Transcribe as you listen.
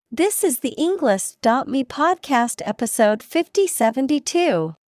This is the Englist.me podcast episode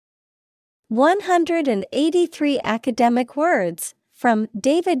 5072. 183 academic words from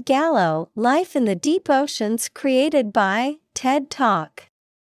David Gallo, Life in the Deep Oceans, created by TED Talk.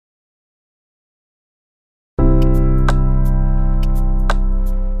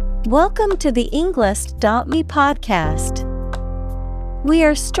 Welcome to the Englist.me podcast. We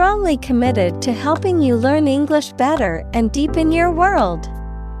are strongly committed to helping you learn English better and deepen your world.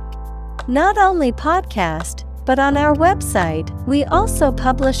 Not only podcast, but on our website, we also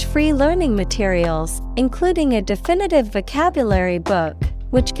publish free learning materials, including a definitive vocabulary book,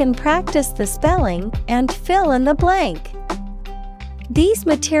 which can practice the spelling and fill in the blank. These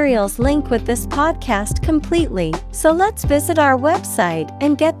materials link with this podcast completely, so let's visit our website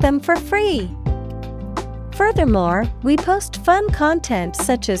and get them for free. Furthermore, we post fun content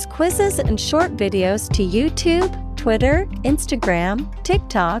such as quizzes and short videos to YouTube, Twitter, Instagram,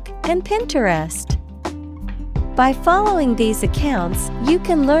 TikTok, and Pinterest. By following these accounts, you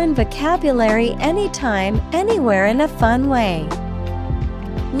can learn vocabulary anytime, anywhere in a fun way.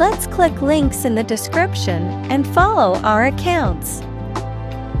 Let's click links in the description and follow our accounts.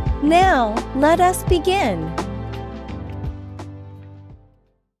 Now, let us begin.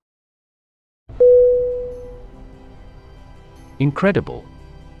 Incredible.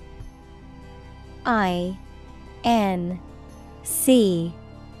 INCREDIBLE.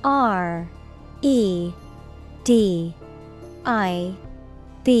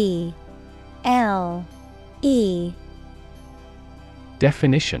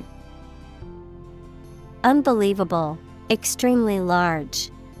 Definition: Unbelievable, extremely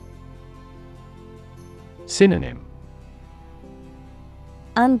large. Synonym: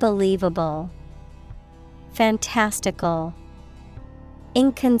 Unbelievable, fantastical,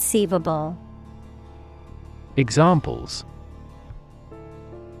 inconceivable. Examples: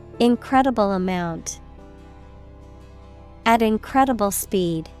 Incredible amount. At incredible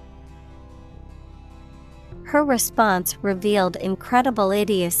speed. Her response revealed incredible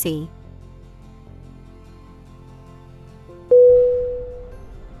idiocy.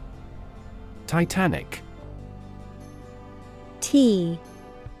 Titanic. TITANIC.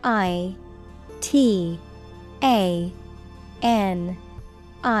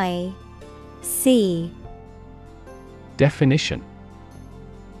 Definition: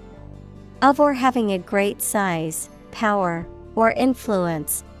 Of or having a great size, power, or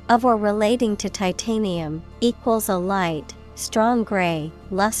influence, of or relating to titanium, equals a light, strong gray,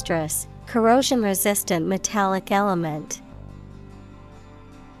 lustrous, corrosion-resistant metallic element.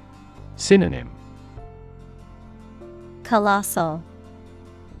 Synonym: Colossal,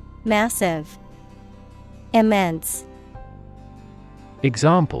 massive, immense.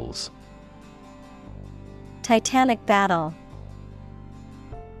 Examples: Titanic battle.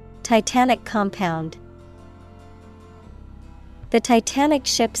 Titanic compound. The Titanic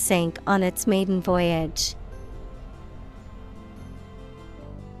ship sank on its maiden voyage.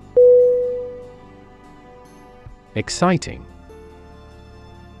 Exciting.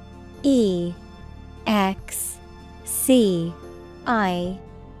 EXCITING.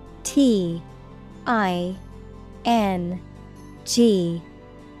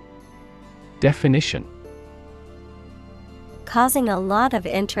 Definition: Causing a lot of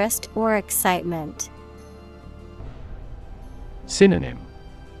interest or excitement. Synonym: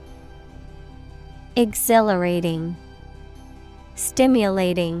 Exhilarating,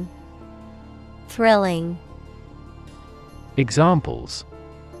 stimulating, thrilling. Examples: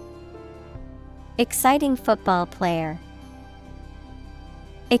 Exciting football player.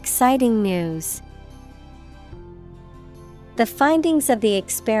 Exciting news. The findings of the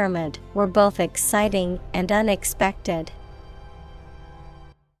experiment were both exciting and unexpected.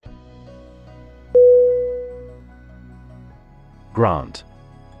 Grant.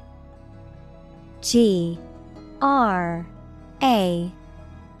 GRANT.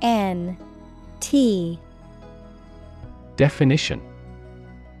 Definition: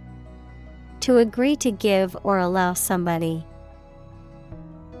 To agree to give or allow somebody.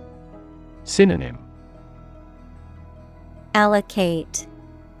 Synonym: Allocate,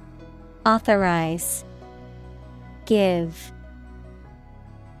 authorize, give.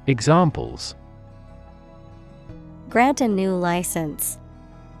 Examples: Grant a new license.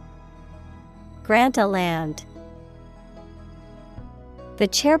 Grant a land. The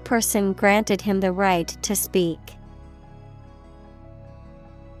chairperson granted him the right to speak.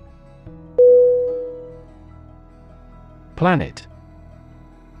 Planet.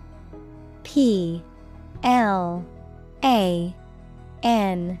 PLANET.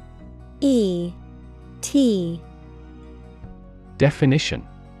 Definition: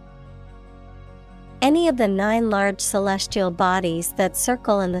 Any of the 9 large celestial bodies that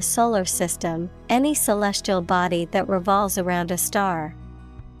circle in the solar system, any celestial body that revolves around a star.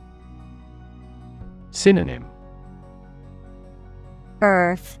 Synonym: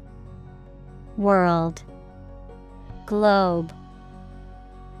 Earth, world, globe.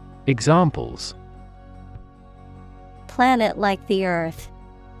 Examples: Planet like the Earth.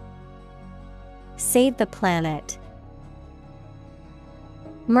 Save the planet.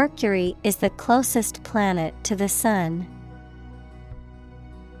 Mercury is the closest planet to the Sun.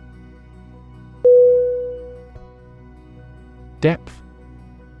 Depth.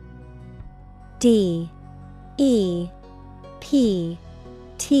 D-E-P-T-H.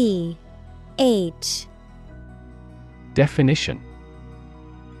 Definition: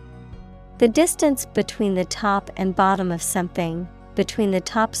 The distance between the top and bottom of something, between the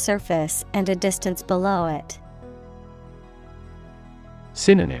top surface and a distance below it.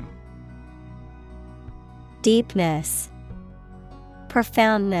 Synonym: Deepness,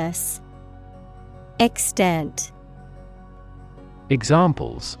 profoundness, extent.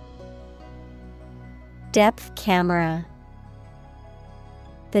 Examples: Depth camera.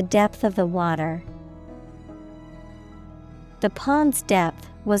 The depth of the water. The pond's depth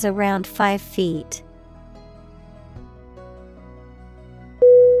was around 5 feet.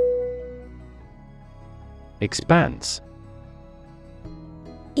 Expanse.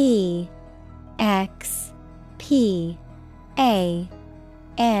 E-X-P-A-N-S-E.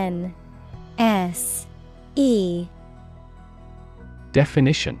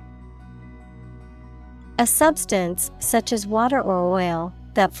 Definition: A substance, such as water or oil,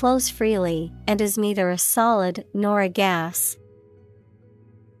 that flows freely and is neither a solid nor a gas.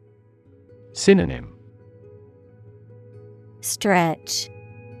 Synonym: Stretch,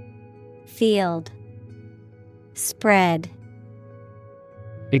 field, spread.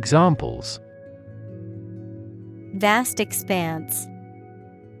 Examples: Vast expanse.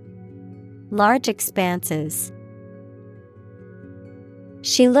 Large expanses.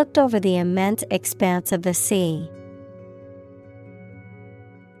 She looked over the immense expanse of the sea.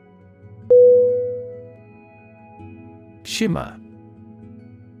 Shimmer.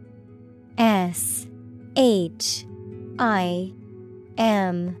 S-H-I-M-M-E-R.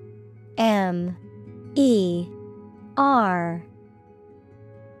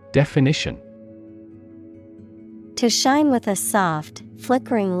 Definition: To shine with a soft,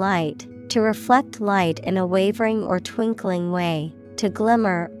 flickering light, to reflect light in a wavering or twinkling way, to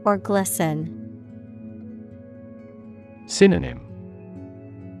glimmer or glisten. Synonym: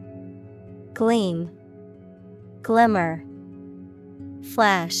 Gleam, glimmer,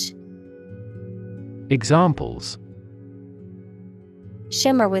 flash. Examples: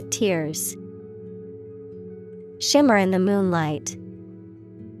 Shimmer with tears. Shimmer in the moonlight.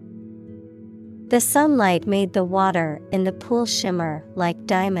 The sunlight made the water in the pool shimmer like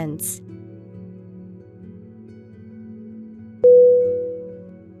diamonds.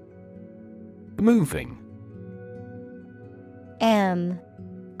 Moving. M-O-V-I-N-G.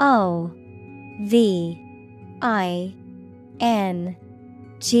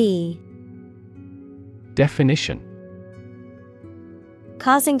 Definition: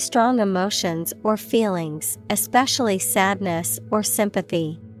 Causing strong emotions or feelings, especially sadness or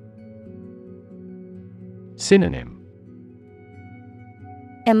sympathy. Synonym: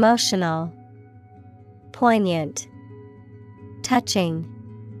 Emotional, poignant, touching.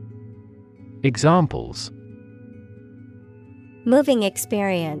 Examples: Moving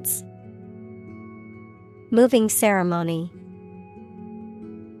experience. Moving ceremony.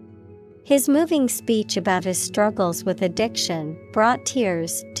 His moving speech about his struggles with addiction brought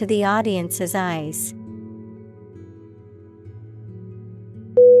tears to the audience's eyes.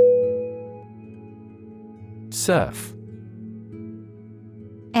 Surf.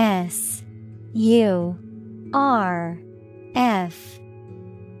 S-U-R-F.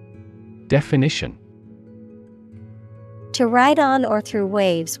 Definition: To ride on or through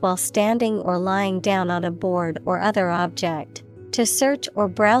waves while standing or lying down on a board or other object. To search or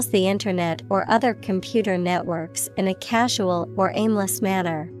browse the internet or other computer networks in a casual or aimless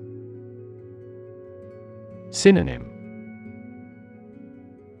manner. Synonym: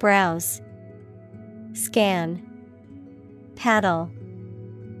 Browse, scan, paddle.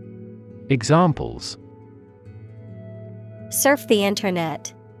 Examples: Surf the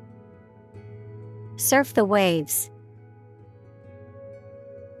internet. Surf the waves.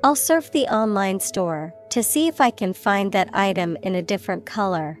 I'll surf the online store to see if I can find that item in a different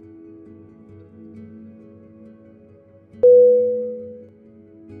color.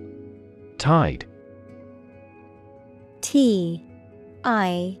 Tide. T-I-D-E.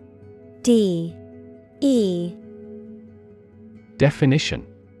 E. Definition: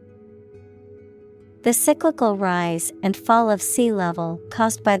 The cyclical rise and fall of sea level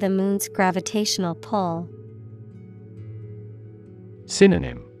caused by the moon's gravitational pull.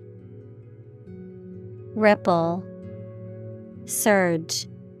 Synonym: Ripple, surge,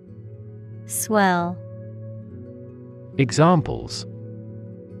 swell. Examples: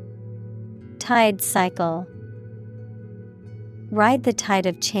 Tide cycle. Ride the tide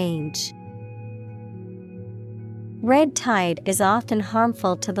of change. Red tide is often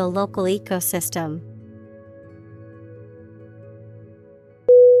harmful to the local ecosystem.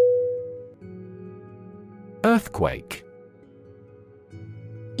 Earthquake.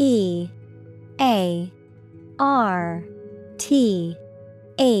 E. A. R. T.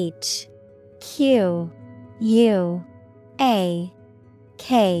 H. Q. U. A.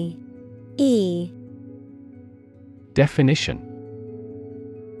 K. E. Definition: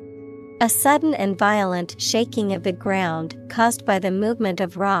 A sudden and violent shaking of the ground caused by the movement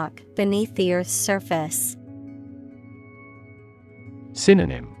of rock beneath the Earth's surface.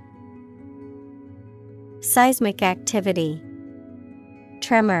 Synonym: Seismic activity,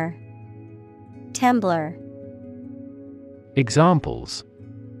 tremor, trembler. Examples: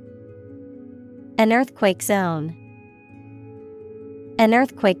 An earthquake zone. An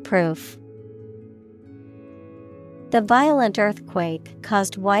earthquake proof. The violent earthquake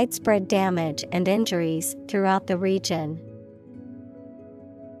caused widespread damage and injuries throughout the region.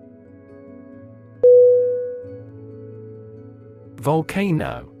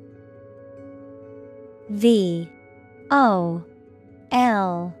 Volcano. V. O.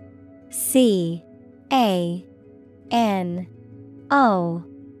 L. C. A. N. O.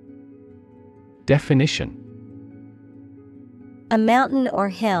 Definition: A mountain or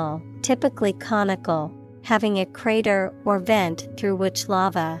hill, typically conical, having a crater or vent through which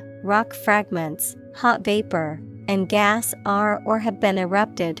lava, rock fragments, hot vapor, and gas are or have been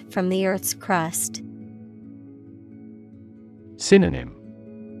erupted from the Earth's crust. Synonym: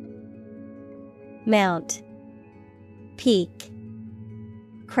 Mount, peak,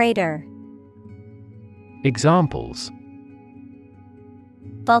 crater. Examples: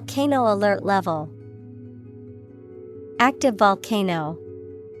 Volcano alert level. Active volcano.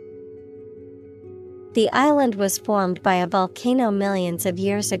 The island was formed by a volcano millions of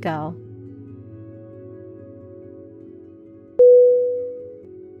years ago.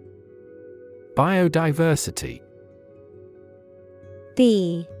 Biodiversity.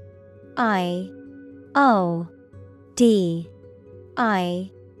 B. I. O. D.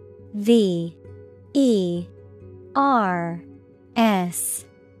 I. V. E. R. S.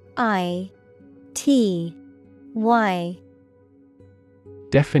 I. T. Y.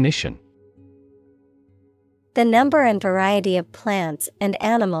 Definition: The number and variety of plants and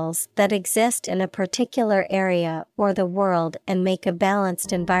animals that exist in a particular area or the world and make a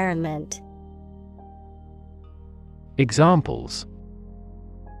balanced environment. Examples: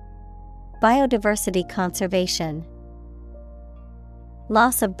 Biodiversity conservation.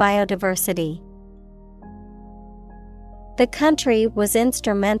 Loss of biodiversity. The country was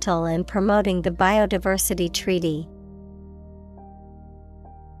instrumental in promoting the Biodiversity Treaty.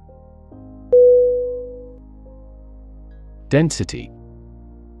 Density.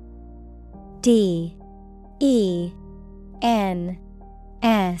 D. E. N.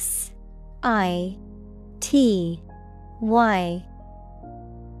 S. I. T. Y.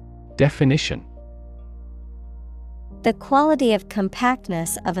 Definition: The quality of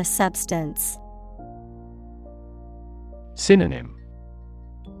compactness of a substance. Synonym: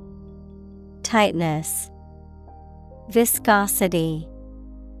 Tightness, viscosity.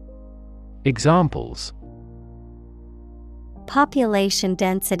 Examples: Population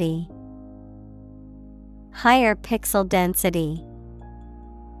density. Higher pixel density.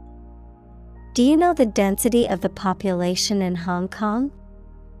 Do you know the density of the population in Hong Kong?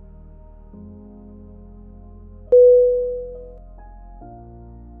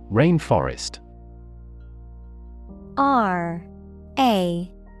 Rainforest. R.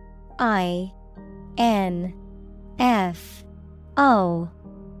 A. I. N. F. O.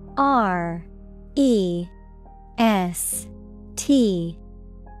 R. E. S. T.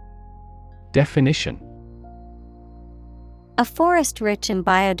 Definition: A forest rich in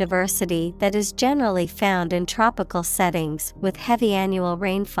biodiversity that is generally found in tropical settings with heavy annual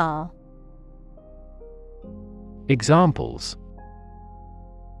rainfall. Examples: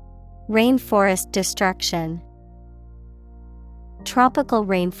 Rainforest destruction. Tropical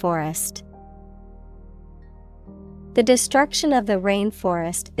rainforest. The destruction of the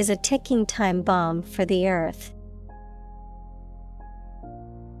rainforest is a ticking time bomb for the Earth.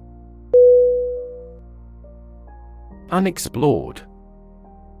 Unexplored. Unexplored.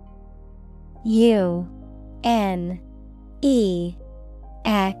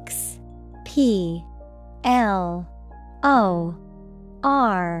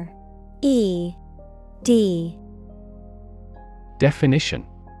 Definition.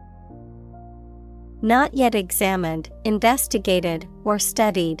 Not yet examined, investigated, or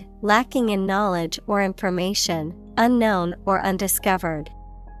studied, lacking in knowledge or information, unknown or undiscovered.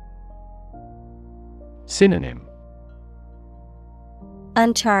 Synonym.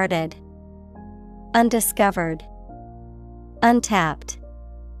 Uncharted, undiscovered, untapped.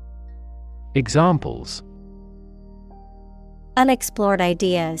 Examples. Unexplored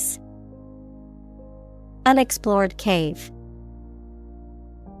ideas. Unexplored cave.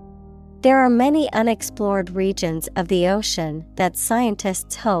 There are many unexplored regions of the ocean that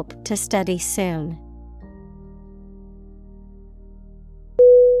scientists hope to study soon.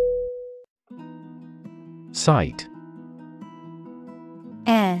 Sight.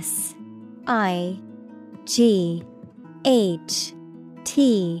 S-I-G-H-T.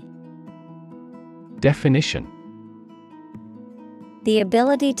 Definition. The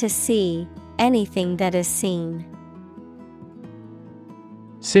ability to see anything that is seen.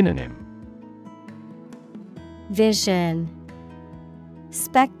 Synonym. Vision,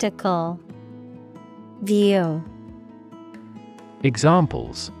 spectacle, view.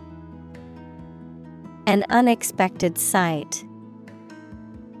 Examples. An unexpected sight.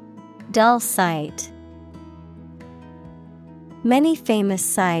 Dull sight. Many famous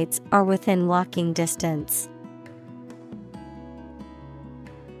sights are within walking distance.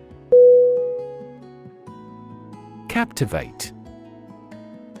 Captivate.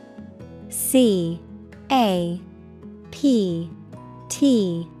 C-A-P-T-I-V-A-T-E.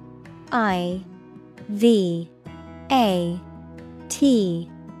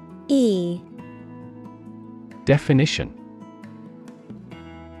 Definition.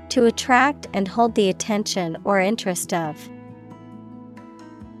 To attract and hold the attention or interest of.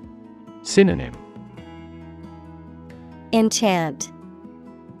 Synonym. Enchant,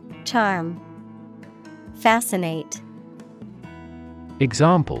 charm, fascinate.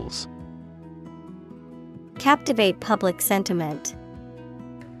 Examples. Captivate public sentiment.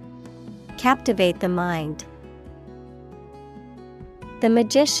 Captivate the mind. The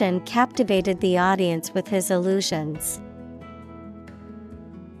magician captivated the audience with his illusions.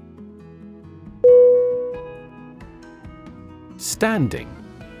 Standing.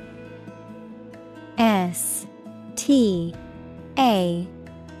 S-T-A-N-D-I-N-G.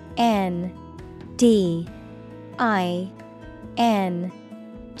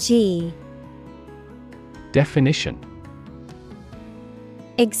 Definition.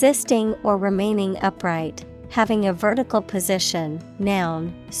 Existing or remaining upright, having a vertical position,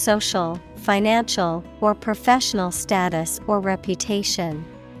 noun, social, financial, or professional status or reputation.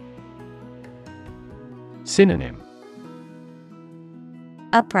 Synonym.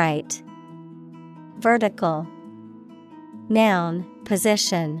 Upright, vertical. Noun,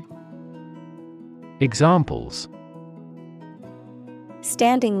 position. Examples.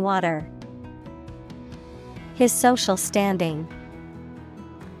 Standing water. His social standing.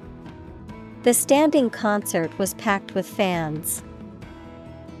 The standing concert was packed with fans.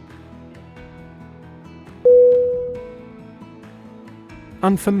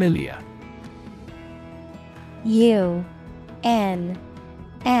 Unfamiliar. U-N-F-A-M-I-L-I-A-R.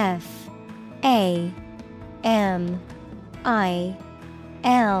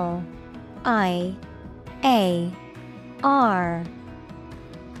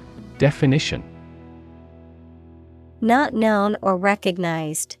 Definition. Not known or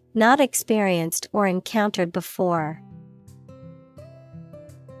recognized, not experienced or encountered before.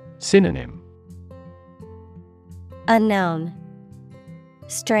 Synonym. Unknown,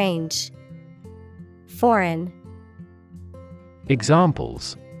 strange, foreign.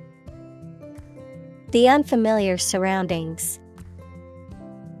 Examples. The unfamiliar surroundings.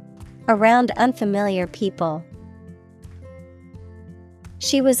 Around unfamiliar people.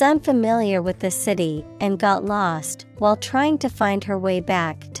 She was unfamiliar with the city and got lost while trying to find her way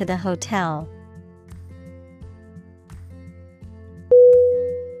back to the hotel.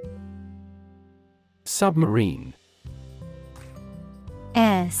 Submarine.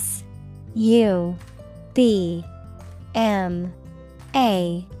 S-U-B-M-A-R-I-N-E.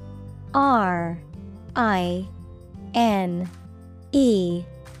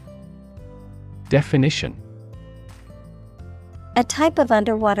 Definition. A type of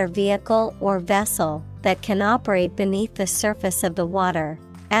underwater vehicle or vessel that can operate beneath the surface of the water.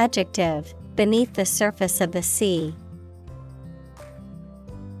 Adjective, beneath the surface of the sea.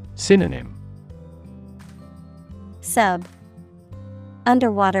 Sub.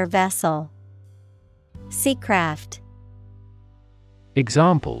 Underwater vessel. Seacraft.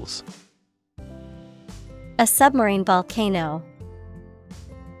 Examples: A submarine volcano.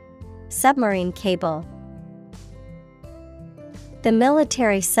 Submarine cable. The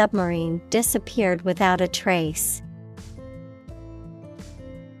military submarine disappeared without a trace.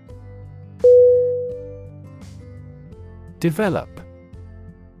 Develop.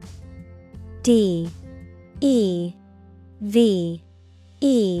 D E V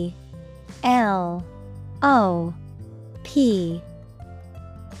E L O P.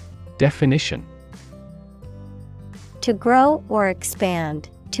 Definition: To grow or expand,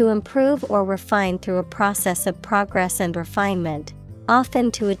 to improve or refine through a process of progress and refinement,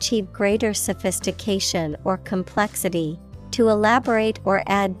 often to achieve greater sophistication or complexity, to elaborate or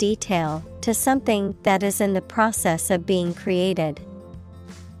add detail to something that is in the process of being created.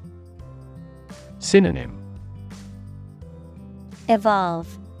 Synonym: Evolve,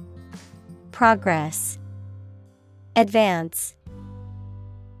 progress, advance.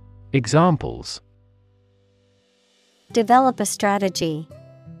 Examples: Develop a strategy.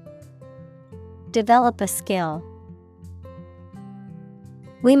 Develop a skill.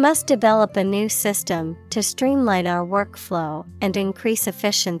 We must develop a new system to streamline our workflow and increase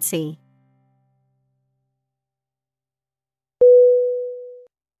efficiency.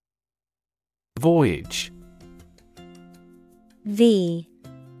 Voyage. V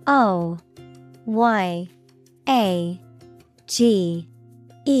O Y A G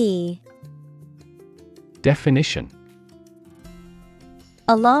E. Definition: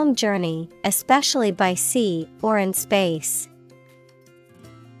 A long journey, especially by sea or in space.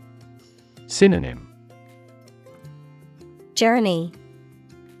 Synonym: Journey,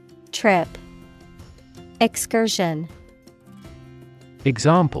 trip, excursion.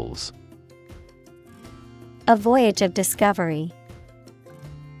 Examples: A voyage of discovery.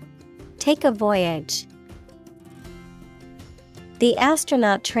 Take a voyage. The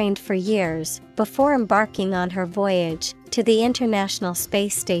astronaut trained for years before embarking on her voyage to the International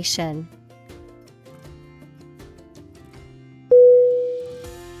Space Station.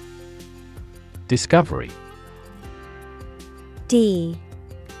 Discovery. D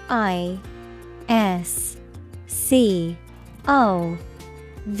I S C O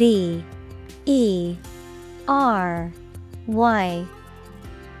V E R Y.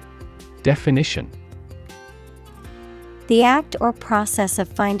 Definition: The act or process of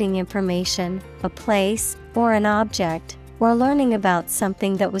finding information, a place, or an object, or learning about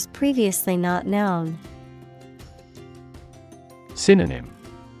something that was previously not known. Synonym: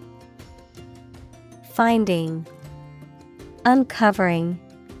 Finding, uncovering,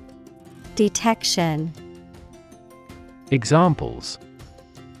 detection. Examples: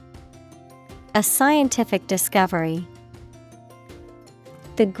 A scientific discovery.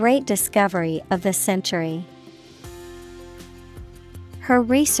 The great discovery of the century. Her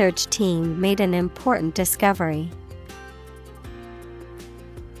research team made an important discovery.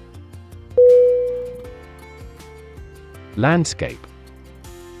 Landscape.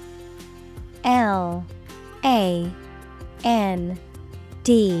 L A N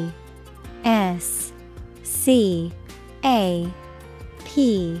D S C A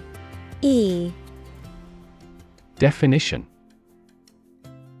P E. Definition: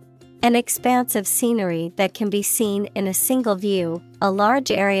 An expanse of scenery that can be seen in a single view, a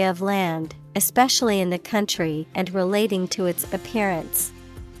large area of land, especially in the country and relating to its appearance.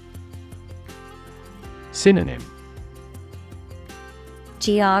 Synonym: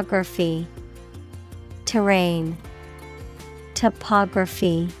 Geography, terrain,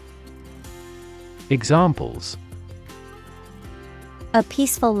 topography. Examples: A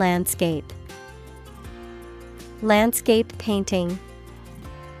peaceful landscape. Landscape painting.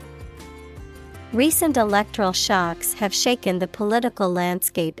 Recent electoral shocks have shaken the political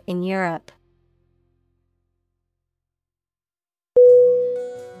landscape in Europe.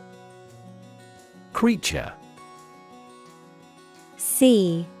 Creature.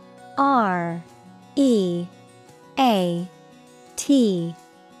 C R E A T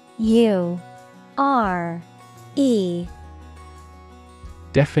U R E.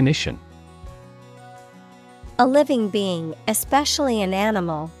 Definition: A living being, especially an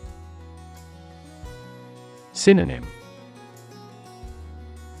animal. Synonym: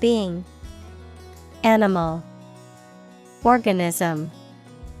 Being, animal, organism.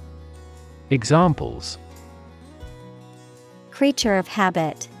 Examples: Creature of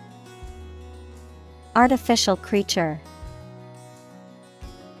habit. Artificial creature.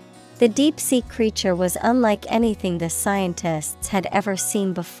 The deep-sea creature was unlike anything the scientists had ever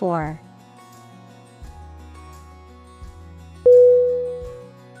seen before.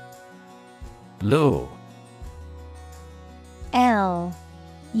 Lure. L-U-R-E.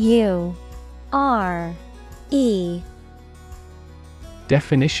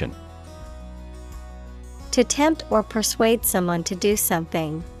 Definition. To tempt or persuade someone to do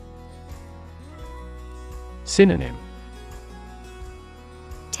something. Synonym.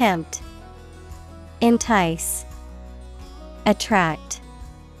 Tempt, entice, attract.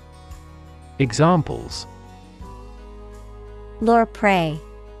 Examples. Lure prey,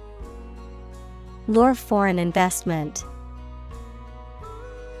 lure foreign investment.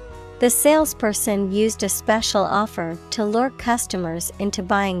 The salesperson used a special offer to lure customers into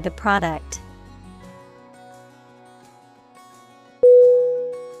buying the product.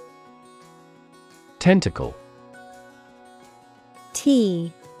 Tentacle.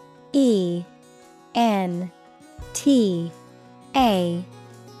 T-E-N-T-A-C-L-E.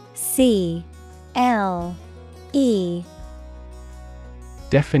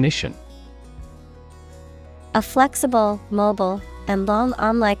 Definition. A flexible, mobile, and long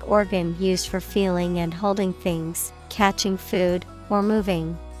arm-like organ used for feeling and holding things, catching food, or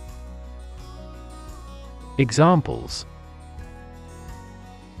moving. Examples.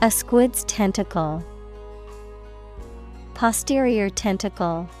 A squid's tentacle. Posterior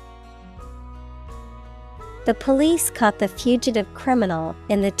tentacle. The police caught the fugitive criminal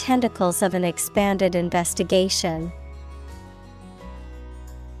in the tentacles of an expanded investigation.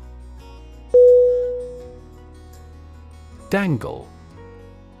 Dangle.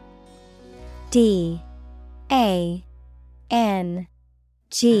 D-A-N-G-L-E.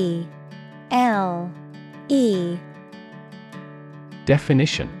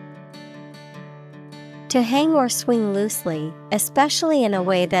 Definition. To hang or swing loosely, especially in a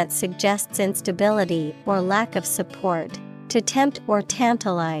way that suggests instability or lack of support. To tempt or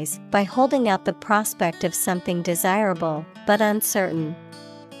tantalize by holding out the prospect of something desirable, but uncertain.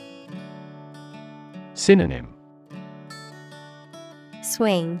 Synonym.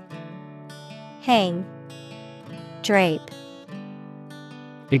 Swing, hang, drape.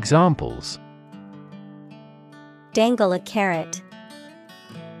 Examples. Dangle a carrot.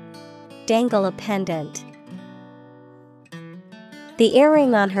 Dangle a pendant. The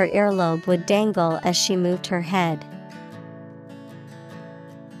earring on her earlobe would dangle as she moved her head.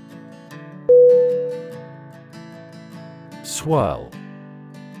 Swirl.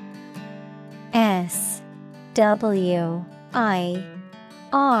 S-W-I-R-L.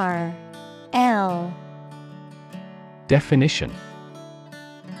 Definition.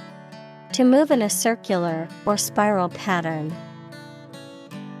 To move in a circular or spiral pattern.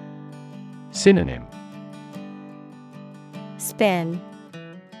 Synonym. Spin,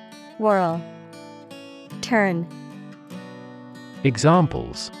 whirl, turn.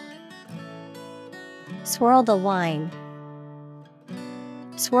 Examples. Swirl the wine.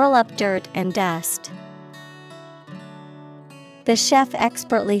 Swirl up dirt and dust. The chef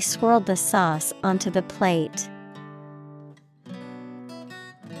expertly swirled the sauce onto the plate.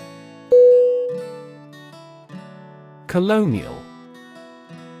 Colonial.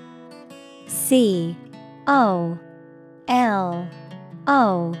 C-O-L-O-N-I-A-L.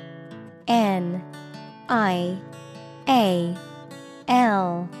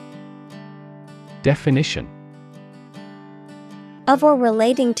 Definition. Of or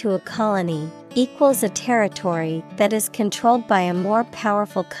relating to a colony, equals a territory that is controlled by a more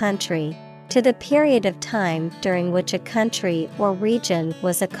powerful country, to the period of time during which a country or region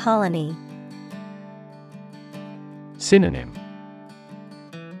was a colony. Synonym.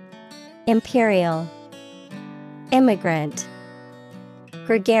 Imperial, immigrant,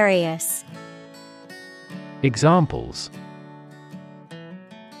 gregarious. Examples.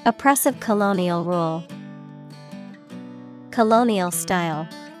 Oppressive colonial rule. Colonial style.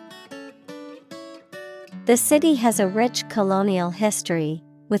 The city has a rich colonial history,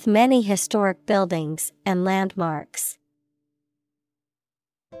 with many historic buildings and landmarks.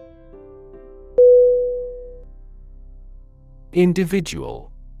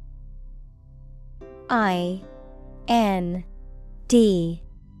 Individual. I-N-D-I-V-I-D-U-A-L.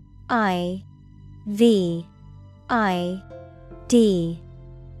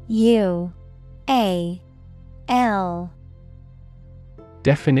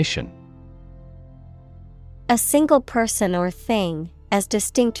 Definition. A single person or thing, as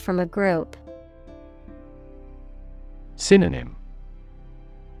distinct from a group. Synonym.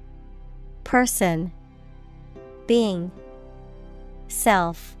 Person, being,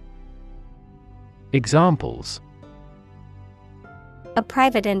 self. Examples. A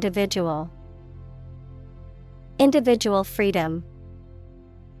private individual. Individual freedom.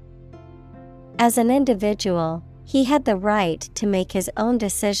 As an individual, He had the right to make his own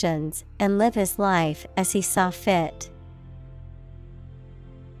decisions and live his life as he saw fit.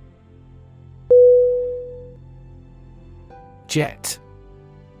 Jet.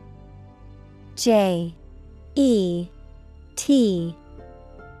 J-E-T.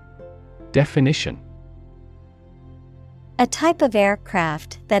 Definition: a type of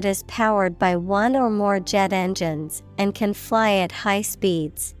aircraft that is powered by one or more jet engines and can fly at high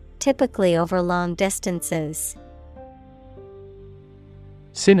speeds, typically over long distances.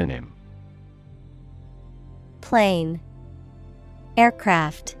 Synonym: Plane,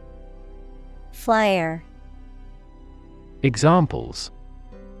 aircraft, flyer. Examples: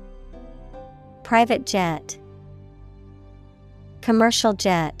 Private jet, commercial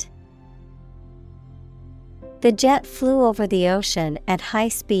jet. The jet flew over the ocean at high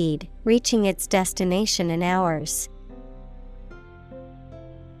speed, reaching its destination in hours.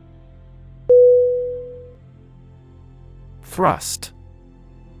 Thrust.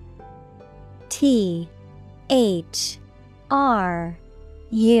 T-H-R-U-S-T.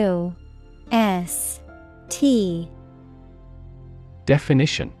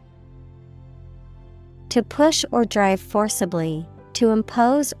 Definition: to push or drive forcibly, to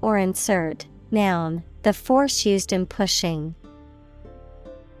impose or insert. Noun, the force used in pushing.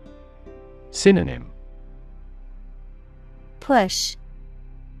 Synonym: Push,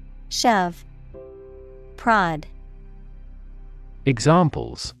 shove, prod.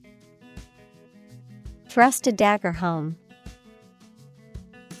 Examples: Thrust a dagger home.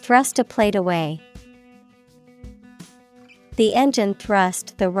 Thrust a plate away. The engine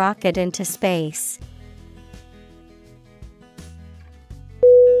thrust the rocket into space.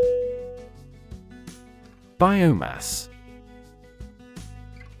 Biomass.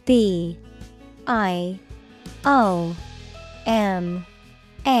 B-I-O-M-A-S-S.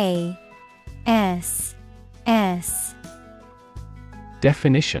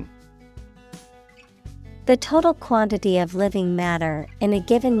 Definition: the total quantity of living matter in a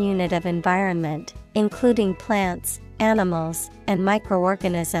given unit of environment, including plants, animals, and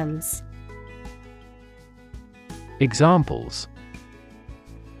microorganisms. Examples: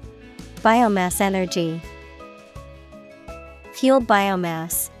 biomass energy, fuel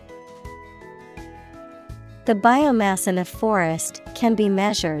biomass. The biomass in a forest can be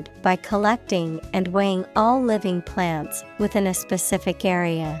measured by collecting and weighing all living plants within a specific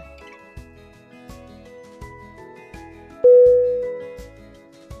area.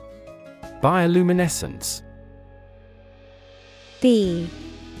 Bioluminescence.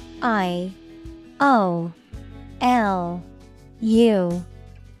 B-I-O-L-U-M-I-N-E-S-C-E.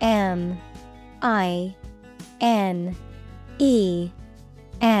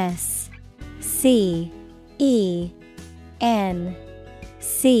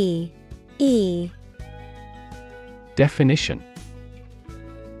 Definition: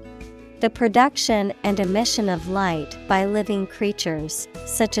 the production and emission of light by living creatures,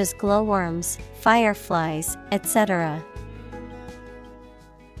 such as glowworms, fireflies, etc.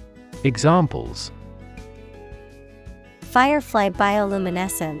 Examples: firefly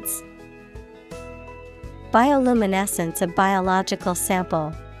bioluminescence. Bioluminescence of biological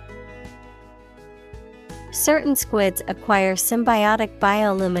sample. Certain squids acquire symbiotic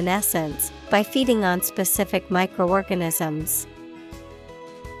bioluminescence by feeding on specific microorganisms.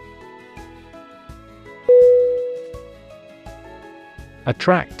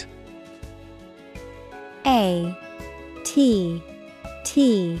 Attract. A-T-T-R-A-C-T.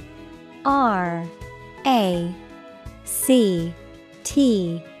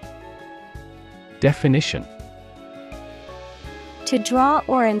 Definition: to draw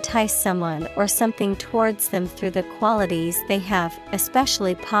or entice someone or something towards them through the qualities they have,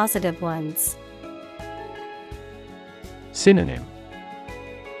 especially positive ones. Synonym: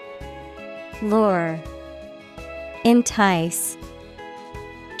 lure, entice,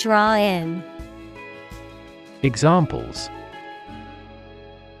 draw in. Examples: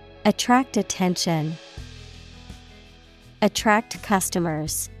 attract attention, attract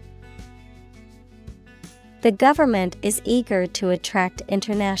customers. The government is eager to attract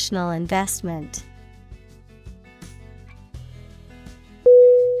international investment.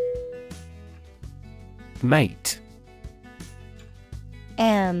 Mate.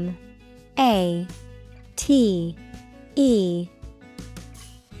 M-A-T-E.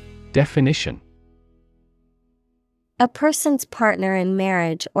 Definition: a person's partner in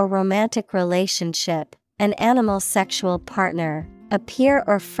marriage or romantic relationship, an animal's sexual partner, a peer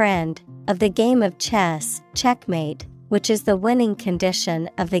or friend, of the game of chess, checkmate, which is the winning condition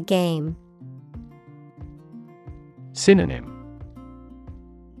of the game. Synonym: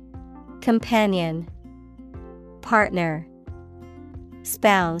 companion, partner,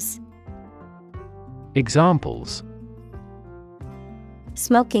 spouse. Examples: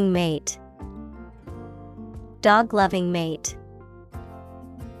 Smoking mate, dog-loving mate.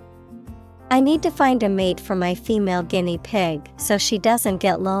 I need to find a mate for my female guinea pig so she doesn't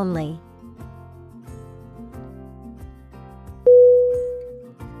get lonely.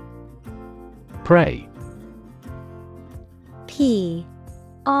 Pray. P-R-E-Y.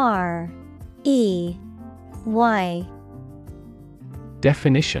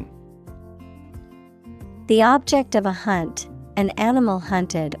 Definition: The object of a hunt, an animal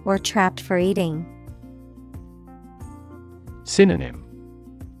hunted or trapped for eating. Synonym: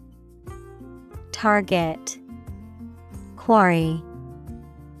 Target, quarry,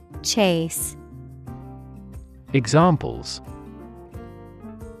 chase. Examples: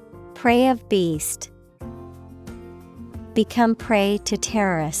 Prey of beast, become prey to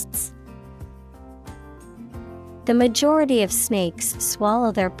terrorists. The majority of snakes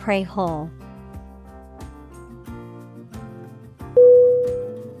swallow their prey whole.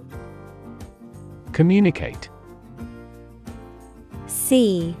 Communicate.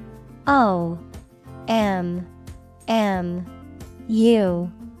 C-O-M-M-U-N-I-C-A-T-E.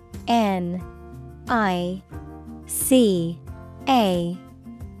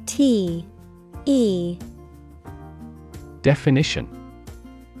 Definition: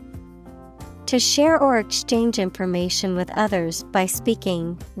 To share or exchange information with others by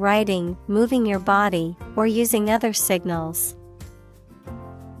speaking, writing, moving your body, or using other signals.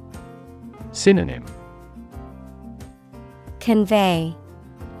 Synonym: Convey,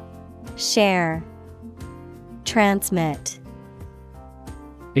 share, transmit.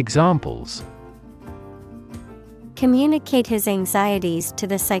 Examples: Communicate his anxieties to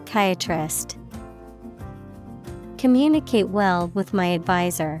the psychiatrist. Communicate well with my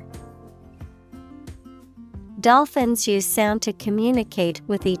advisor. Dolphins use sound to communicate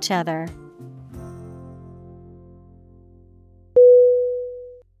with each other.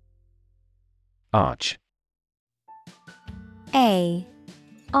 Arch. A-R-C-H.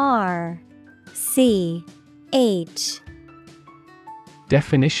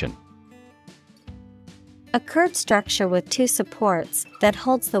 Definition: A curved structure with two supports that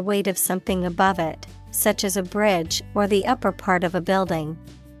holds the weight of something above it, such as a bridge or the upper part of a building.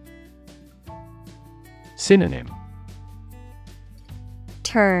 Synonym: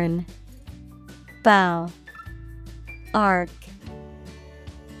 Turn, bow, arc.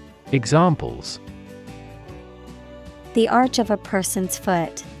 Examples: The arch of a person's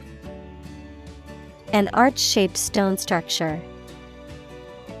foot. An arch-shaped stone structure.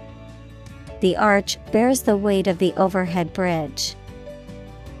 The arch bears the weight of the overhead bridge.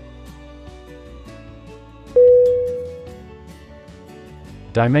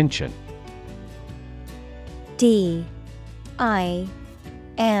 Dimension. D-I-M-E-N-S-I-O-N.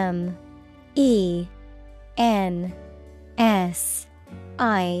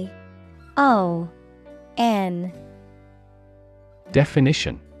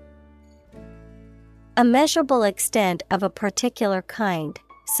 Definition: A measurable extent of a particular kind,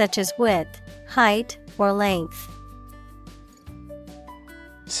 such as width, height, or length.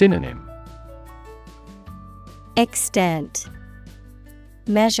 Synonym: Extent,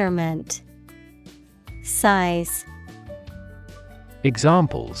 measurement, size.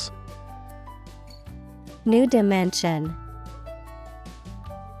 Examples: New dimension.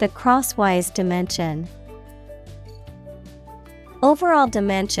 The crosswise dimension. Overall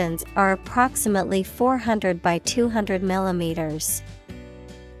dimensions are approximately 400 by 200 millimeters.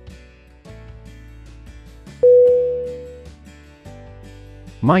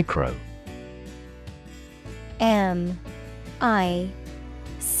 Micro. M-I-C-R-O.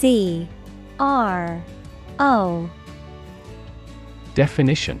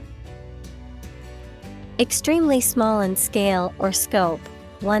 Definition: Extremely small in scale or scope,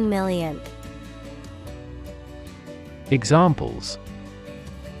 1/1,000,000th. Examples: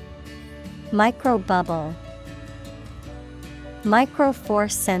 Microbubble,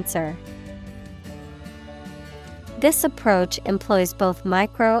 microforce sensor. This approach employs both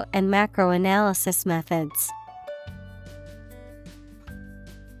micro and macro analysis methods.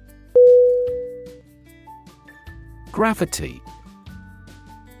 Gravity.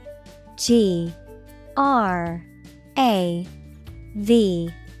 G-R-A-V-I-T-Y.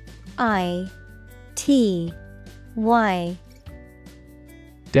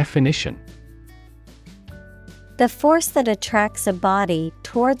 Definition: The force that attracts a body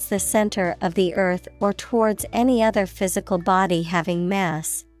towards the center of the earth or towards any other physical body having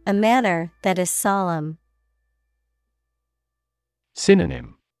mass, a manner that is solemn.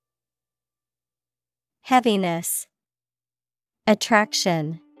 Synonym: heaviness,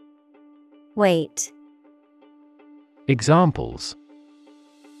 attraction, weight. Examples: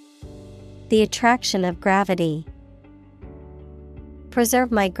 The attraction of gravity.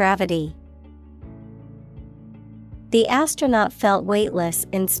 Preserve my gravity. The astronaut felt weightless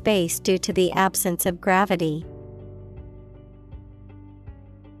in space due to the absence of gravity.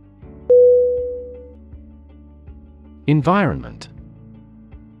 Environment.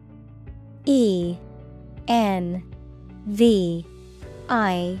 ENVIRONMENT.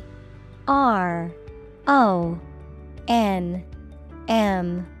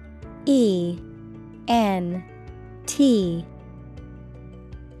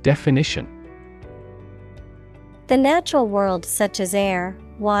 Definition: The natural world such as air,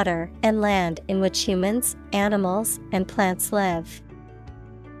 water, and land in which humans, animals, and plants live.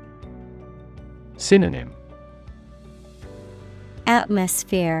 Synonym: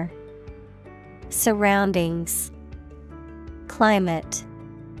 Atmosphere, surroundings, climate.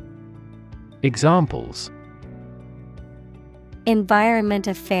 Examples: Environment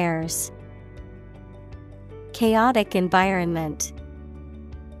affairs. Chaotic environment.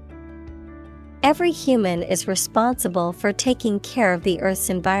 Every human is responsible for taking care of the Earth's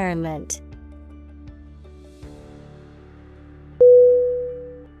environment.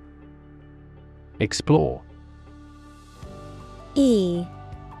 Explore.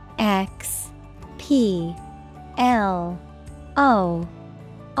 EXPLORE.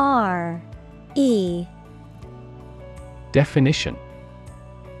 Definition: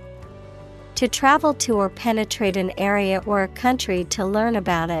 To travel to or penetrate an area or a country to learn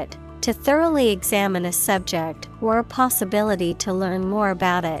about it, to thoroughly examine a subject or a possibility to learn more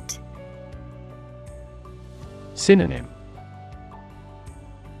about it. Synonym: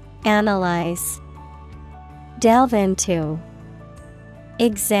 Analyze, delve into,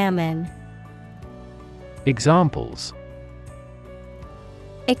 examine. Examples: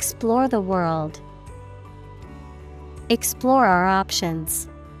 Explore the world. Explore our options.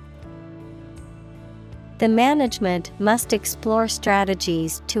 The management must explore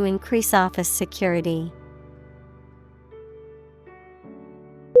strategies to increase office security.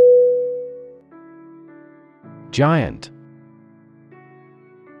 Giant.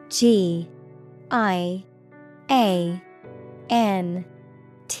 GIANT.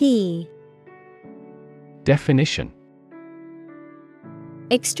 Definition: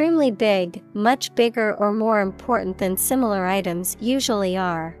 Extremely big, much bigger or more important than similar items usually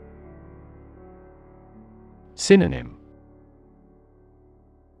are. Synonym: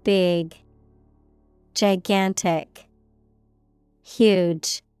 Big, gigantic,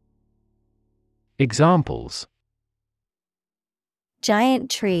 huge. Examples: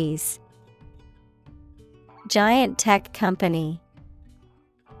 Giant trees. Giant tech company.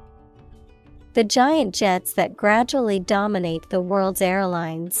 The giant jets that gradually dominate the world's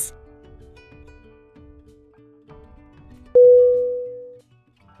airlines.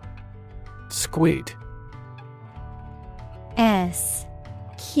 Squid.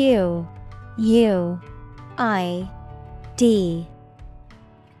 SQUID.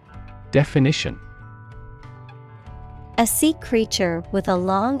 Definition: A sea creature with a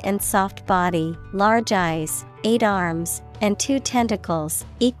long and soft body, large eyes, 8 arms, and 2 tentacles,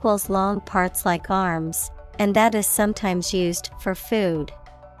 equals long parts like arms, and that is sometimes used for food.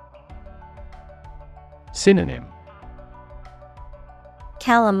 Synonym: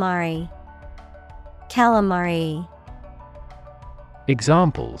 Calamari. Calamari.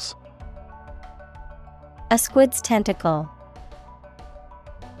 Examples: A squid's tentacle.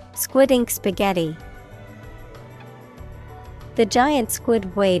 Squid ink spaghetti. The giant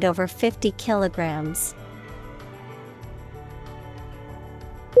squid weighed over 50 kilograms.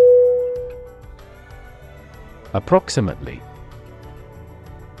 Approximately.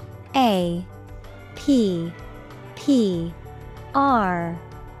 APROXIMATELY.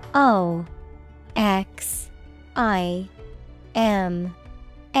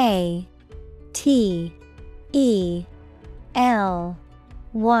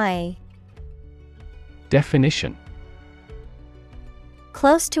 Definition: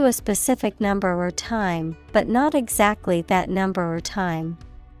 Close to a specific number or time, but not exactly that number or time.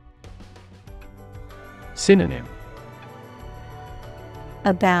 Synonym: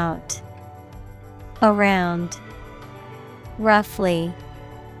 About, around, roughly.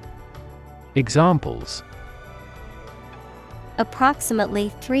 Examples: Approximately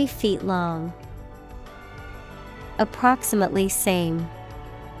 3 feet long. Approximately same.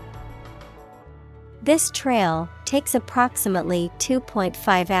 This trail takes approximately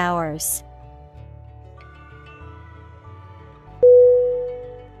 2.5 hours.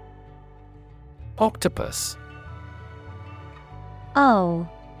 Octopus.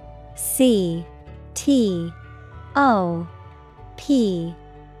 OCTOPUS.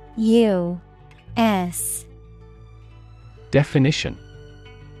 Definition: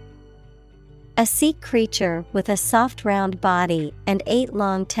 a sea creature with a soft round body and 8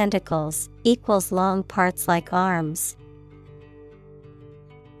 long tentacles, equals long parts like arms.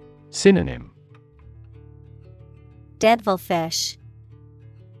 Synonym: Devilfish.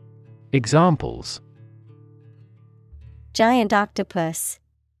 Examples: Giant octopus.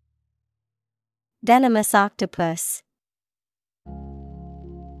 Venomous octopus.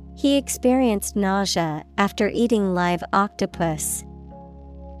 He experienced nausea after eating live octopus.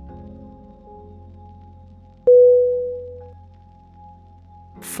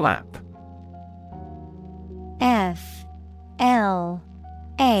 Flap. FLAP.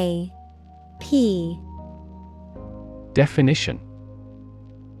 Definition: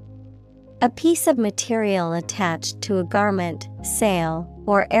 a piece of material attached to a garment, sail,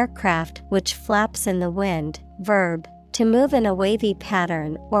 or aircraft which flaps in the wind. Verb, to move in a wavy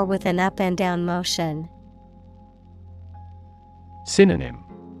pattern or with an up and down motion. Synonym: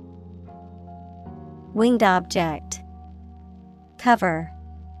 Winged object. Cover.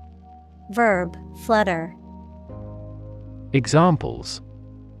 Verb, flutter. Examples: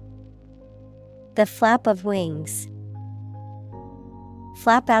 the flap of wings.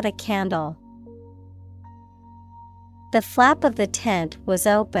 Flap out a candle. The flap of the tent was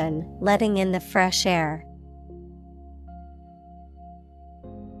open, letting in the fresh air.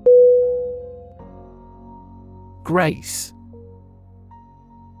 Grace.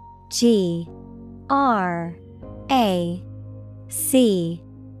 GRACE.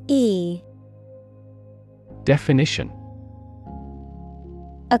 Definition: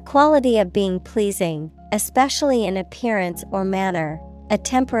 a quality of being pleasing, especially in appearance or manner, a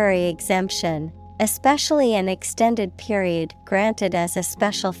temporary exemption, especially an extended period granted as a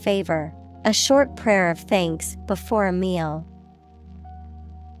special favor, a short prayer of thanks before a meal.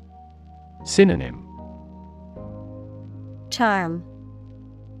 Synonym: Charm,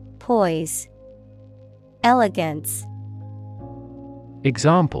 poise, elegance.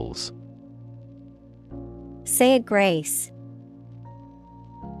 Examples: say a grace.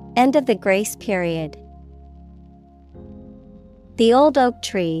 End of the grace period. The old oak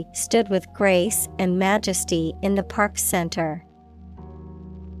tree stood with grace and majesty in the park's center.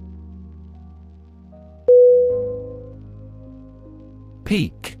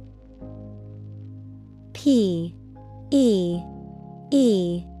 Peak. P-E-E-K.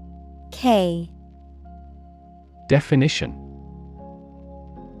 Definition: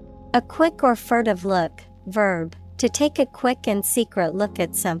 a quick or furtive look. Verb, to take a quick and secret look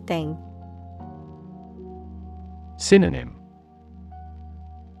at something. Synonym: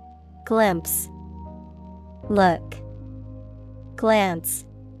 glimpse, look, glance.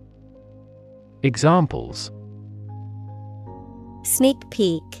 Examples: sneak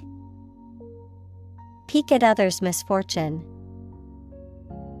peek. Peek at others' misfortune.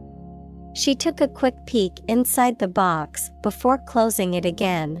 She took a quick peek inside the box before closing it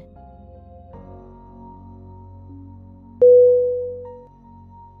again.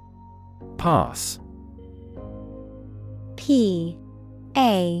 Pass. P-A-S-S-E.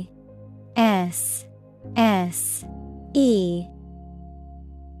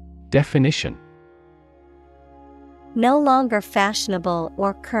 Definition: no longer fashionable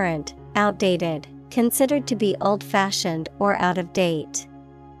or current, outdated, considered to be old-fashioned or out of date.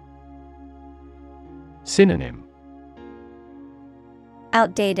 Synonym: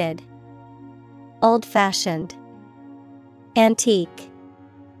 outdated, old-fashioned, antique.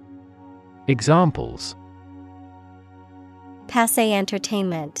 Examples: passé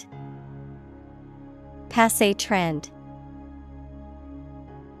entertainment, passé trend.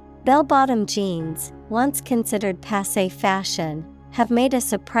 Bell-bottom jeans, once considered passé fashion, have made a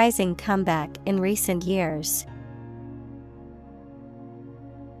surprising comeback in recent years.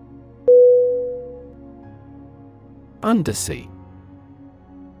 Undersea.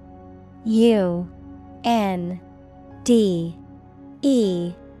 U-N-D-E-R-S-E-A.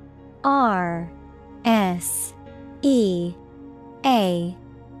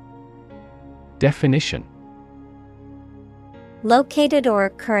 Definition: located or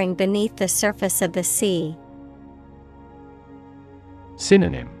occurring beneath the surface of the sea.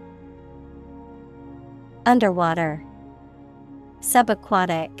 Synonym: underwater,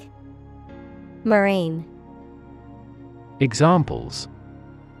 subaquatic, marine. Examples: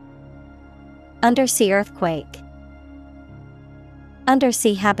 undersea earthquake,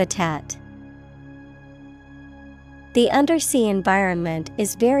 undersea habitat. The undersea environment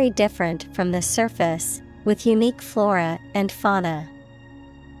is very different from the surface, with unique flora and fauna.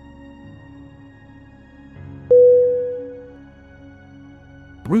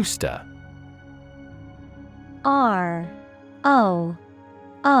 Rooster. R-O-O-S-T-E-R.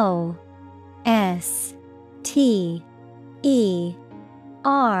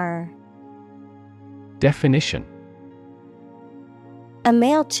 Definition: a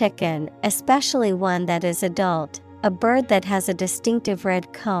male chicken, especially one that is adult, a bird that has a distinctive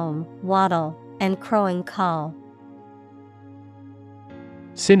red comb, wattle, and crowing call.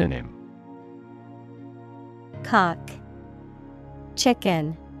 Synonym: Cock,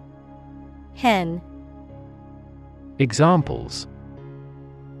 chicken, hen. Examples: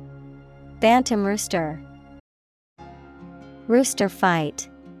 Bantam rooster, rooster fight.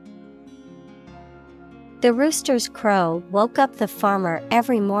 The rooster's crow woke up the farmer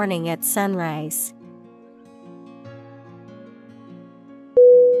every morning at sunrise.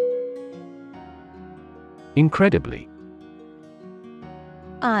 Incredibly.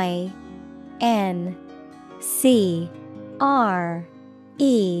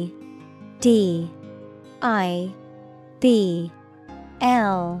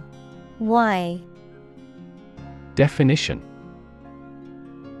 Definition: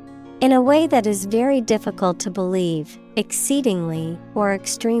 in a way that is very difficult to believe, exceedingly or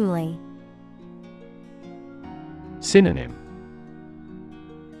extremely. Synonym: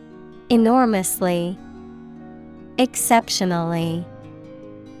 enormously, exceptionally,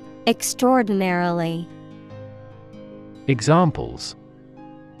 extraordinarily. Examples: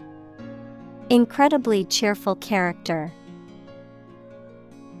 incredibly cheerful character.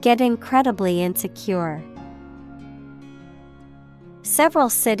 Get incredibly insecure. Several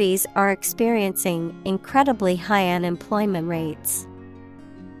cities are experiencing incredibly high unemployment rates.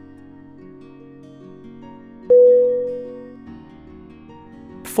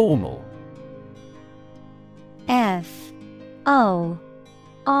 Formal. F-O-R-M-A-L.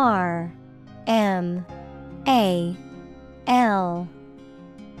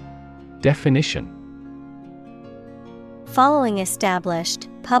 Definition: following established,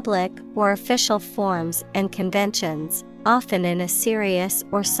 public or official forms and conventions, often in a serious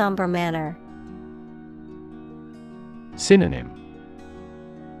or somber manner. Synonym: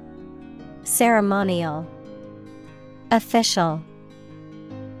 ceremonial, official,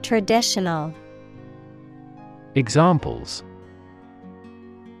 traditional. Examples: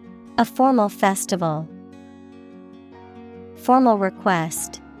 a formal festival. Formal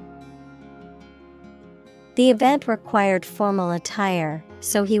request. The event required formal attire,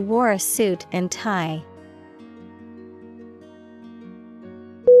 so he wore a suit and tie.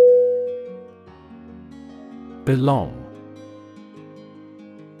 Belong.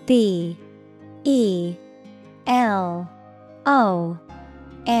 B-E-L-O-N-G.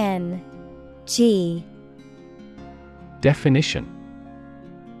 Definition: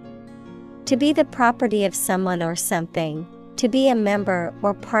 to be the property of someone or something, to be a member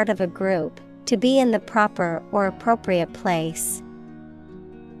or part of a group, to be in the proper or appropriate place.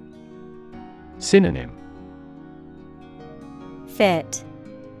 Synonym: fit,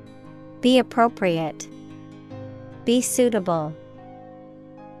 be appropriate, be suitable.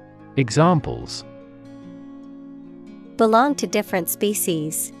 Examples: belong to different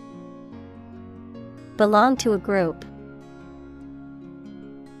species. Belong to a group.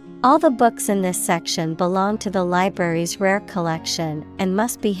 All the books in this section belong to the library's rare collection and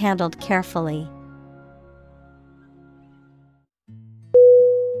must be handled carefully.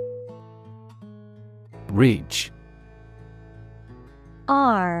 Ridge.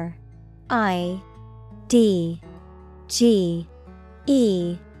 R-I-D-G-E.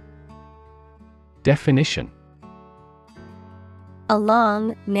 Definition: a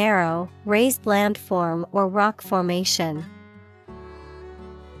long, narrow, raised landform or rock formation.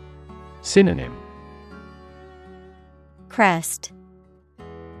 Synonym: crest,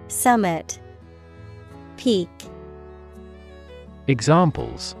 summit, peak.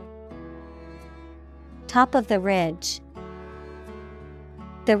 Examples: top of the ridge.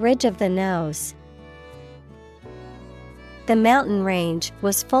 The ridge of the nose. The mountain range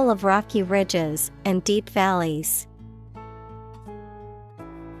was full of rocky ridges and deep valleys.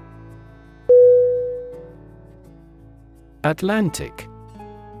 Atlantic.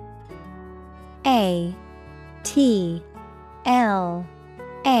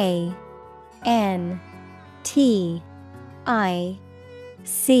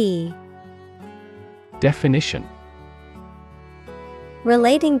 A-T-L-A-N-T-I-C. Definition: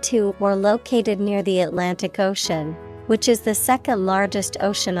 relating to or located near the Atlantic Ocean, which is the second largest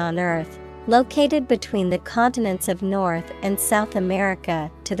ocean on Earth, Located between the continents of North and South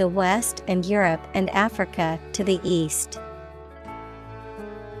America to the west and Europe and Africa to the east.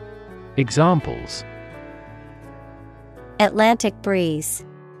 Examples: Atlantic breeze,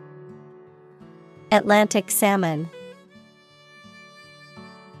 Atlantic salmon.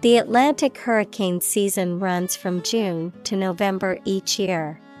 The Atlantic hurricane season runs from June to November each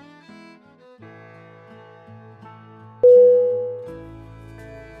year.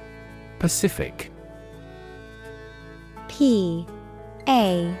 Pacific. P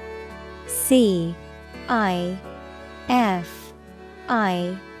A C I F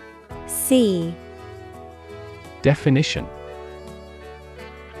I C. Definition: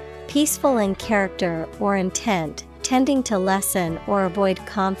 Peaceful in character or intent, tending to lessen or avoid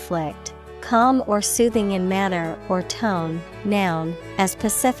conflict, calm or soothing in manner or tone. Noun, as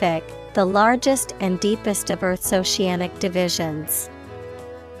Pacific, the largest and deepest of Earth's oceanic divisions.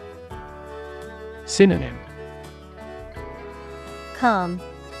 Synonym: Calm,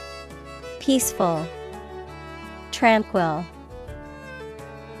 peaceful, tranquil.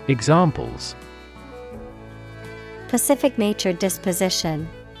 Examples: Pacific nature disposition,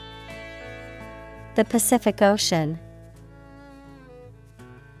 the Pacific Ocean.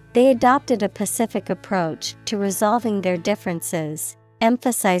 They adopted a pacific approach to resolving their differences,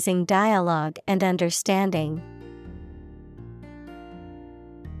 emphasizing dialogue and understanding.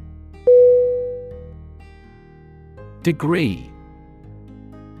 Degree.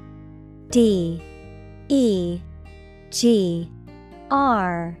 D E G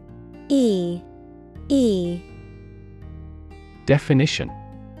R E E. Definition: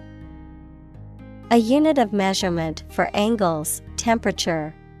 A unit of measurement for angles,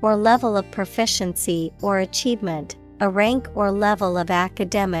 temperature, or level of proficiency or achievement, a rank or level of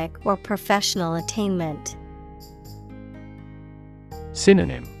academic or professional attainment.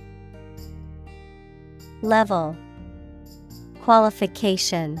 Synonym: Level,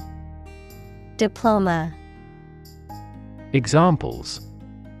 qualification, diploma. Examples: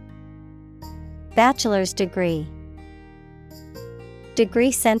 Bachelor's degree,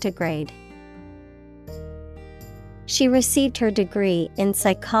 degree centigrade. She received her degree in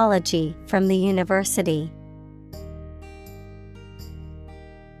psychology from the university.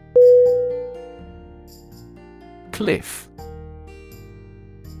 Cliff.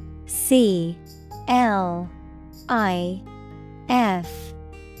 C L I F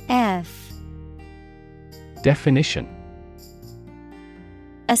F. Definition: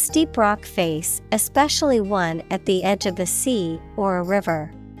 A steep rock face, especially one at the edge of the sea or a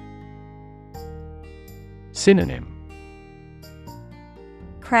river. Synonym: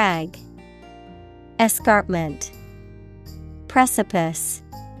 Crag, escarpment, precipice.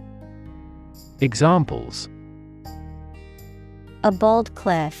 Examples: A bold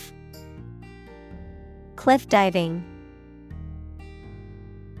cliff, cliff diving.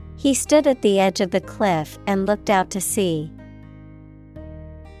 He stood at the edge of the cliff and looked out to sea.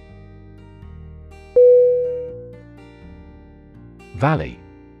 Valley.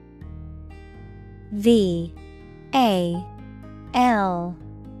 V A L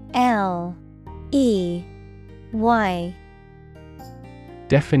L E Y.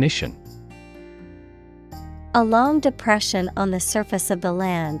 Definition: A long depression on the surface of the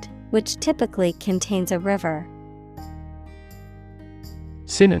land, which typically contains a river.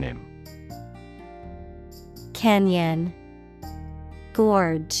 Synonym: Canyon,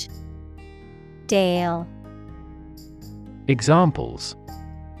 gorge, dale. Examples: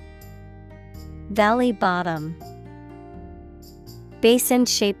 Valley bottom,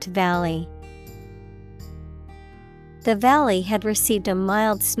 basin-shaped valley. The valley had received a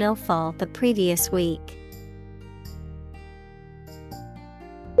mild snowfall the previous week.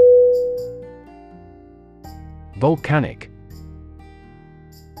 Volcanic.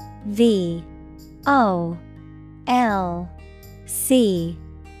 V O L C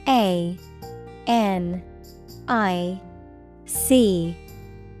A N I C.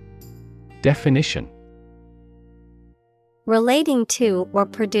 Definition: Relating to or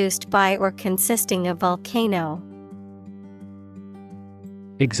produced by or consisting of volcano.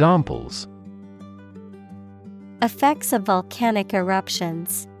 Examples: Effects of volcanic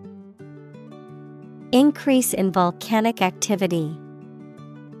eruptions. Increase in volcanic activity.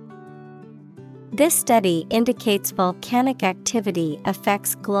 This study indicates volcanic activity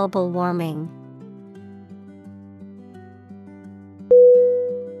affects global warming.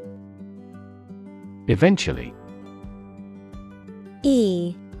 Eventually.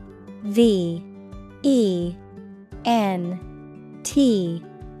 E V E N T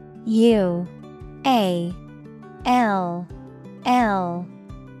U A L L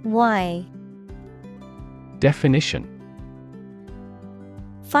Why? Definition.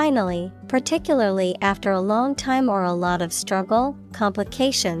 Finally, particularly after a long time or a lot of struggle,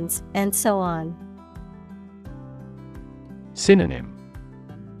 complications, and so on. Synonym.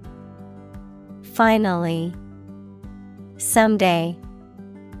 Finally, someday,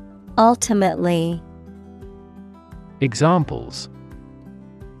 ultimately. Examples.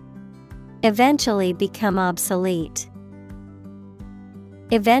 Eventually become obsolete.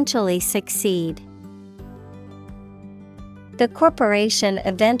 Eventually succeed. The corporation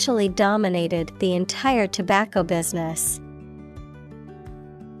eventually dominated the entire tobacco business.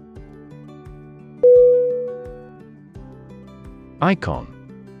 Icon.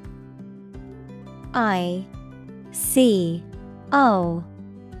 I-C-O-N.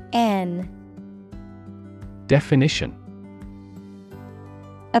 Definition.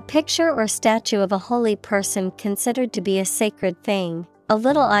 A picture or statue of a holy person considered to be a sacred thing. A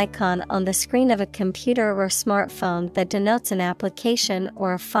little icon on the screen of a computer or smartphone that denotes an application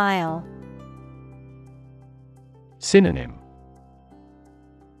or a file. Synonym.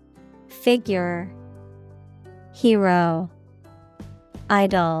 Figure, hero,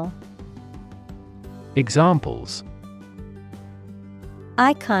 idol. Examples.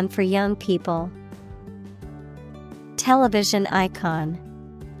 Icon for young people. Television icon.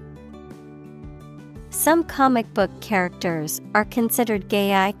 Some comic book characters are considered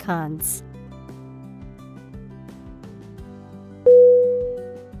gay icons.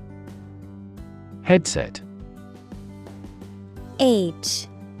 Headset.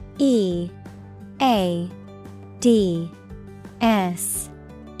 H-E-A-D-S-E-T.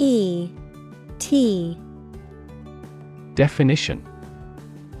 Definition.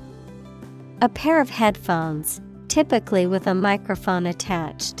 A pair of headphones, typically with a microphone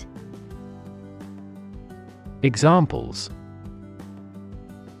attached. Examples.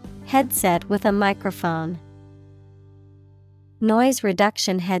 Headset with a microphone. Noise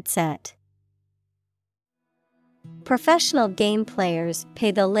reduction headset. Professional game players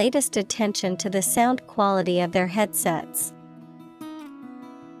pay the latest attention to the sound quality of their headsets.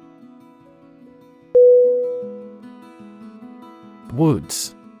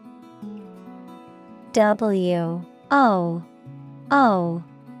 Woods. W-O-O-D-S.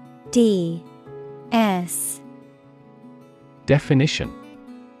 Definition.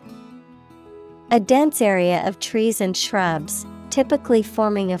 A dense area of trees and shrubs, typically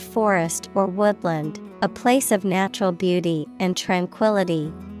forming a forest or woodland, a place of natural beauty and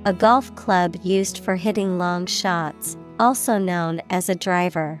tranquility, a golf club used for hitting long shots, also known as a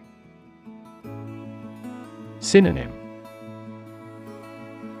driver. Synonym.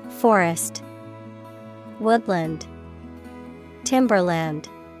 Forest, woodland, timberland.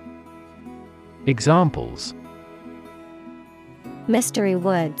 Examples. Mystery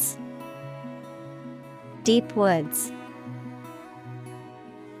woods. Deep woods.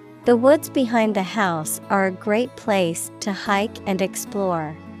 The woods behind the house are a great place to hike and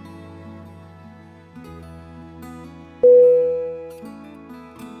explore.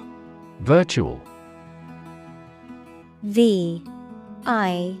 Virtual. V-I-R-T-U-A-L.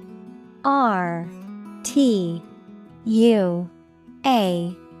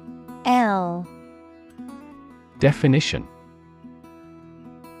 Definition.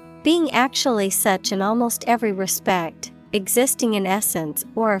 Being actually such in almost every respect, existing in essence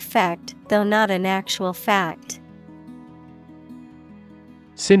or effect, though not an actual fact.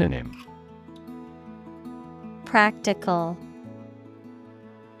 Synonym. Practical.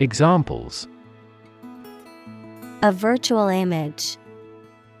 Examples. A virtual image.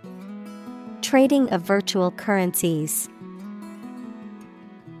 Trading of virtual currencies.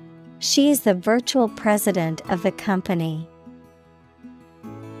 She is the virtual president of the company.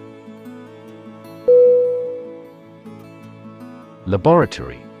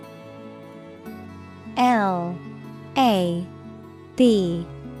 Laboratory. L-A-B-O-R-A-T-O-R-Y.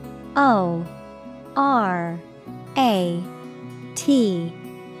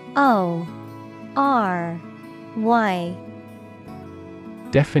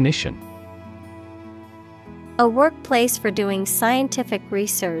 Definition. A workplace for doing scientific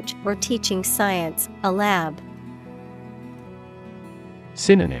research or teaching science, a lab.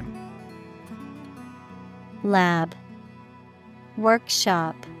 Synonym. Lab,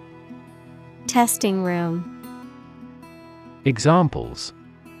 workshop, testing room. Examples.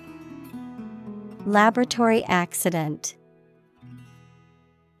 Laboratory accident.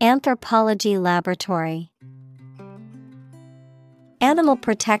 Anthropology laboratory. Animal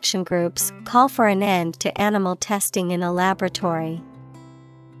protection groups call for an end to animal testing in a laboratory.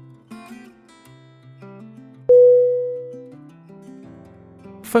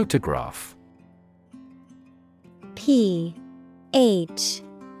 Photograph. P-H-O-T-O-G-R-A-P-H.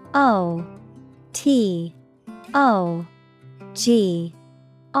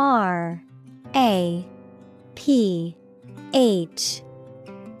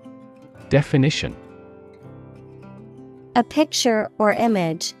 Definition: a picture or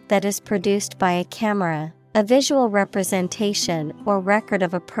image that is produced by a camera, a visual representation or record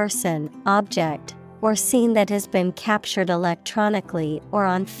of a person, object, or scene that has been captured electronically or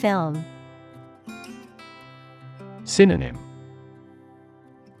on film. Synonym: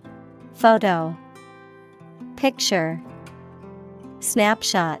 Photo, picture,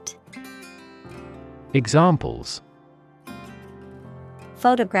 snapshot. Examples: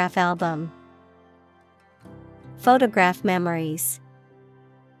 Photograph album, photograph memories.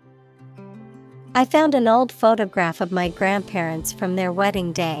 I found an old photograph of my grandparents from their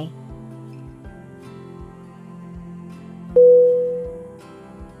wedding day.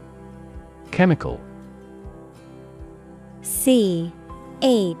 Chemical.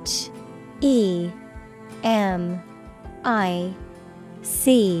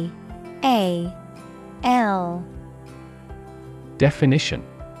 C-H-E-M-I-C-A-L. Definition: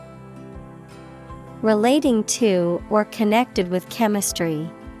 relating to or connected with chemistry.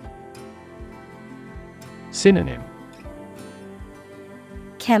 Synonym: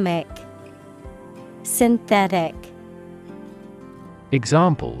 Chemic, synthetic.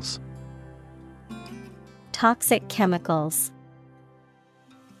 Examples: toxic chemicals,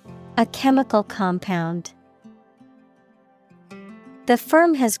 a chemical compound. The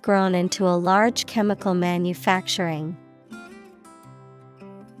firm has grown into a large chemical manufacturing.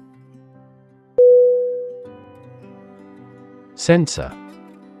 Sensor.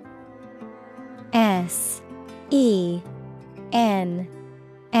 S-E-N-S-O-R.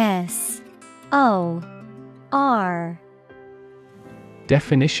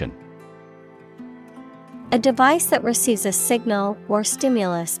 Definition: a device that receives a signal or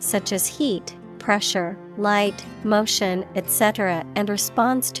stimulus such as heat, pressure, light, motion, etc., and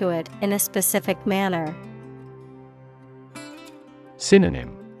responds to it in a specific manner.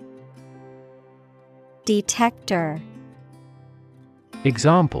 Synonym: detector.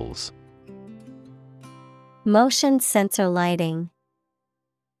 Examples: motion sensor lighting,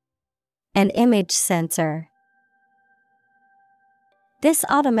 an image sensor. This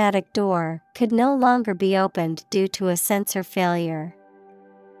automatic door could no longer be opened due to a sensor failure.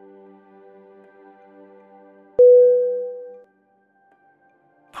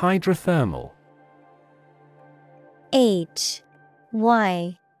 Hydrothermal.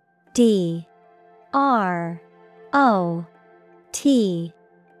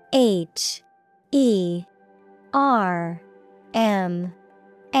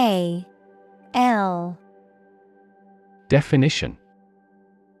 Definition: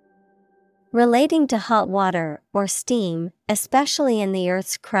 relating to hot water or steam, especially in the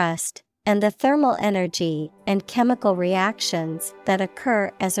Earth's crust, and the thermal energy and chemical reactions that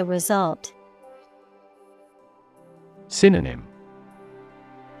occur as a result. Synonym: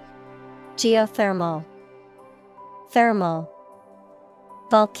 geothermal, thermal,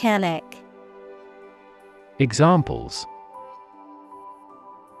 volcanic. Examples: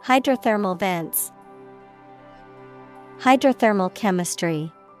 hydrothermal vents, hydrothermal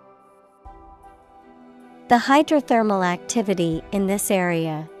chemistry. The hydrothermal activity in this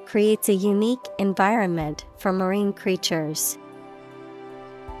area creates a unique environment for marine creatures.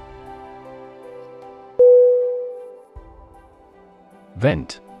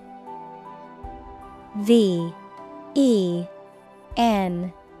 Vent. V-E-N-T.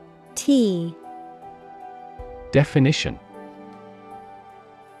 Definition: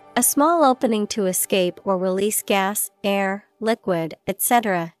 a small opening to escape or release gas, air, liquid,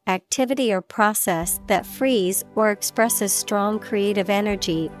 etc., activity or process that frees or expresses strong creative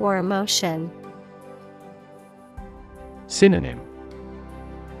energy or emotion. Synonym: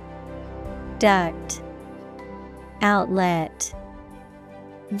 duct, outlet,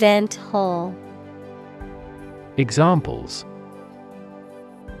 vent hole. Examples: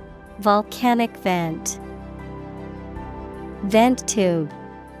 volcanic vent, vent tube.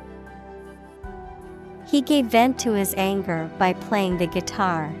 He gave vent to his anger by playing the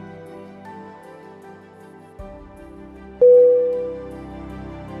guitar.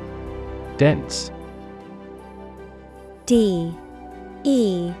 Dense. D-E-N-S-E.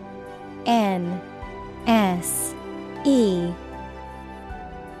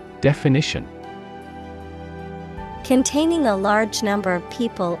 Definition: containing a large number of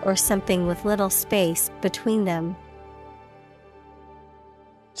people or something with little space between them.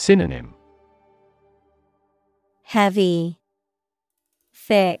 Synonym: heavy,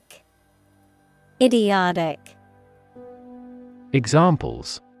 thick, idiotic.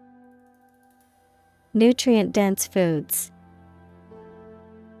 Examples: Nutrient-dense foods,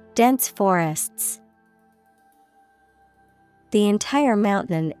 dense forests. The entire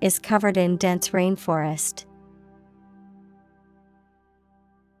mountain is covered in dense rainforest.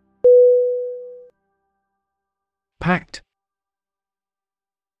 Pact.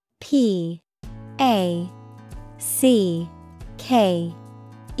 P-A-C-K-E-D.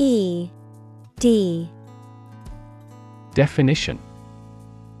 Definition: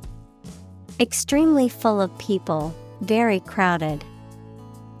 Extremely full of people, very crowded.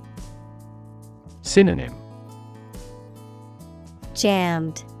 Synonym: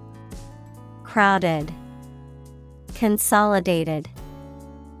 Jammed, crowded, consolidated.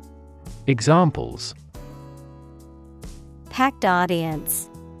 Examples: Packed audience.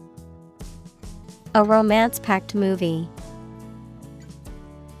 A romance-packed movie.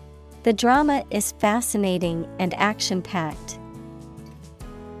 The drama is fascinating and action-packed.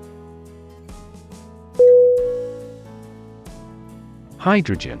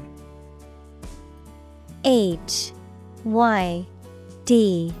 Hydrogen. Hydrogen.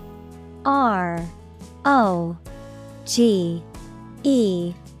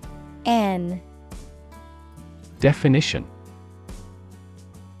 Definition: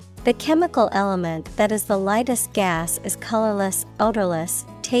 The chemical element that is the lightest gas, is colorless, odorless,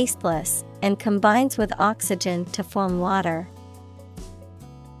 tasteless, and combines with oxygen to form water.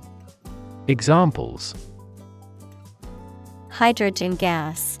 Examples: Hydrogen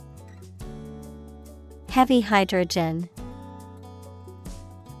gas. Heavy hydrogen.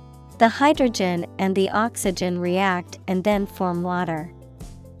 The hydrogen and the oxygen react and then form water.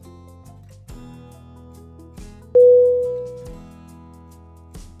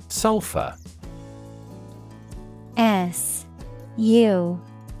 Sulfur. S-U-L-F-U-R.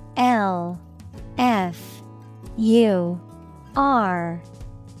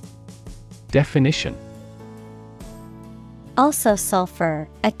 Definition: Also sulfur,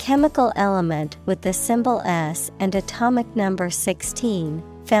 a chemical element with the symbol S and atomic number 16,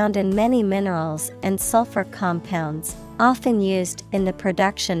 found in many minerals and sulfur compounds, often used in the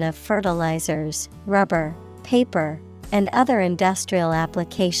production of fertilizers, rubber, paper, and other industrial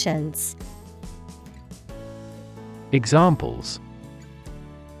applications. Examples: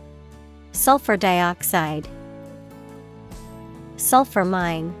 Sulfur dioxide. Sulfur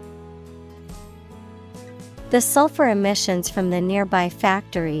mine. The sulfur emissions from the nearby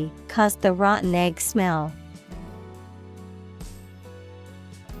factory caused the rotten egg smell.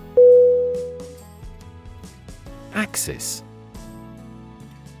 Axis.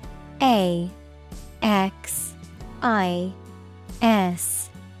 A-X-I-S.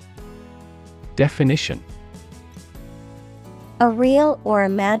 Definition: A real or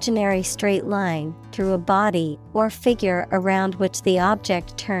imaginary straight line through a body or figure around which the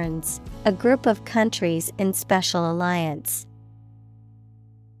object turns, a group of countries in special alliance.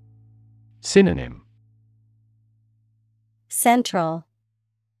 Synonym: Central,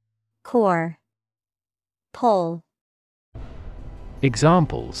 core, pole.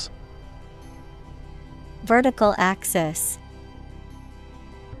 Examples: Vertical axis.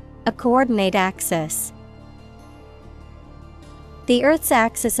 A coordinate axis. The Earth's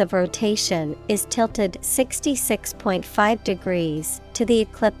axis of rotation is tilted 66.5 degrees to the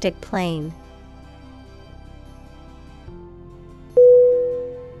ecliptic plane.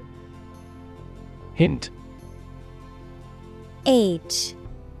 Hint. H-I-N-T.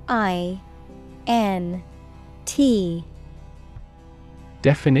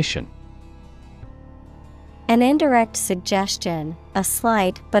 Definition: An indirect suggestion, a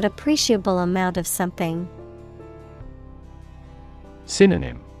slight but appreciable amount of something.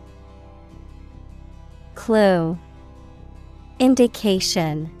 Synonym: Clue,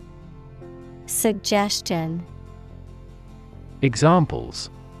 indication, suggestion. Examples: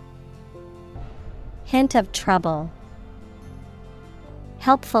 Hint of trouble.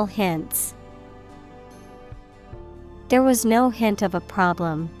 Helpful hints. There was no hint of a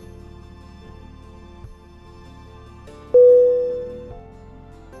problem.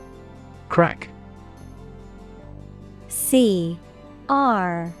 Crack. C-R-A-C-K.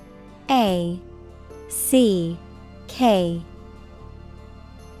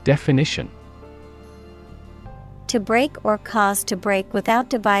 Definition: To break or cause to break without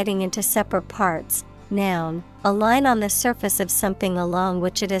dividing into separate parts. Noun, a line on the surface of something along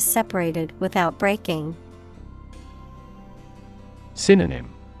which it is separated without breaking. Synonym: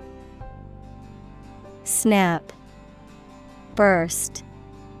 Snap, burst,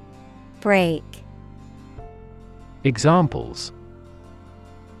 break. Examples: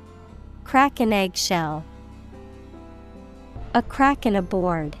 crack an eggshell. A crack in a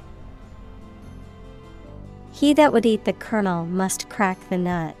board. He that would eat the kernel must crack the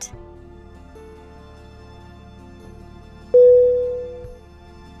nut.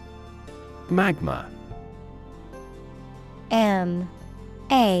 Magma. M-A-G-M-A.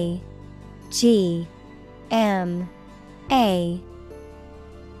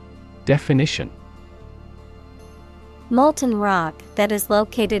 Definition: molten rock that is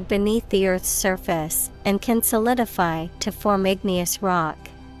located beneath the Earth's surface and can solidify to form igneous rock.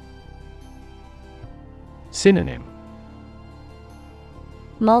 Synonym: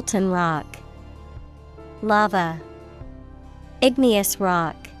 molten rock, lava, igneous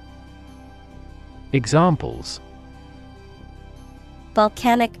rock. Examples: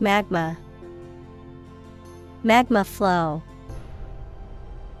 volcanic magma, magma flow.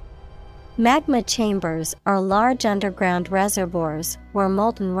 Magma chambers are large underground reservoirs where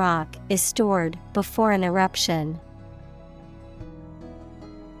molten rock is stored before an eruption.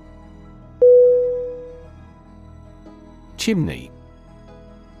 Chimney.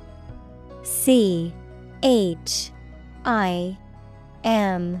 C-H-I-M-N-E-Y.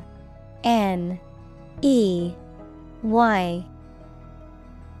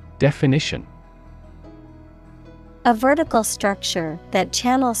 Definition: a vertical structure that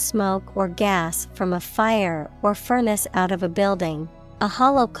channels smoke or gas from a fire or furnace out of a building, a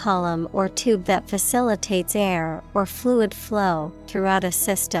hollow column or tube that facilitates air or fluid flow throughout a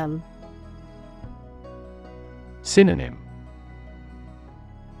system. Synonym: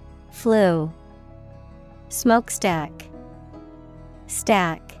 flue, smokestack,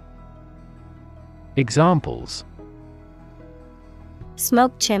 stack. Examples: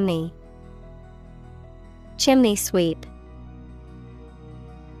 smoke chimney, chimney sweep.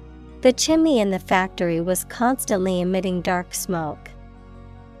 The chimney in the factory was constantly emitting dark smoke.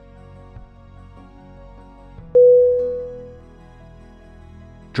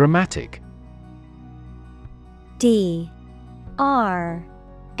 Dramatic. D-R-A-M-A-T-I-C.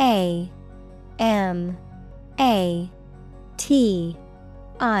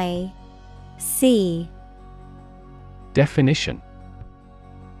 Definition: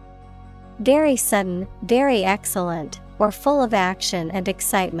 very sudden, very excellent, or full of action and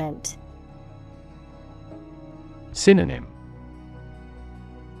excitement. Synonym: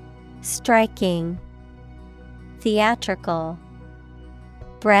 striking, theatrical,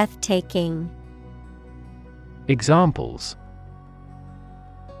 breathtaking. Examples: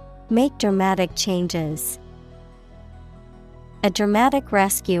 make dramatic changes. A dramatic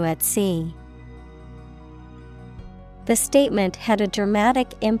rescue at sea. The statement had a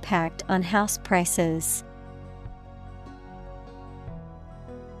dramatic impact on house prices.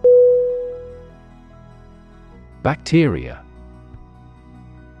 Bacteria.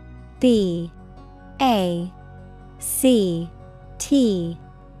 B-A-C-T-E-R-I-A.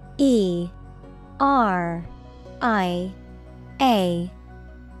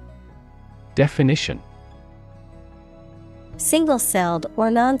 Definition: single-celled or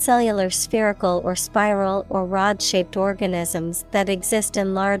non-cellular spherical or spiral or rod-shaped organisms that exist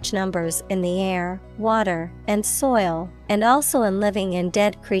in large numbers in the air, water, and soil, and also in living and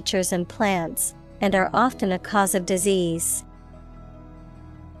dead creatures and plants, and are often a cause of disease.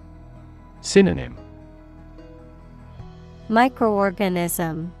 Synonym: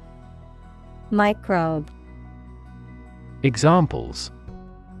 microorganism, microbe. Examples: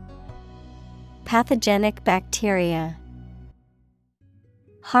 pathogenic bacteria,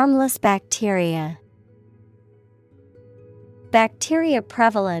 harmless bacteria. Bacteria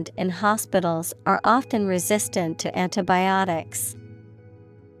prevalent in hospitals are often resistant to antibiotics.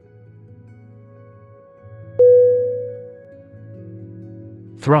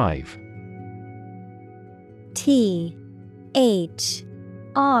 Thrive. T-H-R-I-V-E.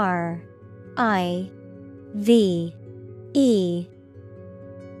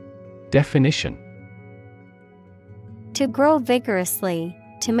 Definition: to grow vigorously,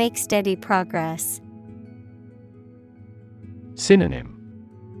 to make steady progress. Synonym: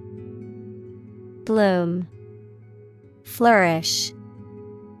 bloom, flourish,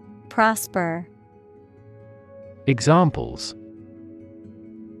 prosper. Examples: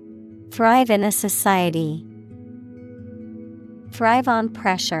 thrive in a society, thrive on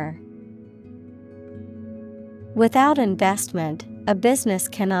pressure. Without investment, a business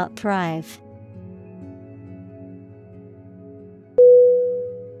cannot thrive.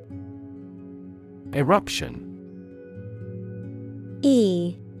 Eruption.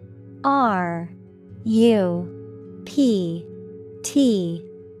 E-R-U-P-T-I-O-N.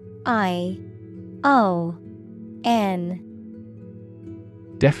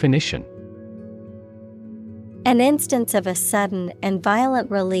 Definition: An instance of a sudden and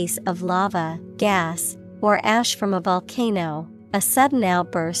violent release of lava, gas, or ash from a volcano, a sudden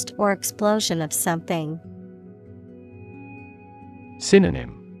outburst or explosion of something.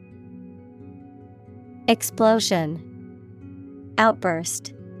 Synonym: Explosion,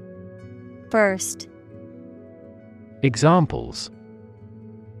 outburst, burst. Examples: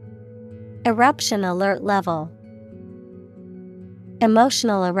 Eruption alert level,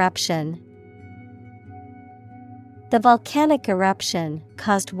 emotional eruption. The volcanic eruption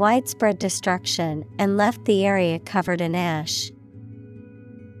caused widespread destruction and left the area covered in ash.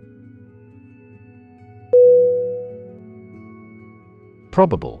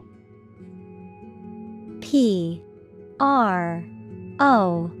 Probable. P R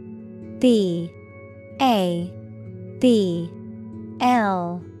O B A B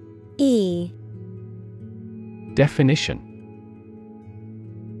L E. Definition: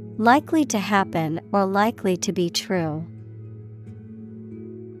 Likely to happen or likely to be true.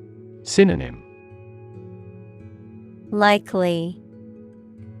 Synonym: Likely,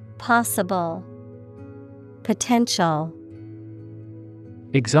 possible, potential.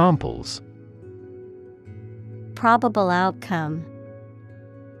 Examples: Probable outcome,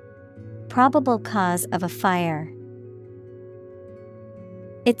 probable cause of a fire.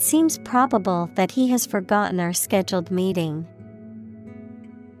 It seems probable that he has forgotten our scheduled meeting.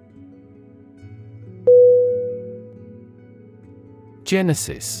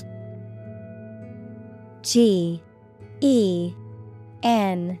 Genesis. G E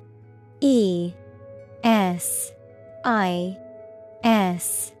N E S I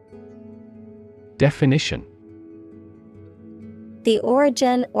S. Definition: The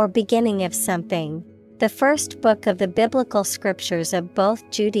origin or beginning of something. The first book of the biblical scriptures of both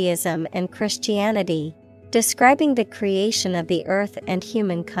Judaism and Christianity, describing the creation of the earth and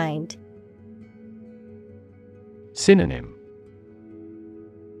humankind. Synonym: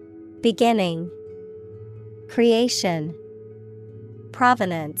 Beginning, creation,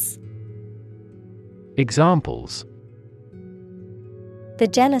 provenance. Examples: The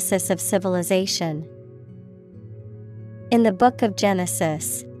genesis of civilization. In the book of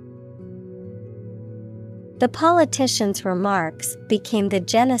Genesis. The politicians' remarks became the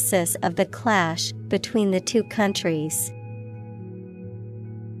genesis of the clash between the two countries.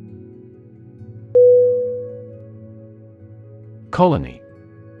 Colony.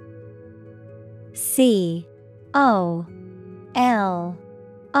 C O L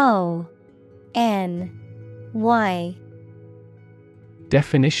O N Y.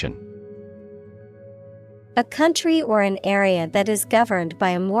 Definition: A country or an area that is governed by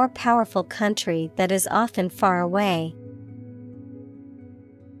a more powerful country that is often far away.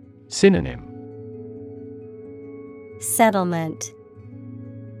 Synonym: Settlement,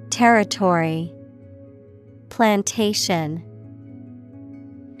 territory, plantation.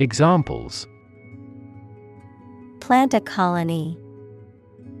 Examples: Plant a colony.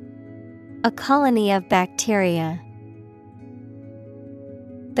 A colony of bacteria.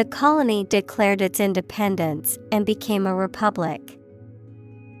 The colony declared its independence and became a republic.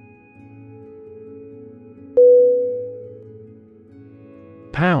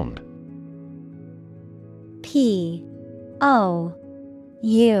 Pound. P O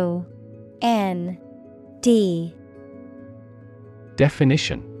U N D.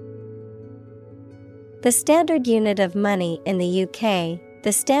 Definition: The standard unit of money in the UK,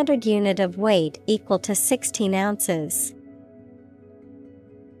 the standard unit of weight equal to 16 ounces.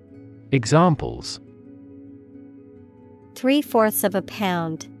 Examples: 3/4 of a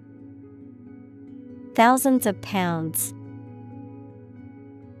pound. Thousands of pounds.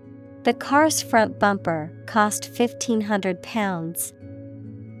 The car's front bumper cost £1,500.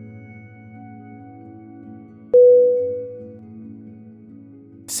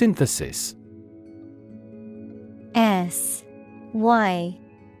 Synthesis. S Y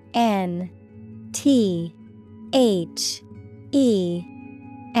N T H E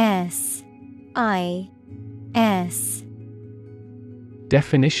S I S.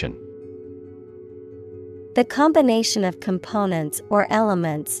 Definition: The combination of components or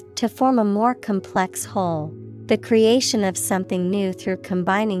elements to form a more complex whole. The creation of something new through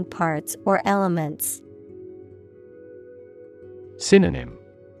combining parts or elements. Synonym: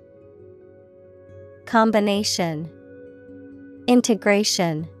 Combination,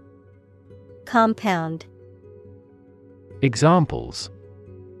 integration, compound. Examples: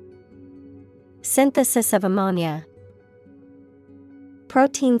 Synthesis of ammonia.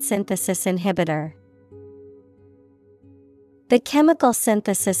 Protein synthesis inhibitor. The chemical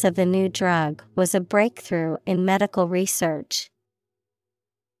synthesis of the new drug was a breakthrough in medical research.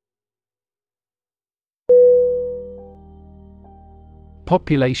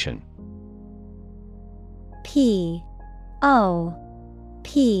 Population. Population.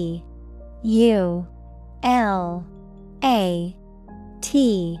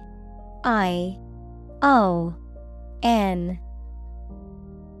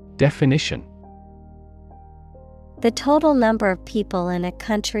 Definition. The total number of people in a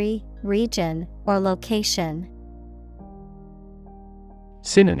country, region, or location.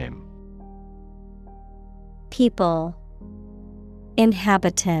 Synonym. People,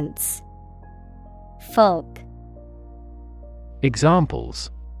 inhabitants, folk.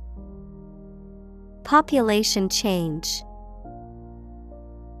 Examples. Population change.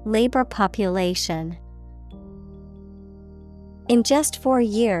 Labor population. In just 4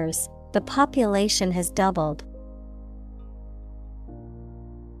 years, the population has doubled.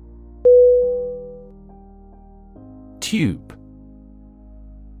 Tube.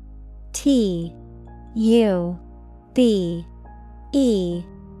 T-U-B-E.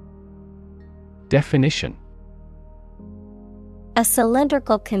 Definition. A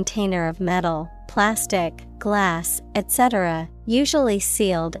cylindrical container of metal, plastic, glass, etc., usually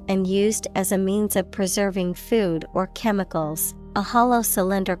sealed and used as a means of preserving food or chemicals, a hollow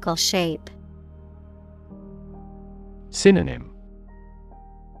cylindrical shape. Synonym.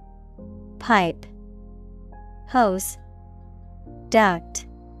 Pipe, hose, duct.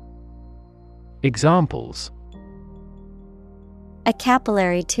 Examples. A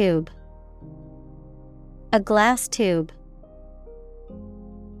capillary tube. A glass tube.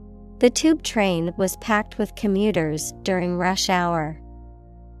 The tube train was packed with commuters during rush hour.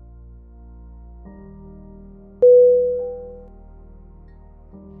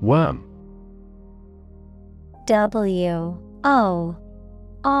 Worm. W-O-R-M.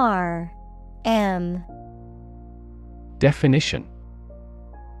 Definition.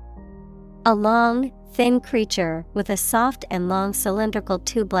 A long, thin creature with a soft and long cylindrical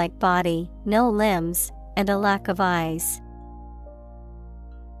tube-like body, no limbs, and a lack of eyes.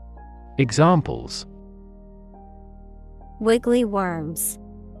 Examples. Wiggly worms.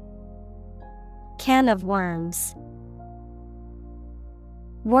 Can of worms.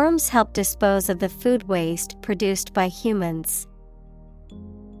 Worms help dispose of the food waste produced by humans.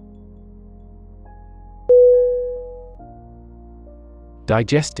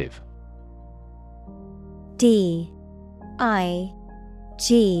 Digestive. D-I-G-E-S-T-I-V-E.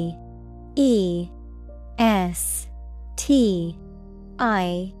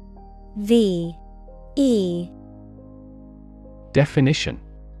 Definition.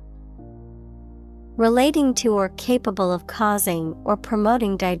 Relating to or capable of causing or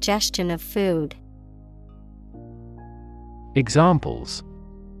promoting digestion of food. Examples.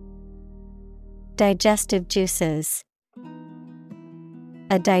 Digestive juices.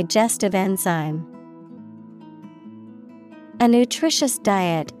 A digestive enzyme. A nutritious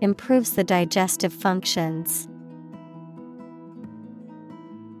diet improves the digestive functions.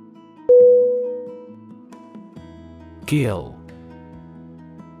 Gill.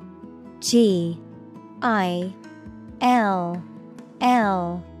 G-I-L-L.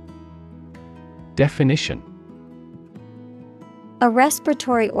 Definition. A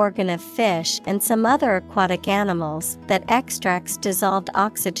respiratory organ of fish and some other aquatic animals that extracts dissolved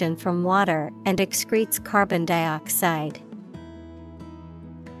oxygen from water and excretes carbon dioxide.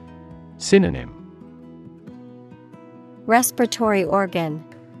 Synonym. Respiratory organ.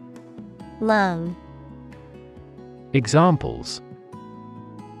 Lung. Examples.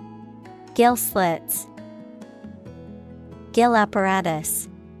 Gill slits. Gill apparatus.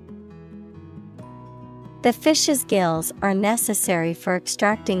 The fish's gills are necessary for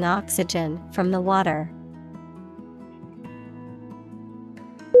extracting oxygen from the water.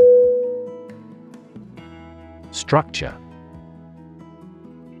 Structure.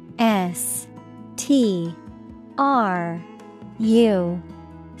 S-T-R-U-C-T-U-R-E.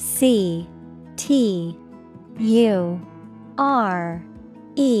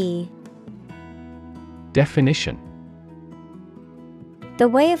 Definition. The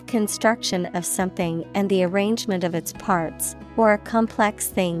way of construction of something and the arrangement of its parts, or a complex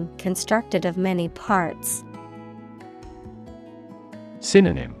thing constructed of many parts.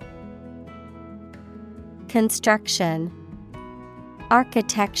 Synonym. Construction,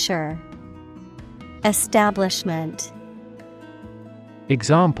 architecture, establishment.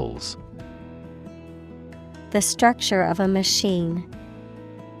 Examples. The structure of a machine.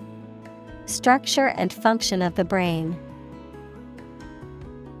 Structure and function of the brain.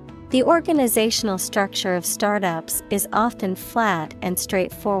 The organizational structure of startups is often flat and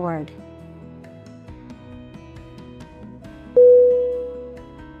straightforward.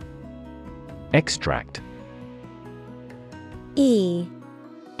 Extract. E-X-T-R-A-C-T.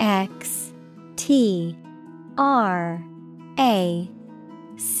 X T R A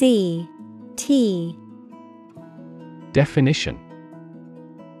C T. Definition: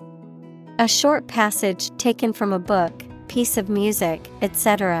 A short passage taken from a book, piece of music,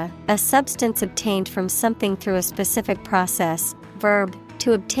 etc., a substance obtained from something through a specific process. Verb,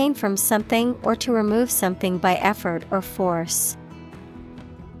 to obtain from something or to remove something by effort or force.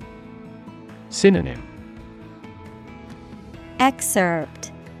 Synonym: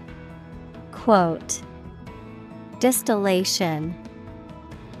 Excerpt, quote, distillation.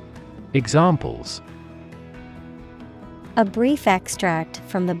 Examples: A brief extract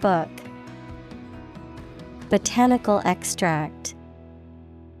from the book. Botanical extract.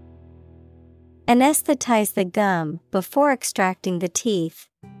 Anesthetize the gum before extracting the teeth.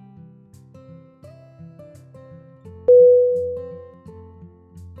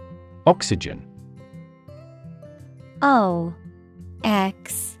 Oxygen. O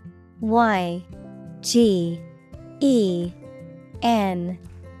X Y G E N.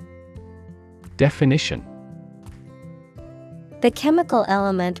 Definition: The chemical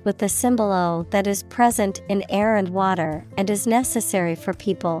element with the symbol O that is present in air and water and is necessary for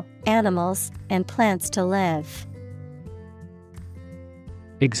people, animals, and plants to live.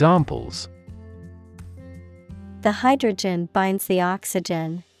 Examples: The hydrogen binds the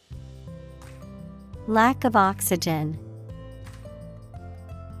oxygen. Lack of oxygen.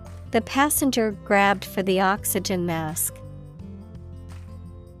 The passenger grabbed for the oxygen mask.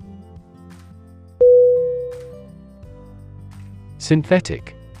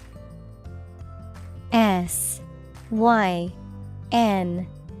 Synthetic. S Y N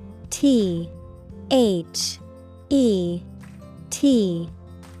T H E T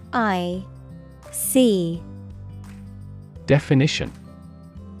I C. Definition: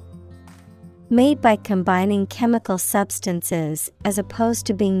 Made by combining chemical substances as opposed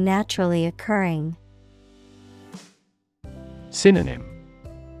to being naturally occurring. Synonym: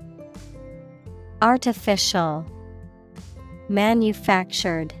 Artificial,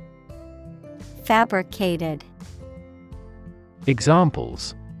 manufactured, fabricated.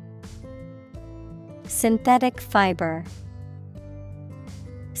 Examples: Synthetic fiber.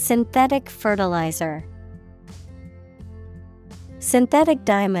 Synthetic fertilizer. Synthetic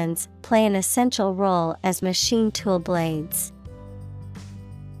diamonds play an essential role as machine tool blades.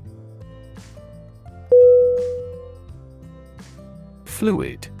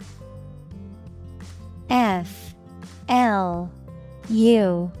 Fluid. F L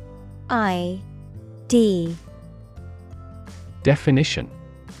U I D. Definition: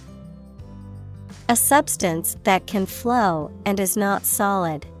 A substance that can flow and is not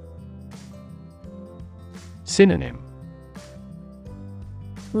solid. Synonym: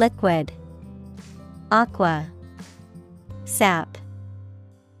 Liquid, aqua, sap.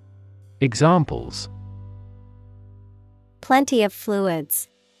 Examples: Plenty of fluids.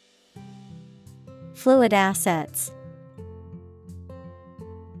 Fluid assets.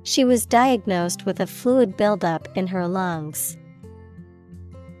 She was diagnosed with a fluid buildup in her lungs.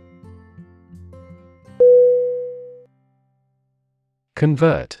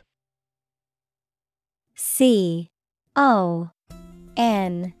 Convert. C O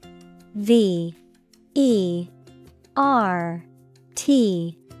N V E R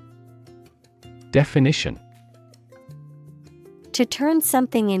T. Definition: To turn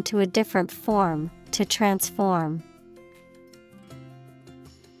something into a different form, to transform.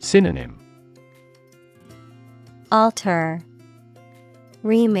 Synonym: Alter,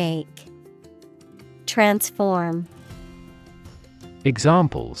 remake, transform.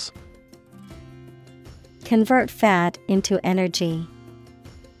 Examples: Convert fat into energy.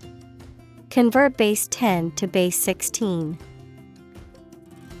 Convert base 10 to base 16.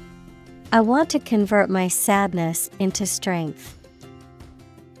 I want to convert my sadness into strength.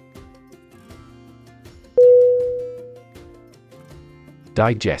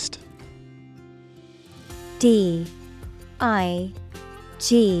 Digest. D I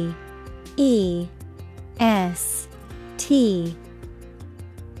G E S T.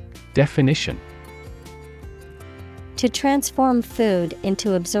 Definition: To transform food into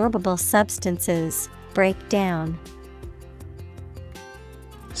absorbable substances, break down.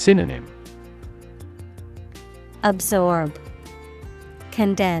 Synonym: Absorb,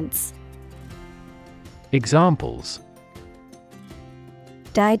 condense. Examples: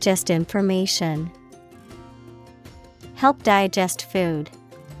 Digest information. Help digest food.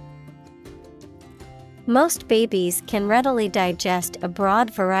 Most babies can readily digest a broad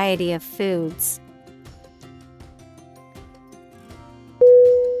variety of foods.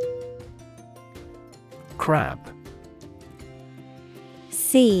 Crab.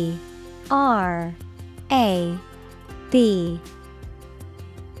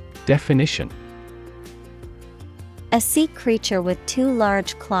 Definition: A sea creature with two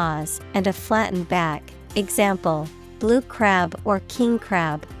large claws and a flattened back. Example, blue crab or king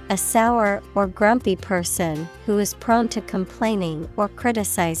crab, a sour or grumpy person who is prone to complaining or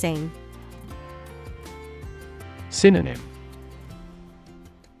criticizing. Synonym: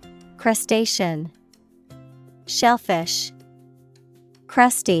 Crustacean, shellfish,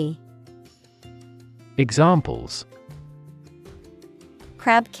 crusty. Examples: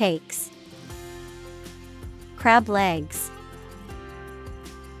 Crab cakes, crab legs.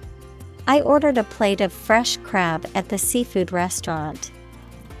 I ordered a plate of fresh crab at the seafood restaurant.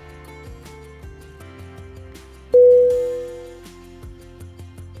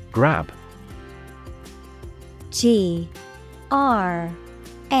 Grab. G-R-A-B.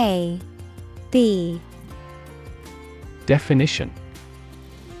 Definition: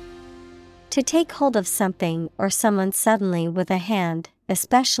 To take hold of something or someone suddenly with a hand,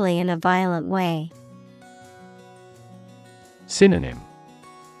 especially in a violent way. Synonym: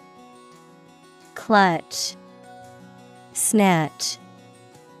 Clutch, snatch,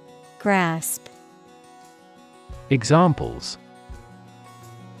 grasp. Examples: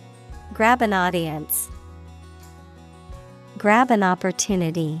 Grab an audience, grab an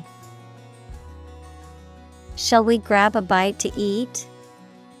opportunity. Shall we grab a bite to eat?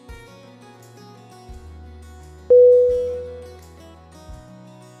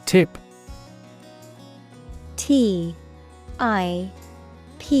 Tip. T-I-P.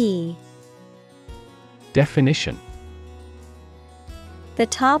 Definition: The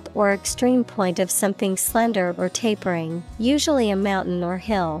top or extreme point of something slender or tapering, usually a mountain or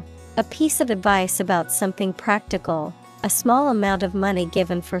hill. A piece of advice about something practical, a small amount of money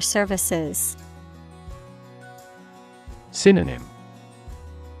given for services. Synonym: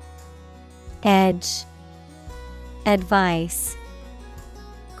 Edge, advice,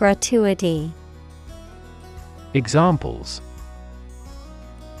 gratuity. Examples: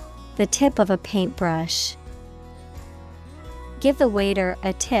 The tip of a paintbrush. Give the waiter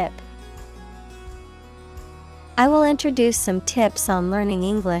a tip. I will introduce some tips on learning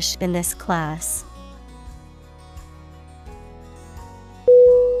English in this class.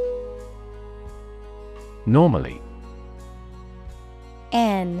 Normally.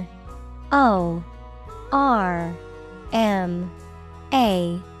 N-O-R-M-A-L-L-Y.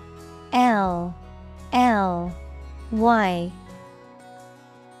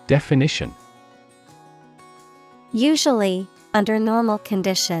 Definition: Usually, under normal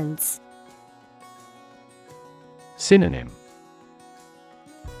conditions. Synonym: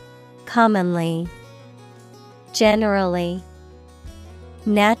 Commonly, generally,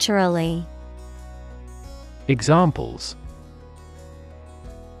 naturally. Examples: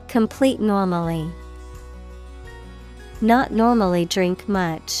 Complete normally. Not normally drink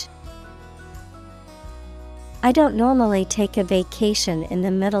much. I don't normally take a vacation in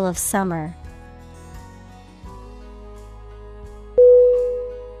the middle of summer.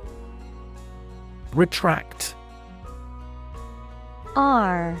 Retract.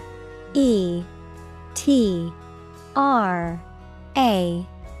 R-E-T-R-A-C-T.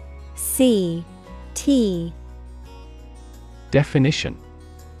 Definition: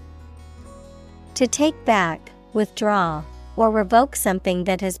 To take back, withdraw, or revoke something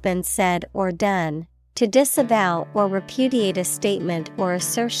that has been said or done. To disavow or repudiate a statement or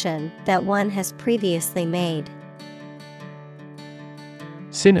assertion that one has previously made.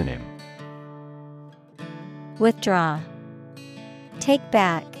 Synonym: Withdraw, take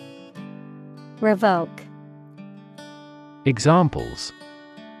back, revoke. Examples: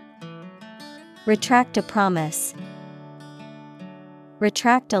 Retract a promise.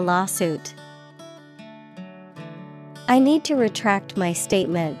 Retract a lawsuit. I need to retract my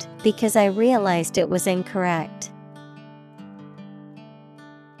statement because I realized it was incorrect.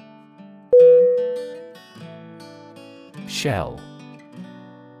 Shell.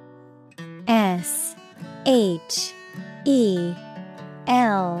 S-H-E-L-L.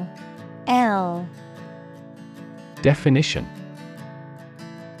 Definition: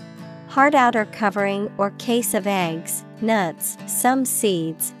 Hard outer covering or case of eggs, nuts, some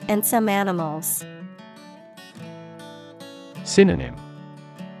seeds, and some animals. Synonym: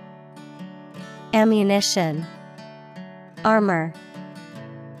 Ammunition, armor,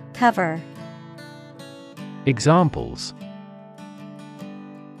 cover. Examples: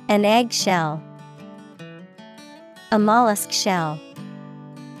 An egg shell, a mollusk shell.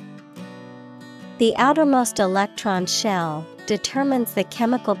 The outermost electron shell determines the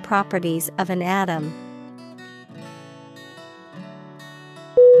chemical properties of an atom.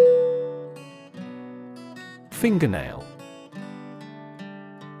 Fingernail.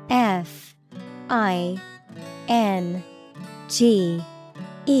 Fingernail.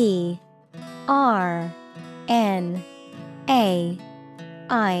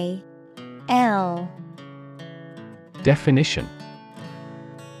 Definition: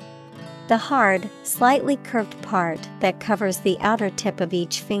 The hard, slightly curved part that covers the outer tip of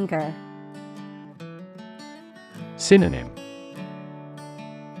each finger. Synonym: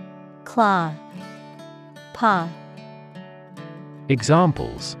 Claw, paw.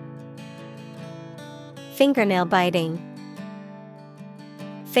 Examples: Fingernail biting.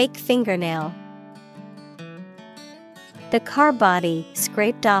 Fake fingernail. The car body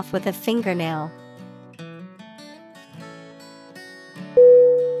scraped off with a fingernail.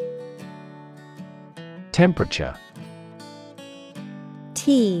 Temperature.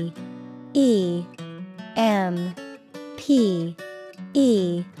 Temperature.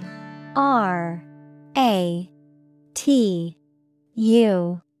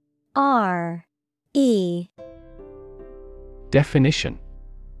 Definition: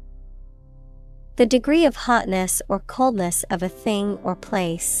 The degree of hotness or coldness of a thing or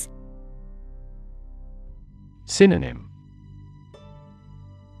place. Synonym: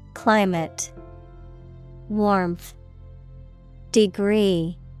 Climate, warmth,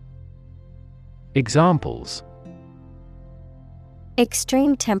 degree. Examples: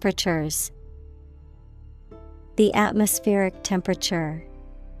 Extreme temperatures. The atmospheric temperature.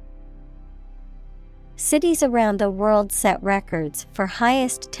 Cities around the world set records for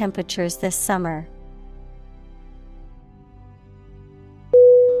highest temperatures this summer.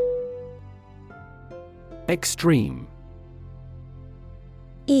 Extreme.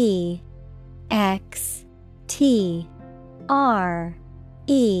 EXTREME.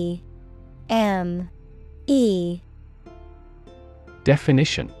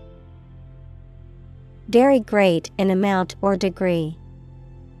 Definition: Very great in amount or degree.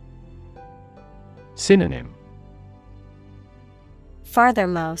 Synonym: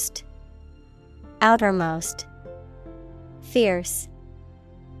 Farthermost, outermost, fierce.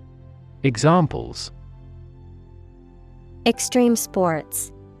 Examples: Extreme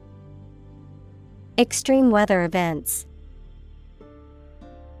sports. Extreme weather events.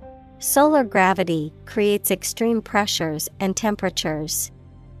 Solar gravity creates extreme pressures and temperatures.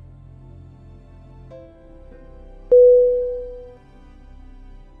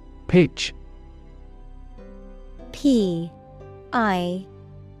 Pitch. Pitch.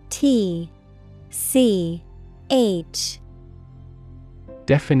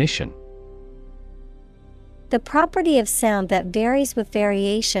 Definition: The property of sound that varies with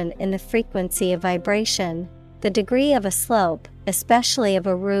variation in the frequency of vibration, the degree of a slope, especially of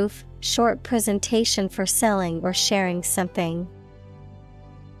a roof, short presentation for selling or sharing something.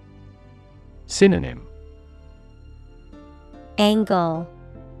 Synonym: Angle,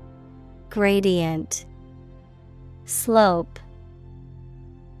 gradient, slope.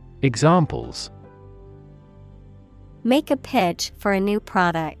 Examples: Make a pitch for a new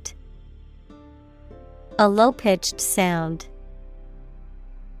product. A low-pitched sound.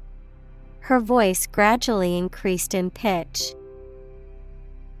 Her voice gradually increased in pitch.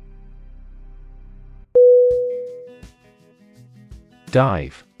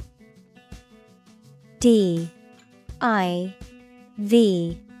 Dive. DIVE.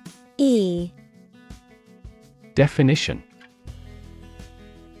 Definition: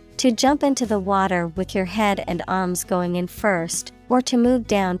 To jump into the water with your head and arms going in first, or to move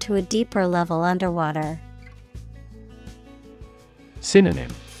down to a deeper level underwater.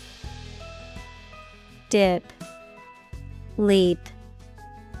 Synonym: Dip, leap,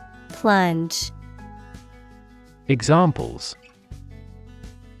 plunge. Examples: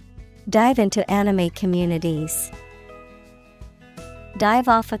 Dive into anime communities. Dive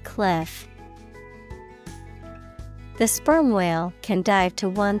off a cliff. The sperm whale can dive to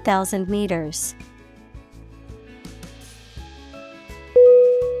 1,000 meters.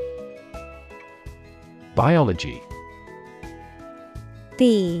 Biology.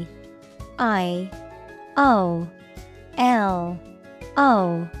 BIOLOGY.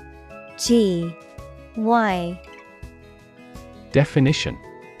 Definition: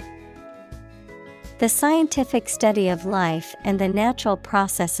 The scientific study of life and the natural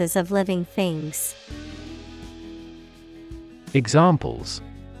processes of living things. Examples: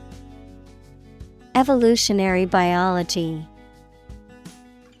 Evolutionary biology.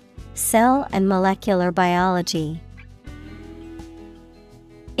 Cell and molecular biology.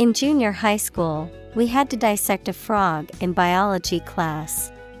 In junior high school, we had to dissect a frog in biology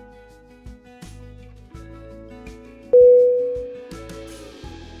class.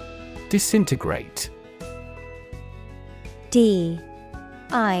 Disintegrate. D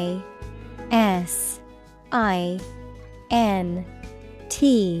I S I N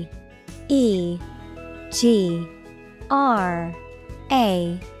T E G R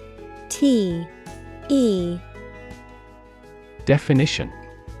A T E. Definition: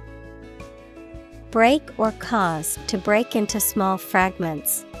 break or cause to break into small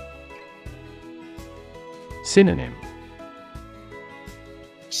fragments. Synonym: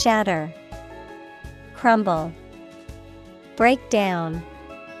 Shatter, crumble, break down.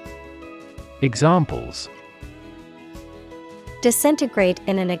 Examples: disintegrate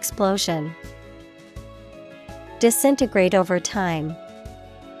in an explosion. Disintegrate over time.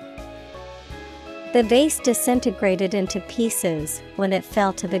 The vase disintegrated into pieces when it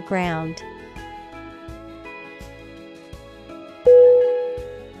fell to the ground.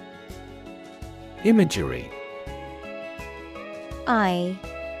 Imagery. I-M-A-G-E-R-Y.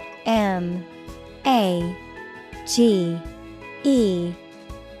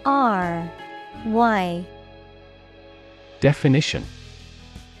 Definition: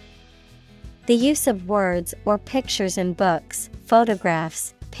 the use of words or pictures in books,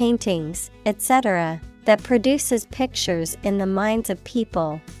 photographs, paintings, etc., that produces pictures in the minds of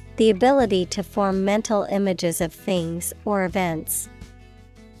people, the ability to form mental images of things or events.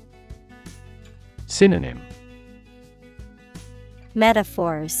 Synonym: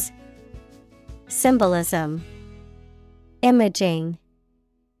 metaphors, symbolism, imaging.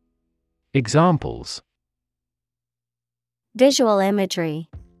 Examples: visual imagery,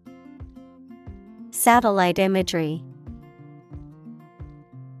 satellite imagery.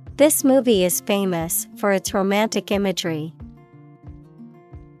 This movie is famous for its romantic imagery.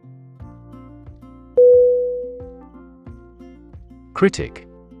 Critic.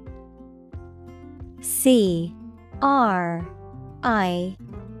 C-R-I-T-I-C.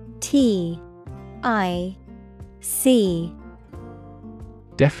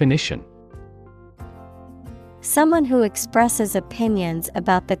 Definition: someone who expresses opinions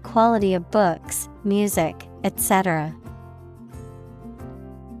about the quality of books, music, etc.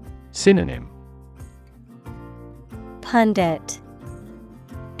 Synonym: pundit,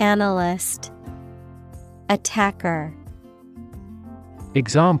 analyst, attacker.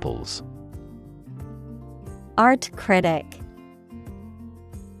 Examples: art critic,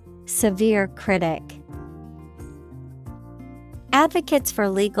 severe critic. Advocates for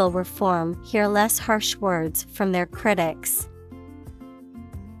legal reform hear less harsh words from their critics.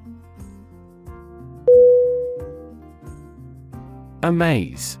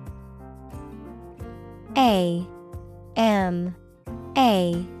 Amaze. A-M-A-Z-E.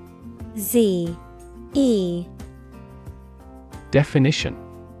 Definition: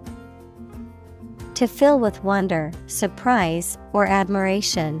 to fill with wonder, surprise, or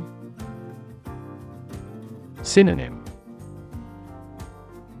admiration. Synonym: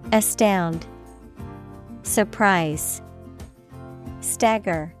 astound, surprise,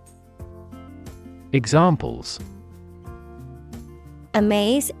 stagger. Examples: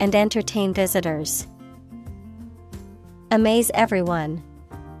 amaze and entertain visitors. Amaze everyone.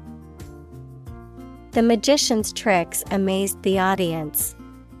 The magician's tricks amazed the audience.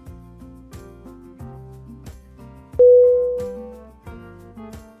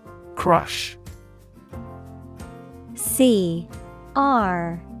 Crush. C-R-U-S-H.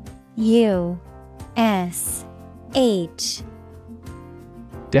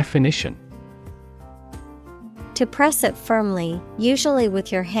 Definition: to press it firmly, usually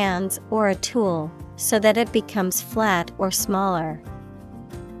with your hands or a tool, so that it becomes flat or smaller.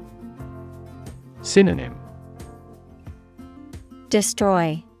 Synonym: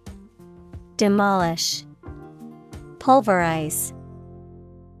 destroy, demolish, pulverize.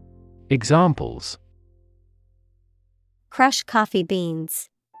 Examples: crush coffee beans.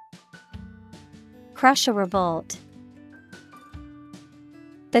 Crush a revolt.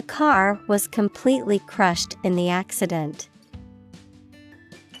 The car was completely crushed in the accident.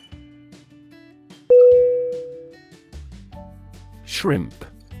 Shrimp.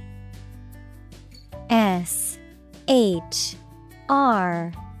 S-H-R-I-M-P.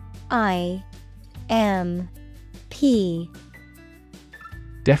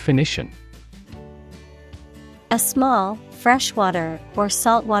 Definition: a small, freshwater or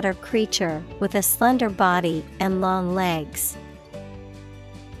saltwater creature with a slender body and long legs.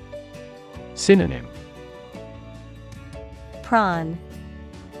 Synonym: prawn,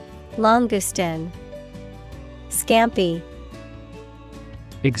 langoustine, scampi.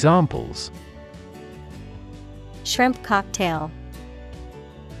 Examples: shrimp cocktail,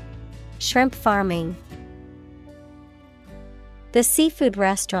 shrimp farming. The seafood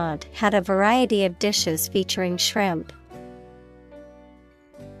restaurant had a variety of dishes featuring shrimp.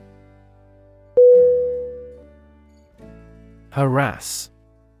 Harass.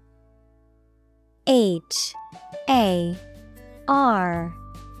 Harass.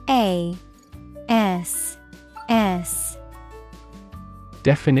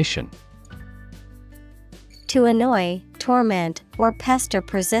 Definition: To annoy, torment, or pester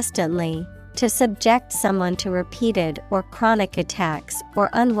persistently, to subject someone to repeated or chronic attacks or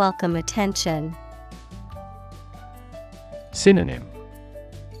unwelcome attention. Synonym: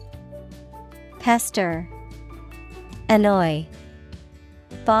 Pester, annoy,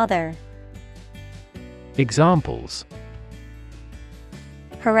 bother. Examples: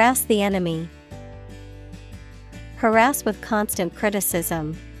 Harass the enemy. Harass with constant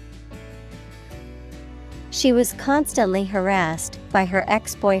criticism. She was constantly harassed by her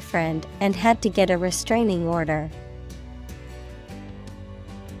ex-boyfriend and had to get a restraining order.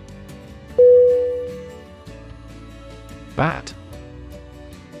 Bat.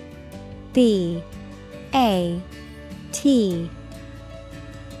 B-A-T.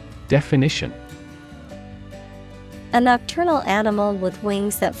 Definition: A nocturnal animal with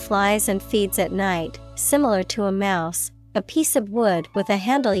wings that flies and feeds at night, similar to a mouse, a piece of wood with a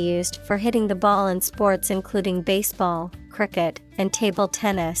handle used for hitting the ball in sports including baseball, cricket, and table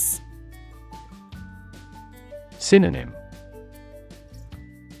tennis. Synonym: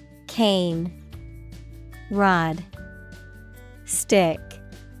 Cane, rod, stick.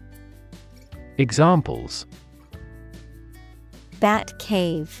 Examples: Bat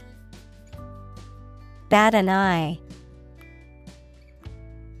cave. Bat an eye.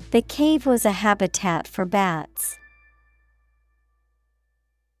 The cave was a habitat for bats.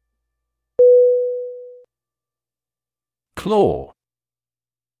 Claw.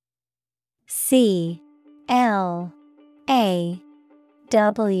 C-L-A-W.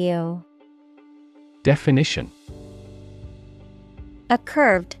 Definition: A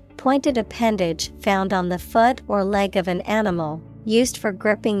curved, pointed appendage found on the foot or leg of an animal, used for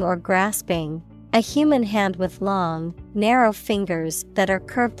gripping or grasping. A human hand with long, narrow fingers that are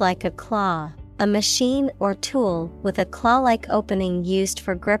curved like a claw. A machine or tool with a claw-like opening used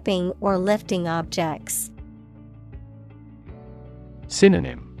for gripping or lifting objects.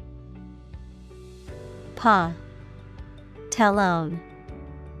 Synonym: Paw, talon,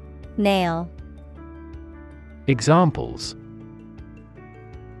 nail. Examples: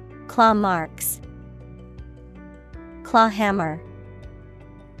 Claw marks. Claw hammer.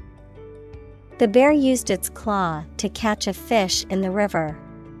 The bear used its claw to catch a fish in the river.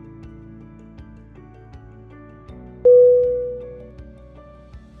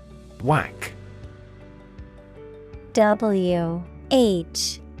 Whack.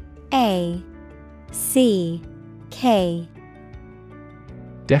 W-H-A-C-K.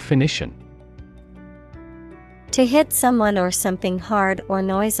 Definition: To hit someone or something hard or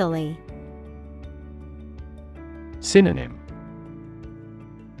noisily. Synonym: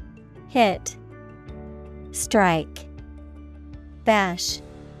 Hit, strike, bash.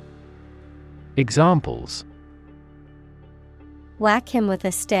 Examples: Whack him with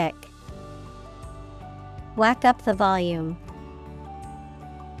a stick. Whack up the volume.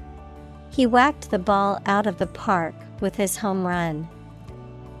 He whacked the ball out of the park with his home run.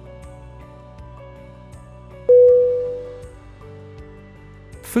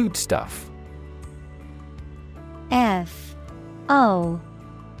 Foodstuff. F-O-O-D-S-T-U-F-F.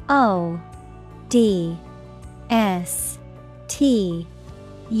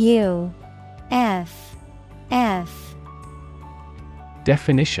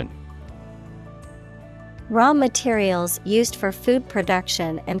 Definition: Raw materials used for food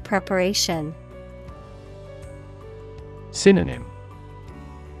production and preparation. Synonym: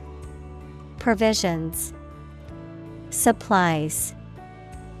 Provisions, supplies,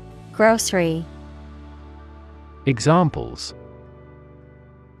 grocery. Examples: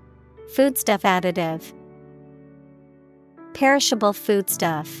 Foodstuff additive. Perishable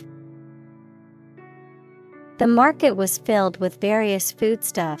foodstuff. The market was filled with various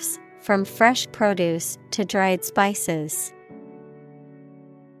foodstuffs, from fresh produce to dried spices.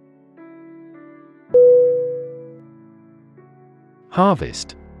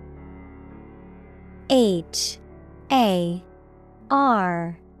 Harvest. H-A-R-V-E-S-T.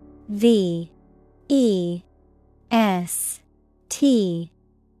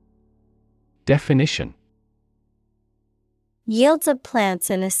 Definition: Yields of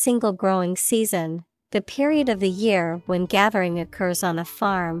plants in a single growing season, the period of the year when gathering occurs on a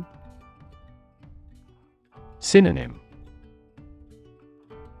farm. Synonym: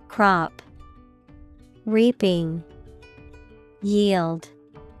 Crop, reaping, yield.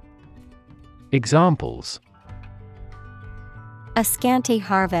 Examples: A scanty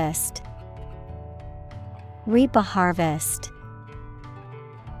harvest. Reap a harvest.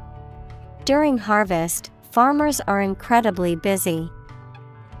 During harvest, farmers are incredibly busy.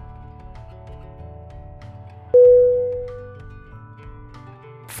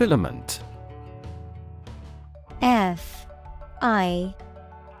 Filament. Filament.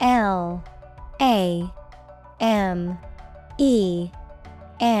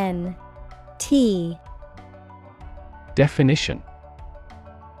 Definition.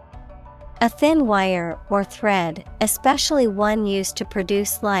 A thin wire or thread, especially one used to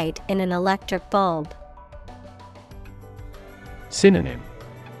produce light in an electric bulb. Synonym.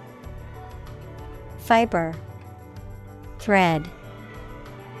 Fiber, thread,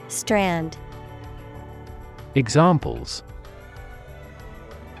 strand. Examples.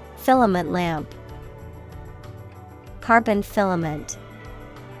 Filament lamp, carbon filament.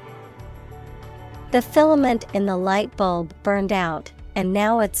 The filament in the light bulb burned out, and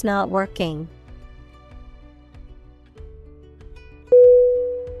now it's not working.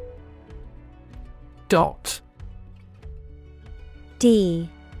 Dot. D-O-T.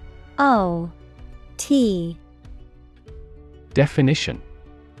 Definition.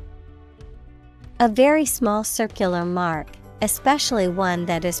 A very small circular mark, especially one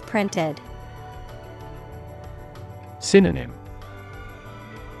that is printed. Synonym.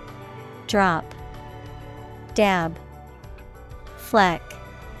 Drop, dab, fleck.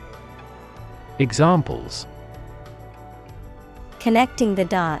 Examples. Connecting the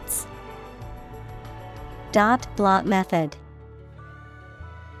dots. Dot blot method.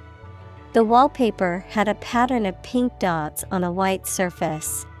 The wallpaper had a pattern of pink dots on a white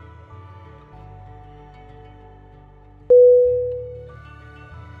surface.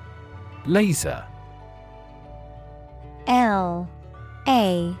 Laser. L-A-S-E-R.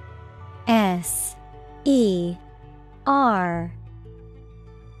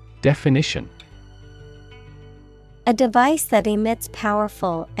 Definition. A device that emits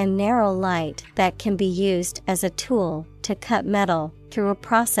powerful and narrow light that can be used as a tool to cut metal through a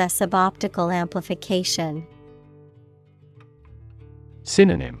process of optical amplification.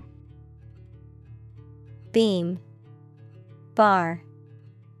 Synonym. Beam, bar,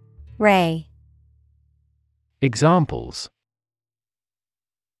 ray. Examples.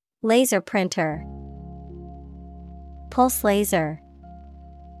 Laser printer, pulse laser.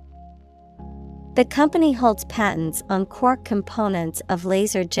 The company holds patents on core components of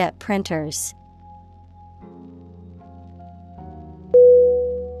laser jet printers.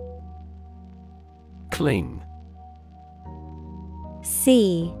 Cling.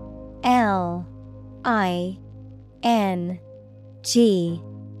 C-L-I-N-G.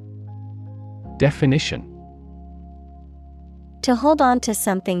 Definition. To hold on to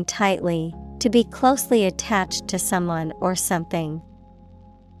something tightly, to be closely attached to someone or something.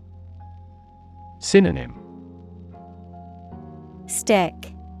 Synonym.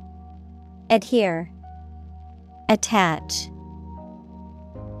 Stick, adhere, attach.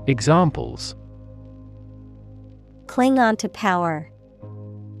 Examples. Cling on to power.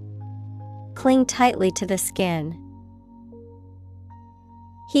 Cling tightly to the skin.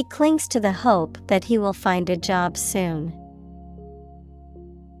 He clings to the hope that he will find a job soon.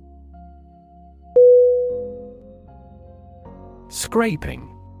 Scraping.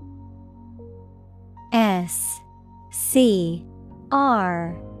 S-C-R-A-P-I-N-G.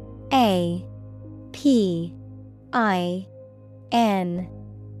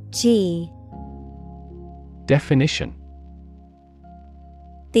 Definition.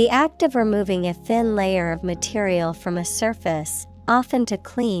 The act of removing a thin layer of material from a surface, often to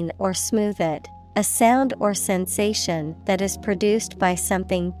clean or smooth it, a sound or sensation that is produced by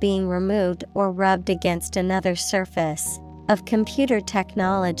something being removed or rubbed against another surface. Of computer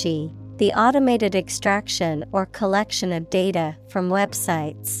technology, the automated extraction or collection of data from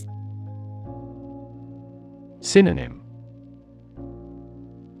websites. Synonym.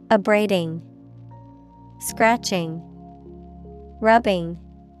 Abrading, scratching, rubbing.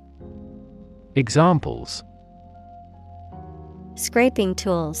 Examples. Scraping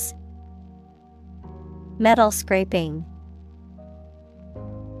tools. Metal scraping.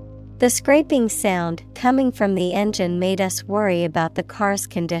 The scraping sound coming from the engine made us worry about the car's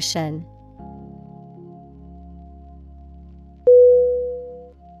condition.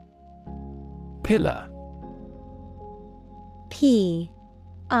 Pillar. P-I-L-L-A-R.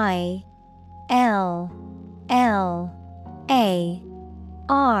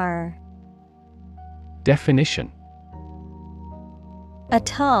 Definition. A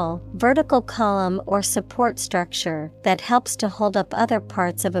tall, vertical column or support structure that helps to hold up other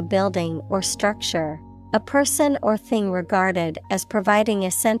parts of a building or structure. A person or thing regarded as providing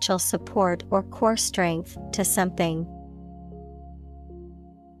essential support or core strength to something.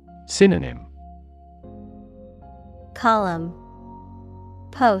 Synonym. Column,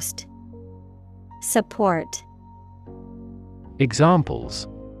 post, support. Examples.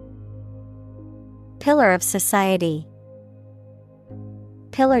 Pillar of society.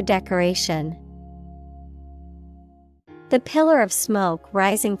 Pillar decoration. The pillar of smoke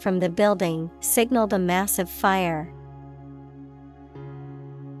rising from the building signaled a massive fire.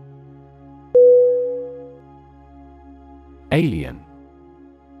 Alien.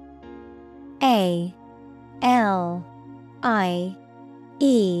 A L I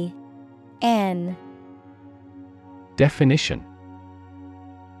E N. Definition.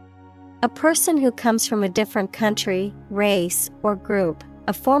 A person who comes from a different country, race, or group,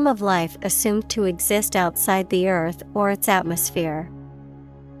 a form of life assumed to exist outside the Earth or its atmosphere.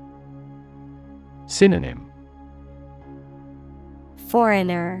 Synonym.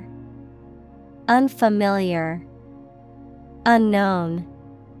 Foreigner, unfamiliar, unknown.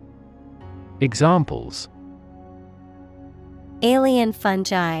 Examples. Alien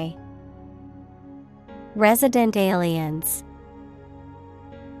fungi. Resident aliens.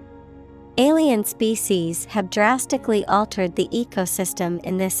 Alien species have drastically altered the ecosystem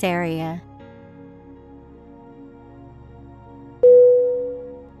in this area.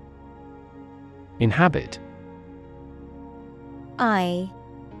 Inhabit.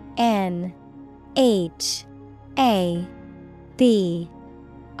 INHABIT.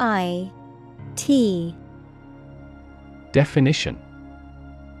 Definition.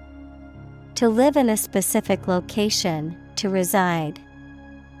 To live in a specific location, to reside.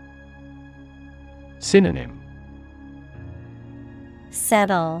 Synonym.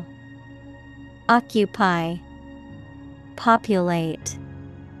 Settle, occupy, populate.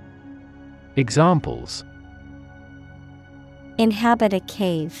 Examples. Inhabit a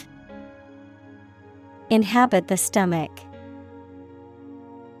cave. Inhabit the stomach.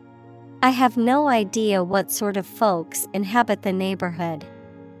 I have no idea what sort of folks inhabit the neighborhood.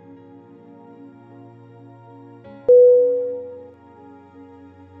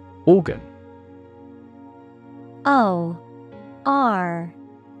 Organ. ORGAN.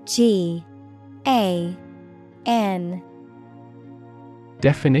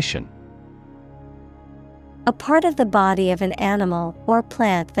 Definition. A part of the body of an animal or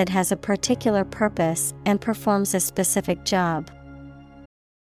plant that has a particular purpose and performs a specific job.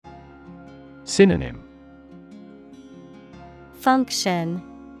 Synonym. Function,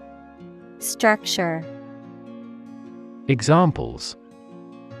 structure. Examples.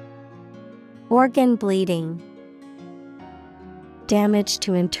 Organ bleeding. Damage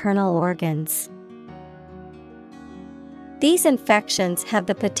to internal organs. These infections have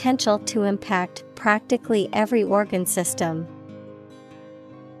the potential to impact practically every organ system.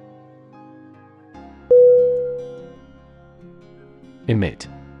 Emit.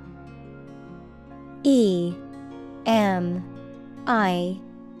 EMIT.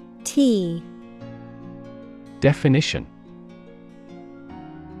 Definition.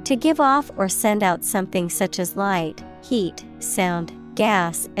 To give off or send out something such as light, heat, sound,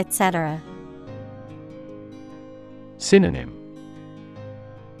 gas, etc. Synonym.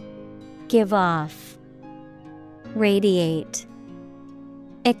 Give off, radiate,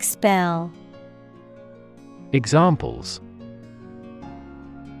 expel. Examples.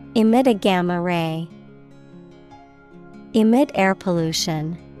 Emit a gamma ray. Emit air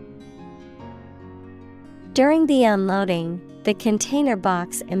pollution. During the unloading, the container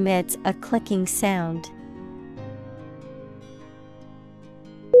box emits a clicking sound.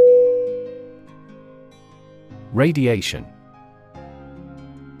 Radiation.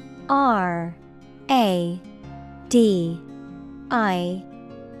 RADIATION.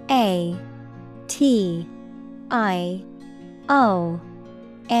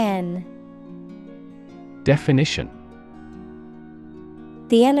 Definition.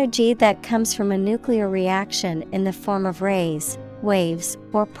 The energy that comes from a nuclear reaction in the form of rays, waves,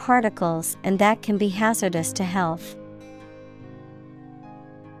 or particles, and that can be hazardous to health.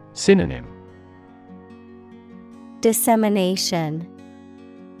 Synonym. Dissemination,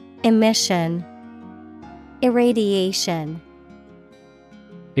 emission, irradiation.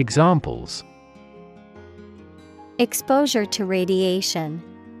 Examples. Exposure to radiation.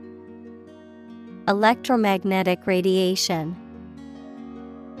 Electromagnetic radiation.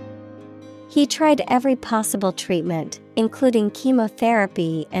 He tried every possible treatment, including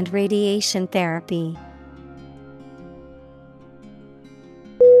chemotherapy and radiation therapy.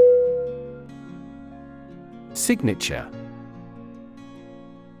 Signature.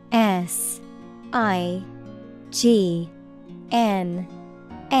 SIGNATURE.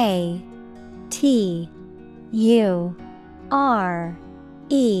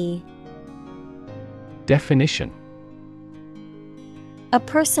 Definition: A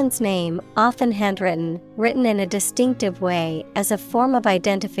person's name, often handwritten, written in a distinctive way as a form of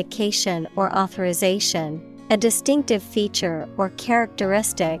identification or authorization, a distinctive feature or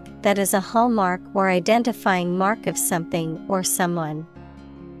characteristic that is a hallmark or identifying mark of something or someone.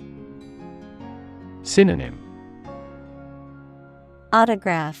 Synonym: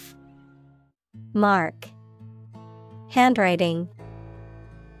 Autograph, mark, handwriting.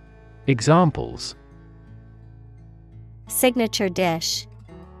 Examples: Signature dish,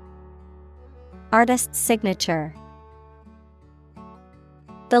 artist's signature.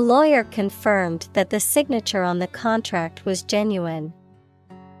 The lawyer confirmed that the signature on the contract was genuine.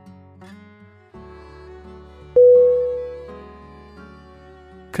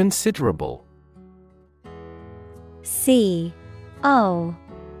 Considerable. Considerable.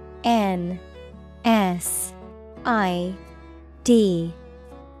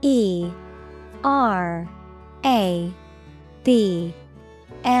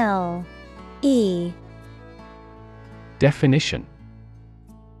 Definition: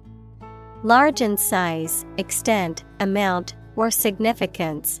 Large in size, extent, amount, or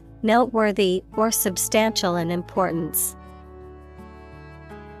significance, noteworthy or substantial in importance.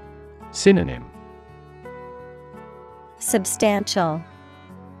 Synonym: Substantial,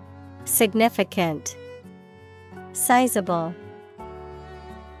 significant, sizable.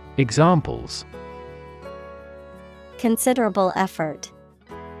 Examples: Considerable effort,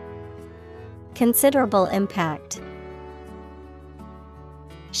 considerable impact.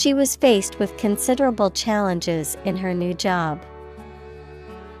 She was faced with considerable challenges in her new job.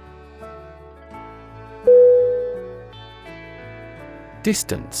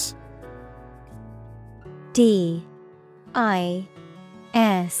 Distance. D-I-S-T-A-N-C-E.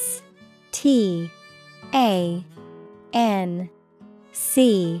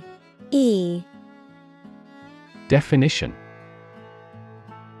 Definition: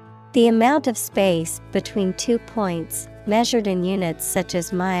 The amount of space between 2 points, measured in units such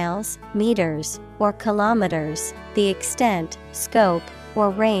as miles, meters, or kilometers, the extent, scope, or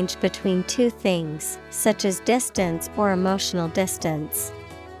range between two things, such as distance or emotional distance.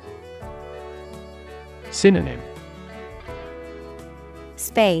 Synonym: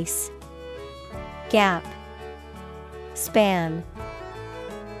 Space, gap, span.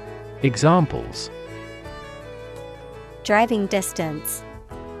 Examples: Driving distance,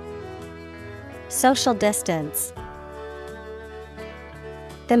 social distance.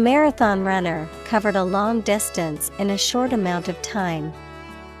 The marathon runner covered a long distance in a short amount of time.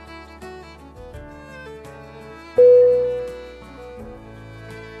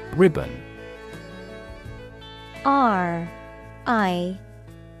 Ribbon. R-I-B-B-O-N.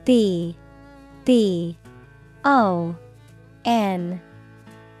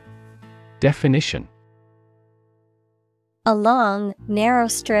 Definition: A long, narrow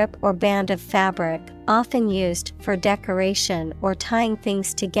strip or band of fabric, often used for decoration or tying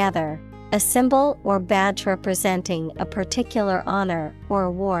things together, a symbol or badge representing a particular honor or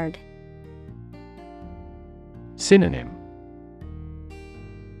award. Synonym: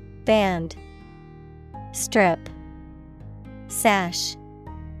 Band, strip, sash.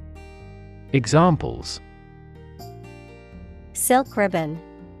 Examples: Silk ribbon,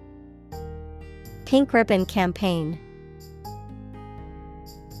 pink ribbon campaign.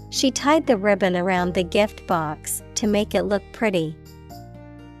 She tied the ribbon around the gift box to make it look pretty.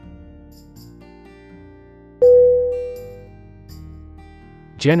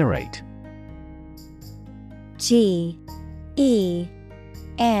 Generate. G-E-N-E-R-A-T-E.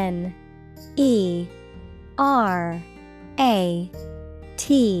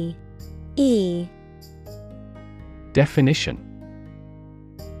 Definition: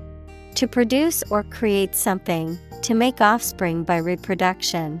 To produce or create something, to make offspring by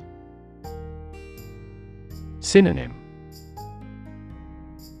reproduction. Synonym: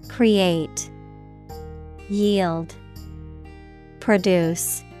 Create, yield,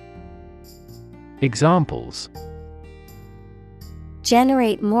 produce. Examples: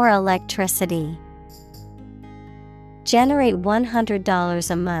 Generate more electricity. Generate $100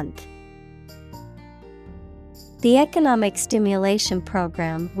 a month. The economic stimulation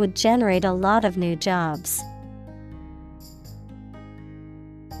program would generate a lot of new jobs.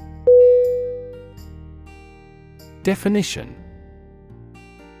 Definition: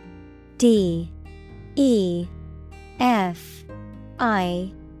 D E F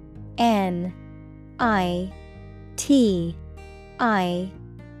I N I T I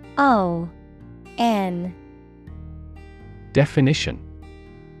O N. Definition: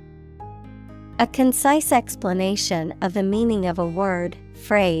 A concise explanation of the meaning of a word,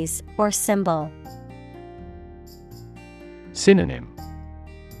 phrase, or symbol. Synonym.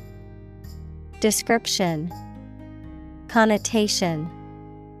 Description, connotation,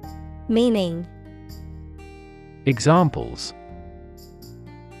 meaning. Examples.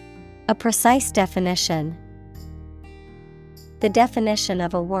 A precise definition. The definition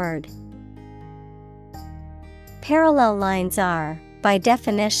of a word. Parallel lines are, by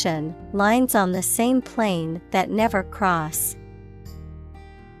definition, lines on the same plane that never cross.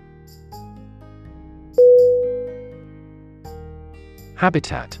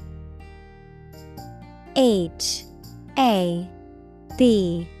 Habitat. Habitat.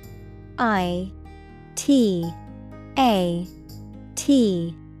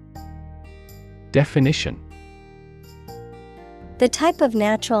 Definition. The type of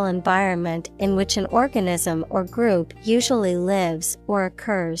natural environment in which an organism or group usually lives or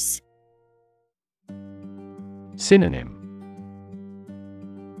occurs. Synonym.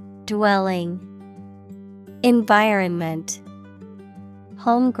 Dwelling, environment,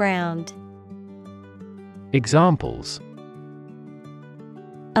 home ground. Examples.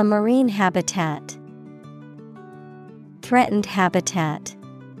 A marine habitat. Threatened habitat.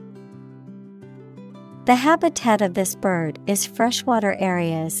 The habitat of this bird is freshwater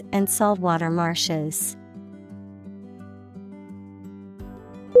areas and saltwater marshes.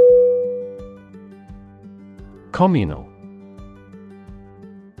 Communal.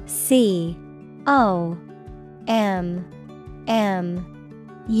 COMMUNAL.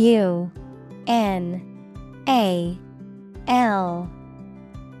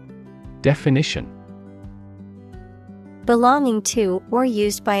 Definition. Belonging to or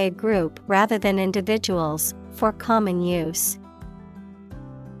used by a group rather than individuals, for common use.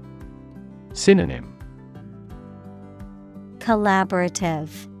 Synonym.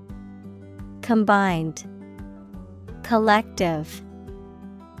 Collaborative, combined, collective.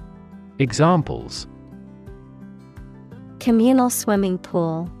 Examples. Communal swimming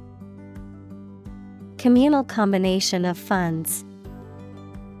pool. Communal combination of funds.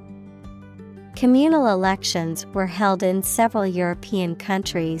 Communal elections were held in several European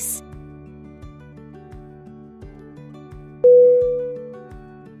countries.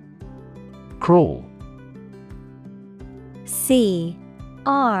 Crawl.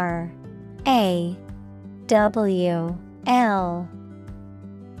 CRAWL.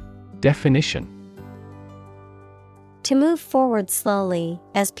 Definition. To move forward slowly,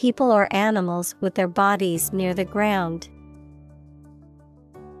 as people or animals with their bodies near the ground.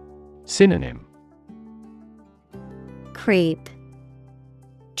 Synonym. Creep,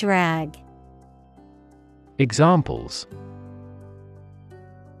 drag. Examples.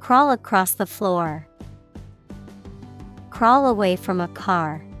 Crawl across the floor. Crawl away from a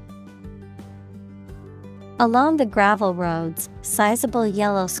car. Along the gravel roads, sizable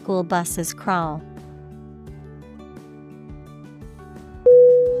yellow school buses crawl.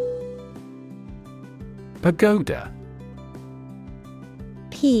 Pagoda.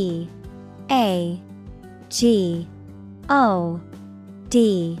 PAGODA.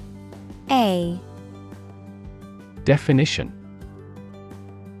 Definition.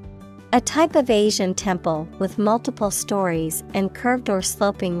 A type of Asian temple with multiple stories and curved or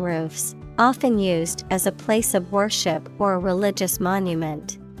sloping roofs, often used as a place of worship or a religious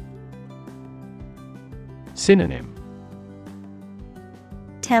monument. Synonym.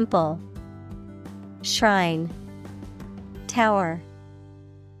 Temple, shrine, tower.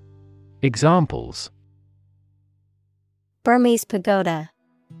 Examples. Burmese pagoda.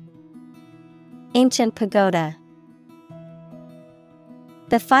 Ancient pagoda.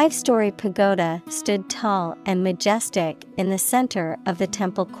 The 5-story pagoda stood tall and majestic in the center of the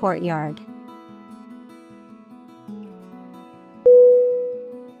temple courtyard.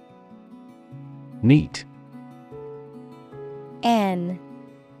 Neat. N-E-A-T.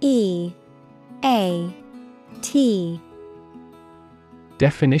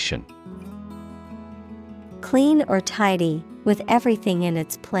 Definition. Clean or tidy, with everything in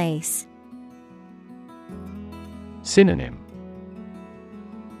its place. Synonym.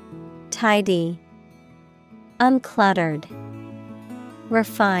 Tidy, uncluttered,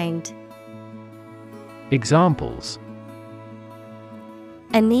 refined. Examples.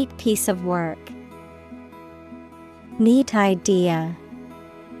 A neat piece of work. Neat idea.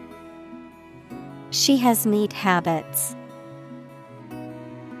 She has neat habits.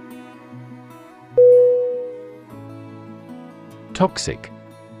 Toxic.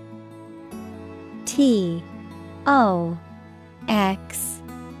 T-O-X-I-C.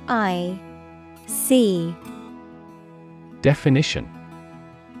 Definition.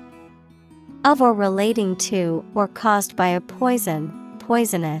 Of or relating to or caused by a poison,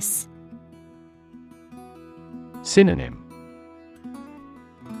 poisonous. Synonym: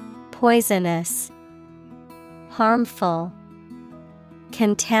 Poisonous, harmful,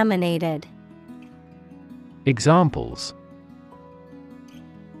 contaminated. Examples: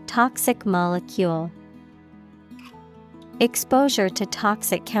 Toxic molecule. Exposure to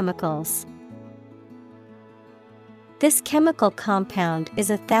toxic chemicals. This chemical compound is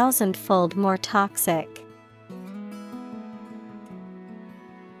 1,000-fold more toxic.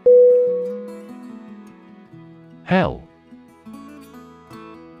 Hell.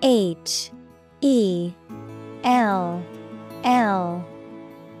 H-E-L-L.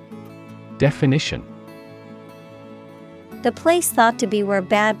 Definition: The place thought to be where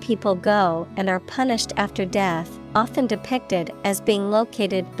bad people go and are punished after death, often depicted as being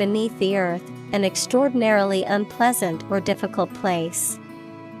located beneath the earth, an extraordinarily unpleasant or difficult place.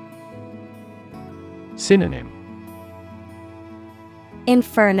 Synonym: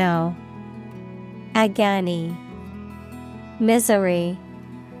 Inferno, agony, misery.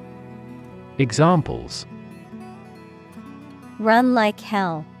 Examples: Run like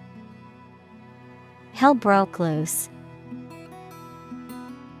hell. Hell broke loose.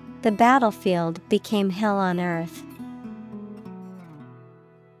 The battlefield became hell on earth.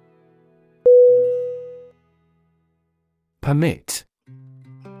 Permit.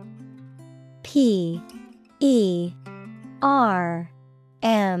 P-E-R-M-I-T.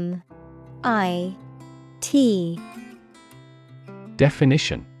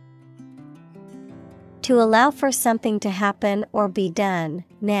 Definition: To allow for something to happen or be done.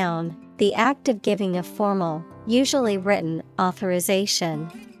 Noun, the act of giving a formal, usually written,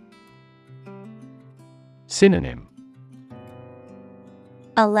 authorization. Synonym: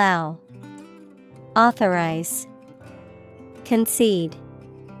 Allow, authorize, concede.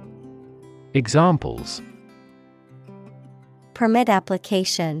 Examples: Permit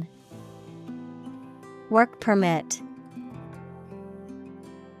application. Work permit.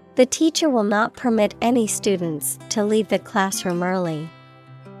 The teacher will not permit any students to leave the classroom early.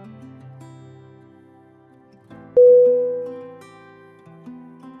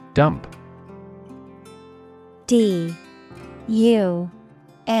 Dump. D-U-M-P.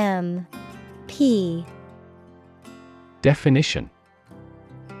 Definition: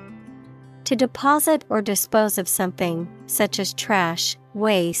 To deposit or dispose of something, such as trash,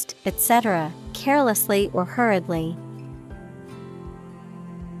 waste, etc., carelessly or hurriedly.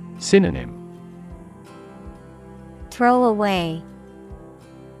 Synonym: Throw away,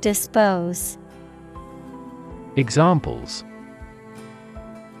 dispose. Examples: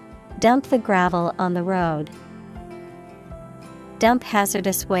 Dump the gravel on the road. Dump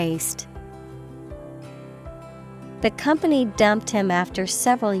hazardous waste. The company dumped him after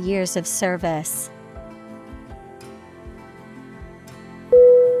several years of service.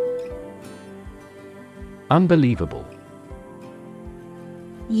 Unbelievable.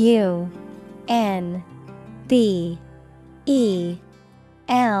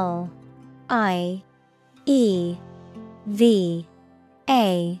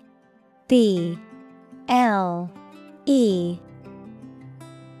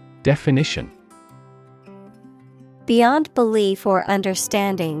 Definition: Beyond belief or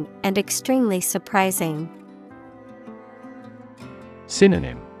understanding, and extremely surprising.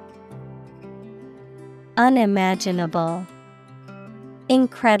 Synonym: Unimaginable,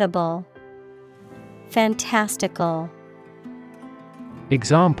 incredible, fantastical.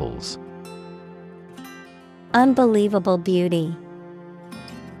 Examples: Unbelievable beauty.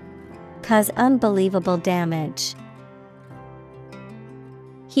 Cause unbelievable damage.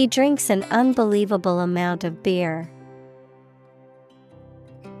 He drinks an unbelievable amount of beer.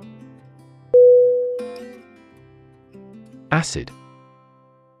 Acid.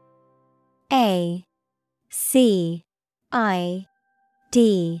 A-C-I-D.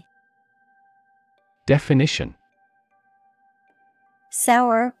 Definition: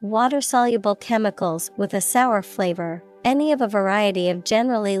 Sour, water-soluble chemicals with a sour flavor, any of a variety of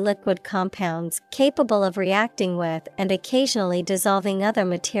generally liquid compounds capable of reacting with and occasionally dissolving other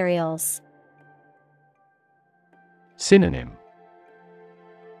materials. Synonym: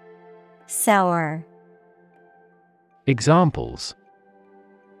 Sour. Examples: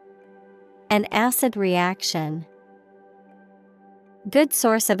 An acid reaction. Good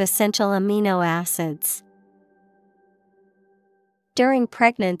source of essential amino acids. During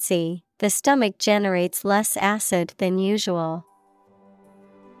pregnancy, the stomach generates less acid than usual.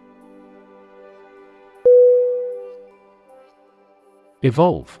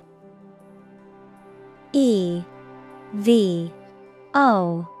 Evolve. E-V-O-L-V-E.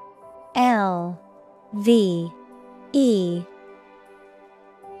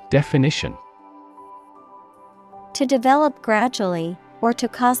 Definition: To develop gradually, or to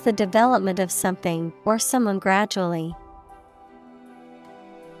cause the development of something or someone gradually.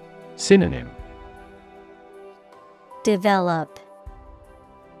 Synonym: Develop,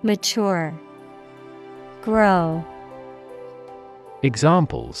 mature, grow.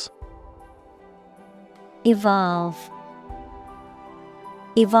 Examples: Evolve.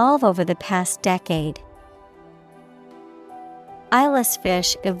 Evolve over the past decade. Eyeless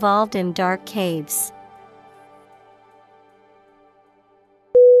fish evolved in dark caves.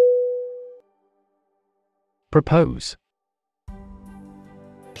 Propose.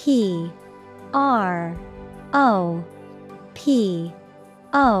 Propose.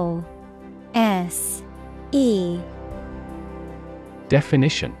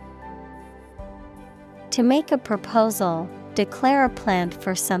 Definition: To make a proposal, declare a plan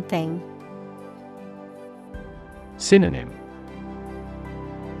for something. Synonym: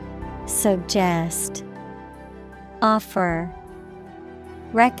 Suggest, offer,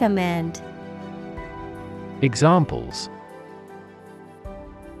 recommend. Examples: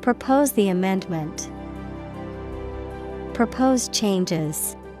 Propose the amendment. Propose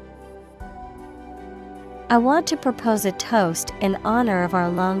changes. I want to propose a toast in honor of our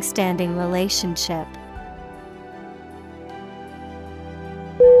long-standing relationship.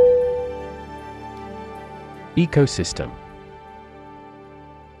 Ecosystem.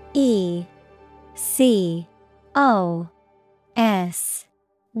 Ecosystem.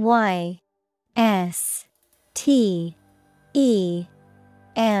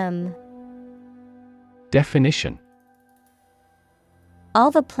 Definition: All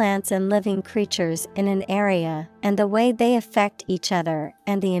the plants and living creatures in an area and the way they affect each other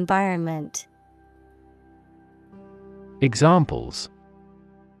and the environment. Examples: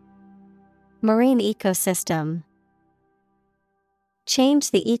 Marine ecosystem.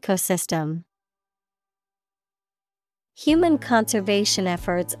 Change the ecosystem. Human conservation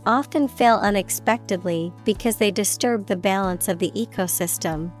efforts often fail unexpectedly because they disturb the balance of the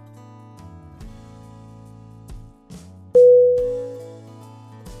ecosystem.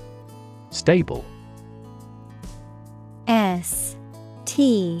 Stable. S-T-A-B-L-E.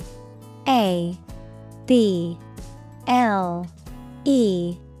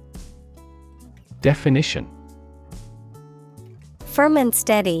 Definition: Firm and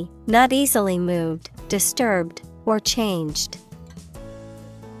steady, not easily moved, disturbed, or changed.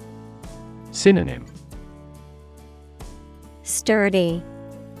 Synonym: Sturdy,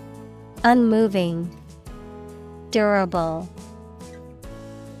 unmoving, durable.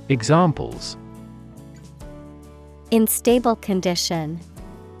 Examples: In stable condition.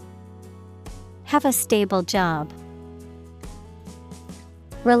 Have a stable job.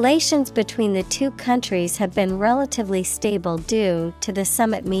 Relations between the two countries have been relatively stable due to the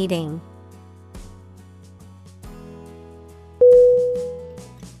summit meeting.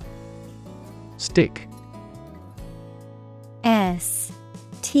 Stick. S-T-I-C-K.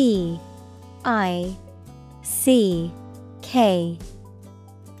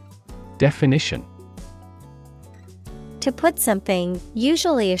 Definition: To put something,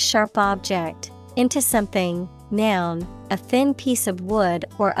 usually a sharp object, into something, noun, a thin piece of wood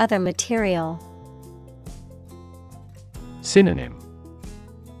or other material. Synonym: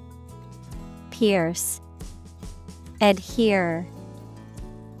 Pierce, adhere,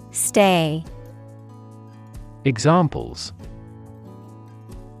 stay. Examples: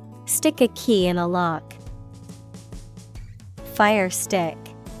 Stick a key in a lock. Fire stick.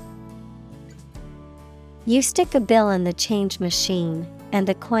 You stick a bill in the change machine, and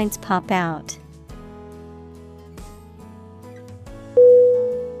the coins pop out.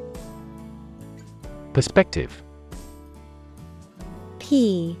 Perspective.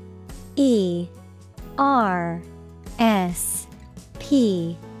 P-E-R-S-P-E-C-T-I-V-E.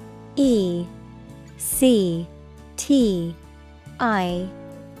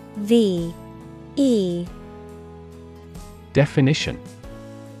 Definition: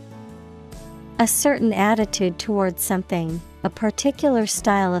 A certain attitude towards something, a particular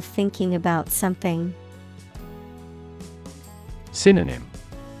style of thinking about something. Synonym: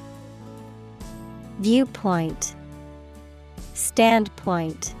 Viewpoint,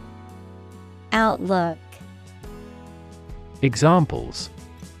 standpoint, outlook. Examples: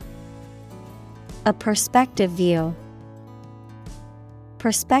 A perspective view.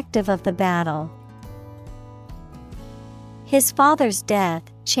 Perspective of the battle. His father's death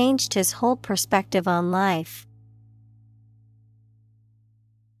changed his whole perspective on life.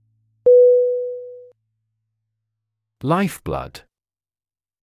 Lifeblood.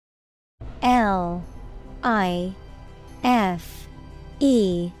 L I F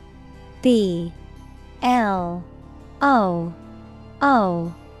E B L O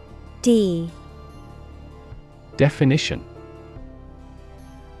O D. Definition: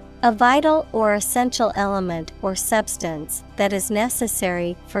 a vital or essential element or substance that is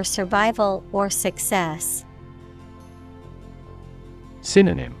necessary for survival or success.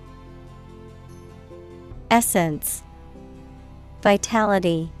 Synonym: Essence,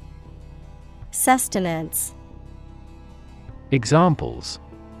 vitality, sustenance. Examples: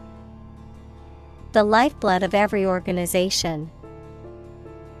 the lifeblood of every organization,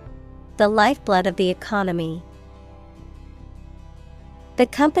 the lifeblood of the economy. The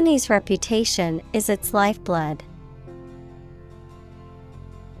company's reputation is its lifeblood.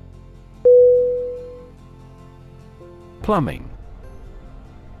 Plumbing.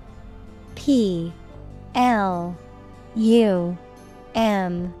 P L U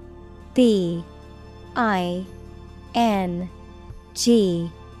M B I N G.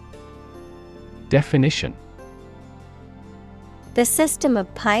 Definition: the system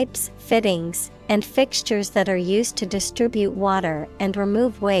of pipes, fittings, and fixtures that are used to distribute water and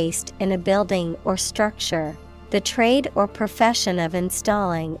remove waste in a building or structure. The trade or profession of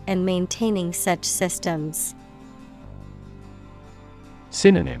installing and maintaining such systems.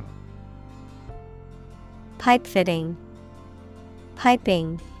 Synonym: pipe fitting,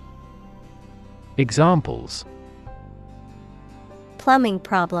 piping. Examples: plumbing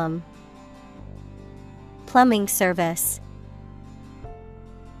problem, plumbing service.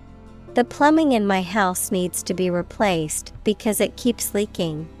 The plumbing in my house needs to be replaced because it keeps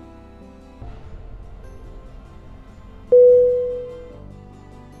leaking.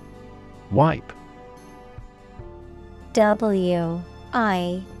 Wipe. W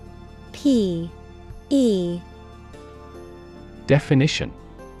I P E. Definition: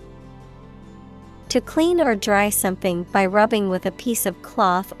 to clean or dry something by rubbing with a piece of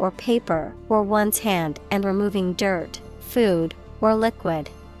cloth or paper or one's hand and removing dirt, food, or liquid.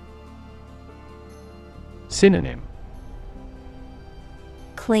 Synonym: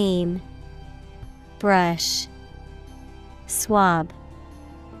 clean, brush, swab.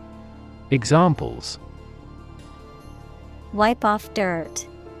 Examples: wipe off dirt,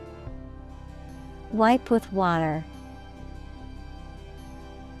 wipe with water.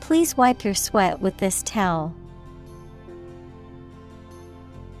 Please wipe your sweat with this towel.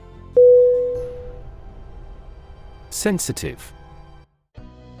 Sensitive.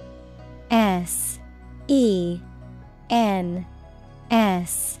 S E N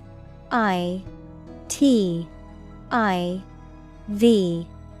S I T I V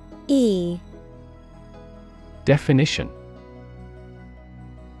E. Definition: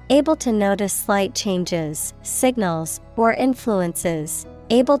 able to notice slight changes, signals, or influences,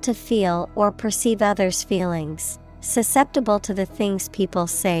 able to feel or perceive others' feelings, susceptible to the things people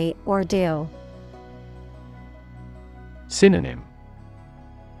say or do. Synonym: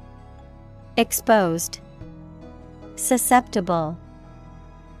 exposed, susceptible,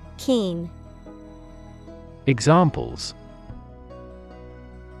 keen. Examples: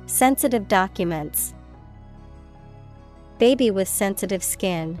 sensitive documents, baby with sensitive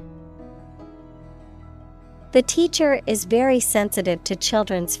skin. The teacher is very sensitive to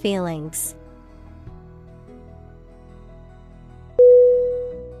children's feelings.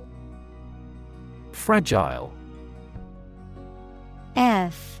 Fragile.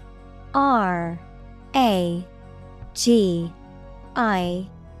 F R A G I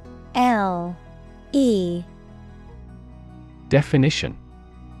L E. Definition: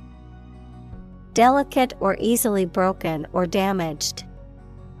 delicate or easily broken or damaged.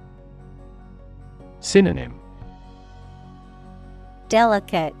 Synonym: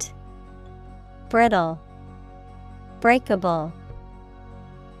 delicate, brittle, breakable.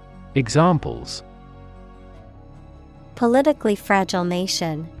 Examples: politically fragile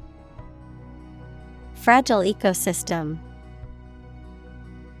nation, fragile ecosystem.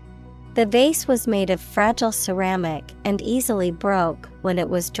 The vase was made of fragile ceramic and easily broke when it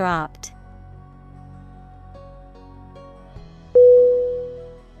was dropped.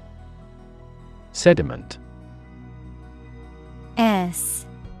 Sediment. S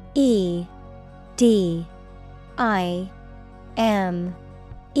E D I M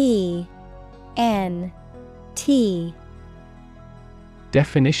E N T.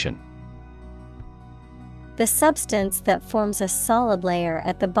 Definition: the substance that forms a solid layer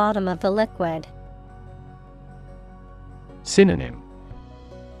at the bottom of the liquid. Synonym: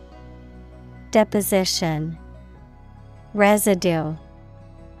 deposition, residue.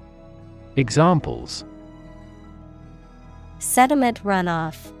 Examples: sediment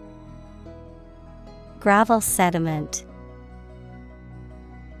runoff, gravel sediment.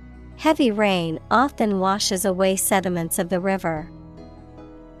 Heavy rain often washes away sediments of the river.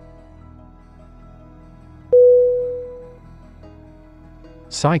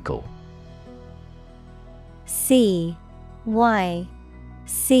 Cycle. C-Y-C-L-E.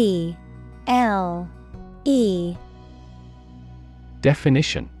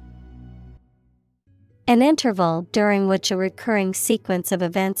 Definition: an interval during which a recurring sequence of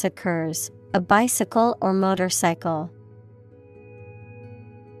events occurs, a bicycle or motorcycle.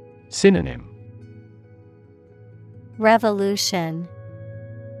 Synonym: revolution,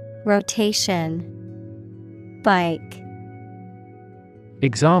 rotation, bike.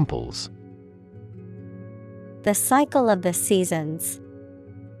 Examples: the cycle of the seasons.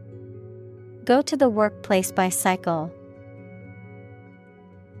 Go to the workplace by cycle.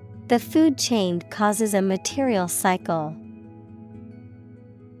 The food chain causes a material cycle.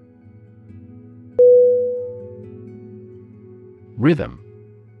 Rhythm.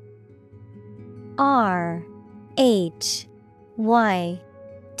 R-H-Y-T-H-M.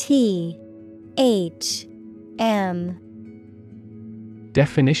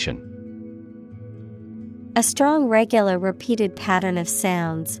 Definition: a strong, regular, repeated pattern of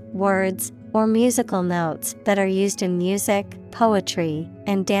sounds, words, or musical notes that are used in music, poetry,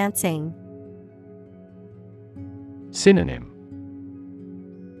 and dancing. Synonym: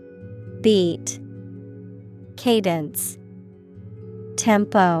 beat, cadence,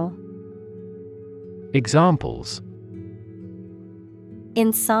 tempo. Examples: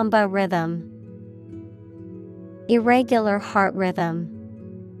 in samba rhythm, irregular heart rhythm.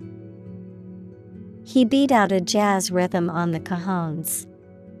 He beat out a jazz rhythm on the cajones.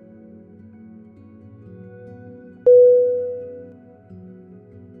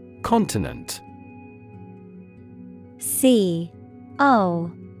 Continent.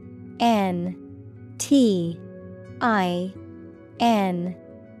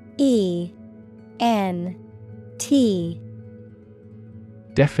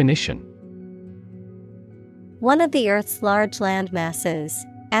 Definition: one of the Earth's large landmasses.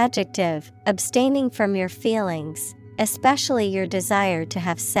 Adjective, abstaining from your feelings, especially your desire to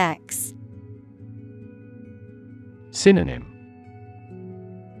have sex. Synonym: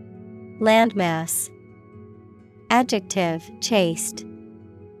 landmass. Adjective, chaste.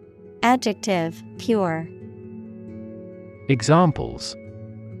 Adjective, pure. Examples: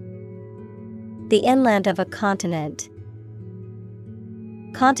 the inland of a continent.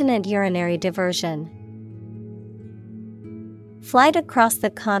 Continent urinary diversion. Flight across the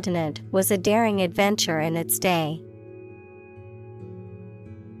continent was a daring adventure in its day.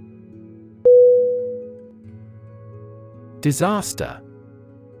 Disaster.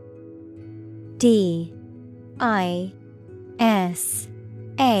 D-I-S-A-S-T-E-R.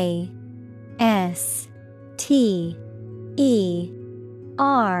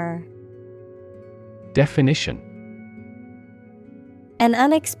 Definition: an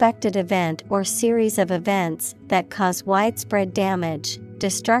unexpected event or series of events that cause widespread damage,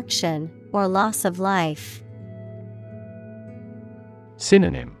 destruction, or loss of life.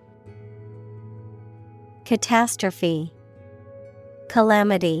 Synonym: catastrophe,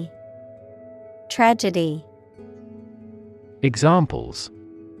 calamity, tragedy. Examples: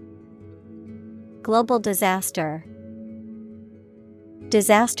 global disaster,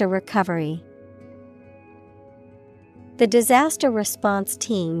 disaster recovery. The disaster response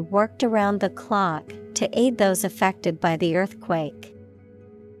team worked around the clock to aid those affected by the earthquake.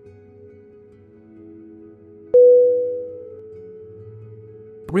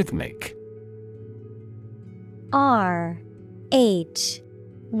 Rhythmic. R-H-Y-T-H-M-I-C.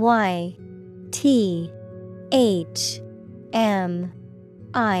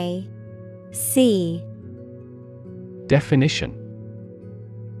 Definition: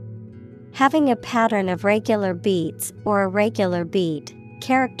 having a pattern of regular beats or a regular beat,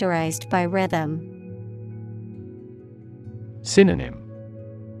 characterized by rhythm. Synonym: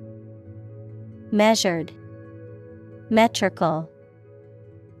 measured, metrical,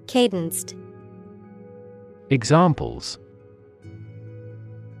 cadenced. Examples: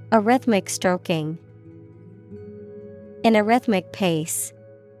 a rhythmic stroking, in a rhythmic pace.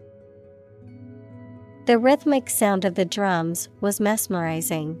 The rhythmic sound of the drums was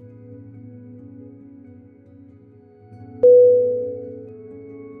mesmerizing.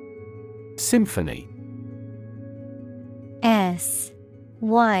 Symphony.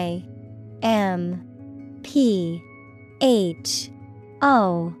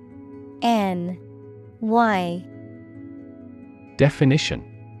 S-Y-M-P-H-O-N-Y. Definition: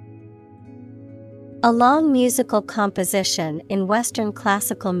 a long musical composition in Western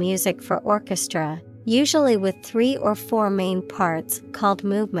classical music for orchestra, usually with 3 or 4 main parts called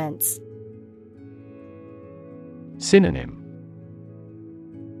movements. Synonym: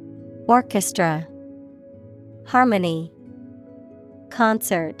 Orchestra, harmony,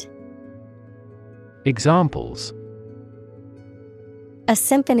 concert. Examples: A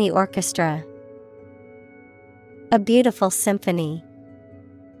symphony orchestra, a beautiful symphony.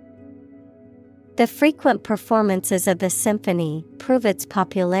 The frequent performances of the symphony prove its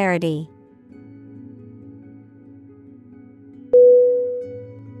popularity.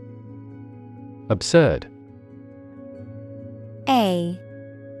 Absurd. A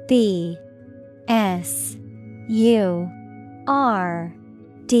B S U R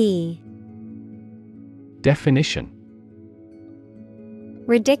D. Definition: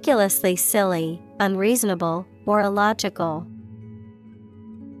 Ridiculously silly, unreasonable, or illogical.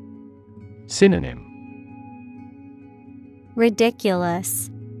 Synonym: Ridiculous,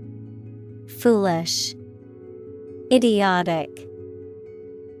 foolish, idiotic.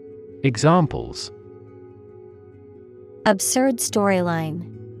 Examples: Absurd storyline,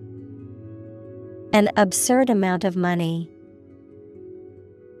 an absurd amount of money.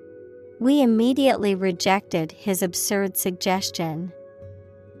 We immediately rejected his absurd suggestion.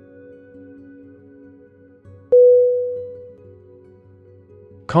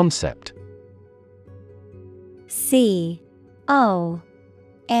 Concept. CONCEPT.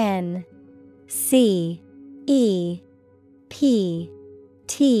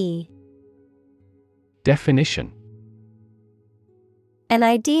 Definition: An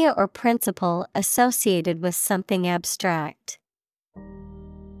idea or principle associated with something abstract.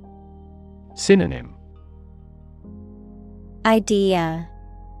 Synonym: Idea,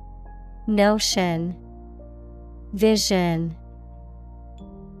 notion, vision.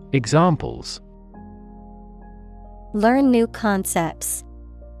 Examples: Learn new concepts.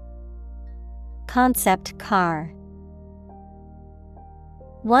 Concept car.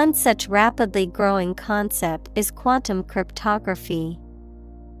 One such rapidly growing concept is quantum cryptography.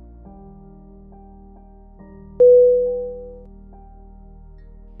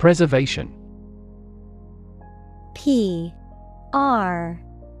 Preservation. Preservation.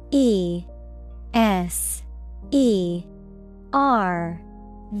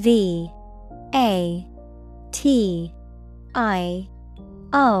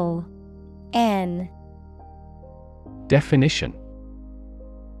 Definition: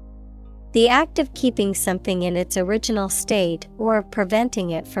 The act of keeping something in its original state or of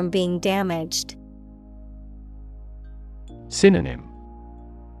preventing it from being damaged. Synonym: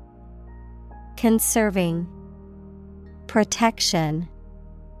 Conserving, protection,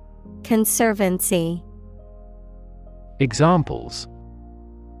 conservancy. Examples: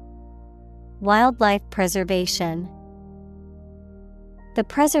 Wildlife preservation. The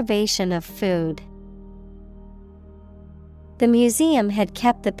preservation of food. The museum had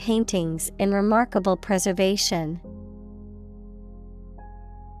kept the paintings in remarkable preservation.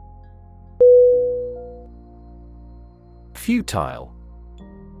 Futile.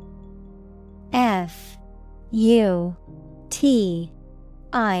 Futile.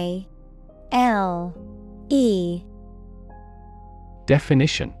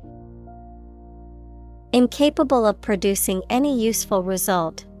 Definition: Incapable of producing any useful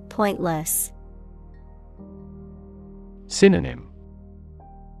result, pointless. Synonym: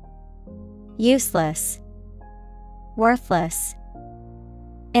 Useless, worthless,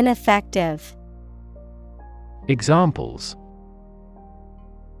 ineffective. Examples: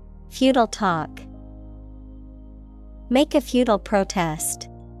 Futile talk. Make a futile protest.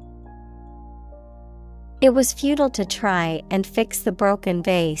 It was futile to try and fix the broken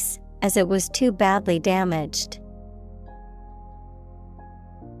vase, as it was too badly damaged.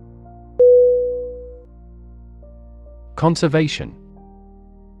 Conservation.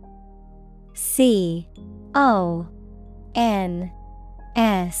 Conservation.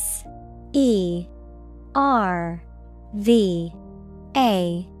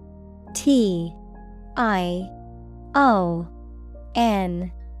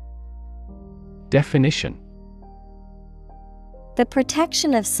 Definition: The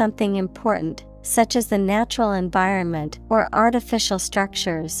protection of something important, such as the natural environment or artificial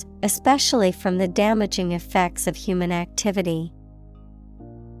structures, especially from the damaging effects of human activity.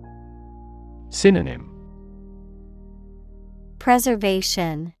 Synonym: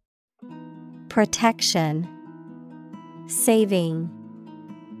 Preservation, protection, saving.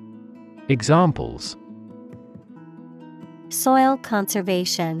 Examples: Soil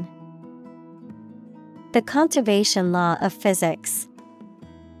conservation. The conservation law of physics.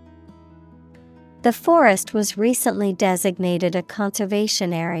 The forest was recently designated a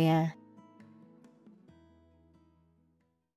conservation area.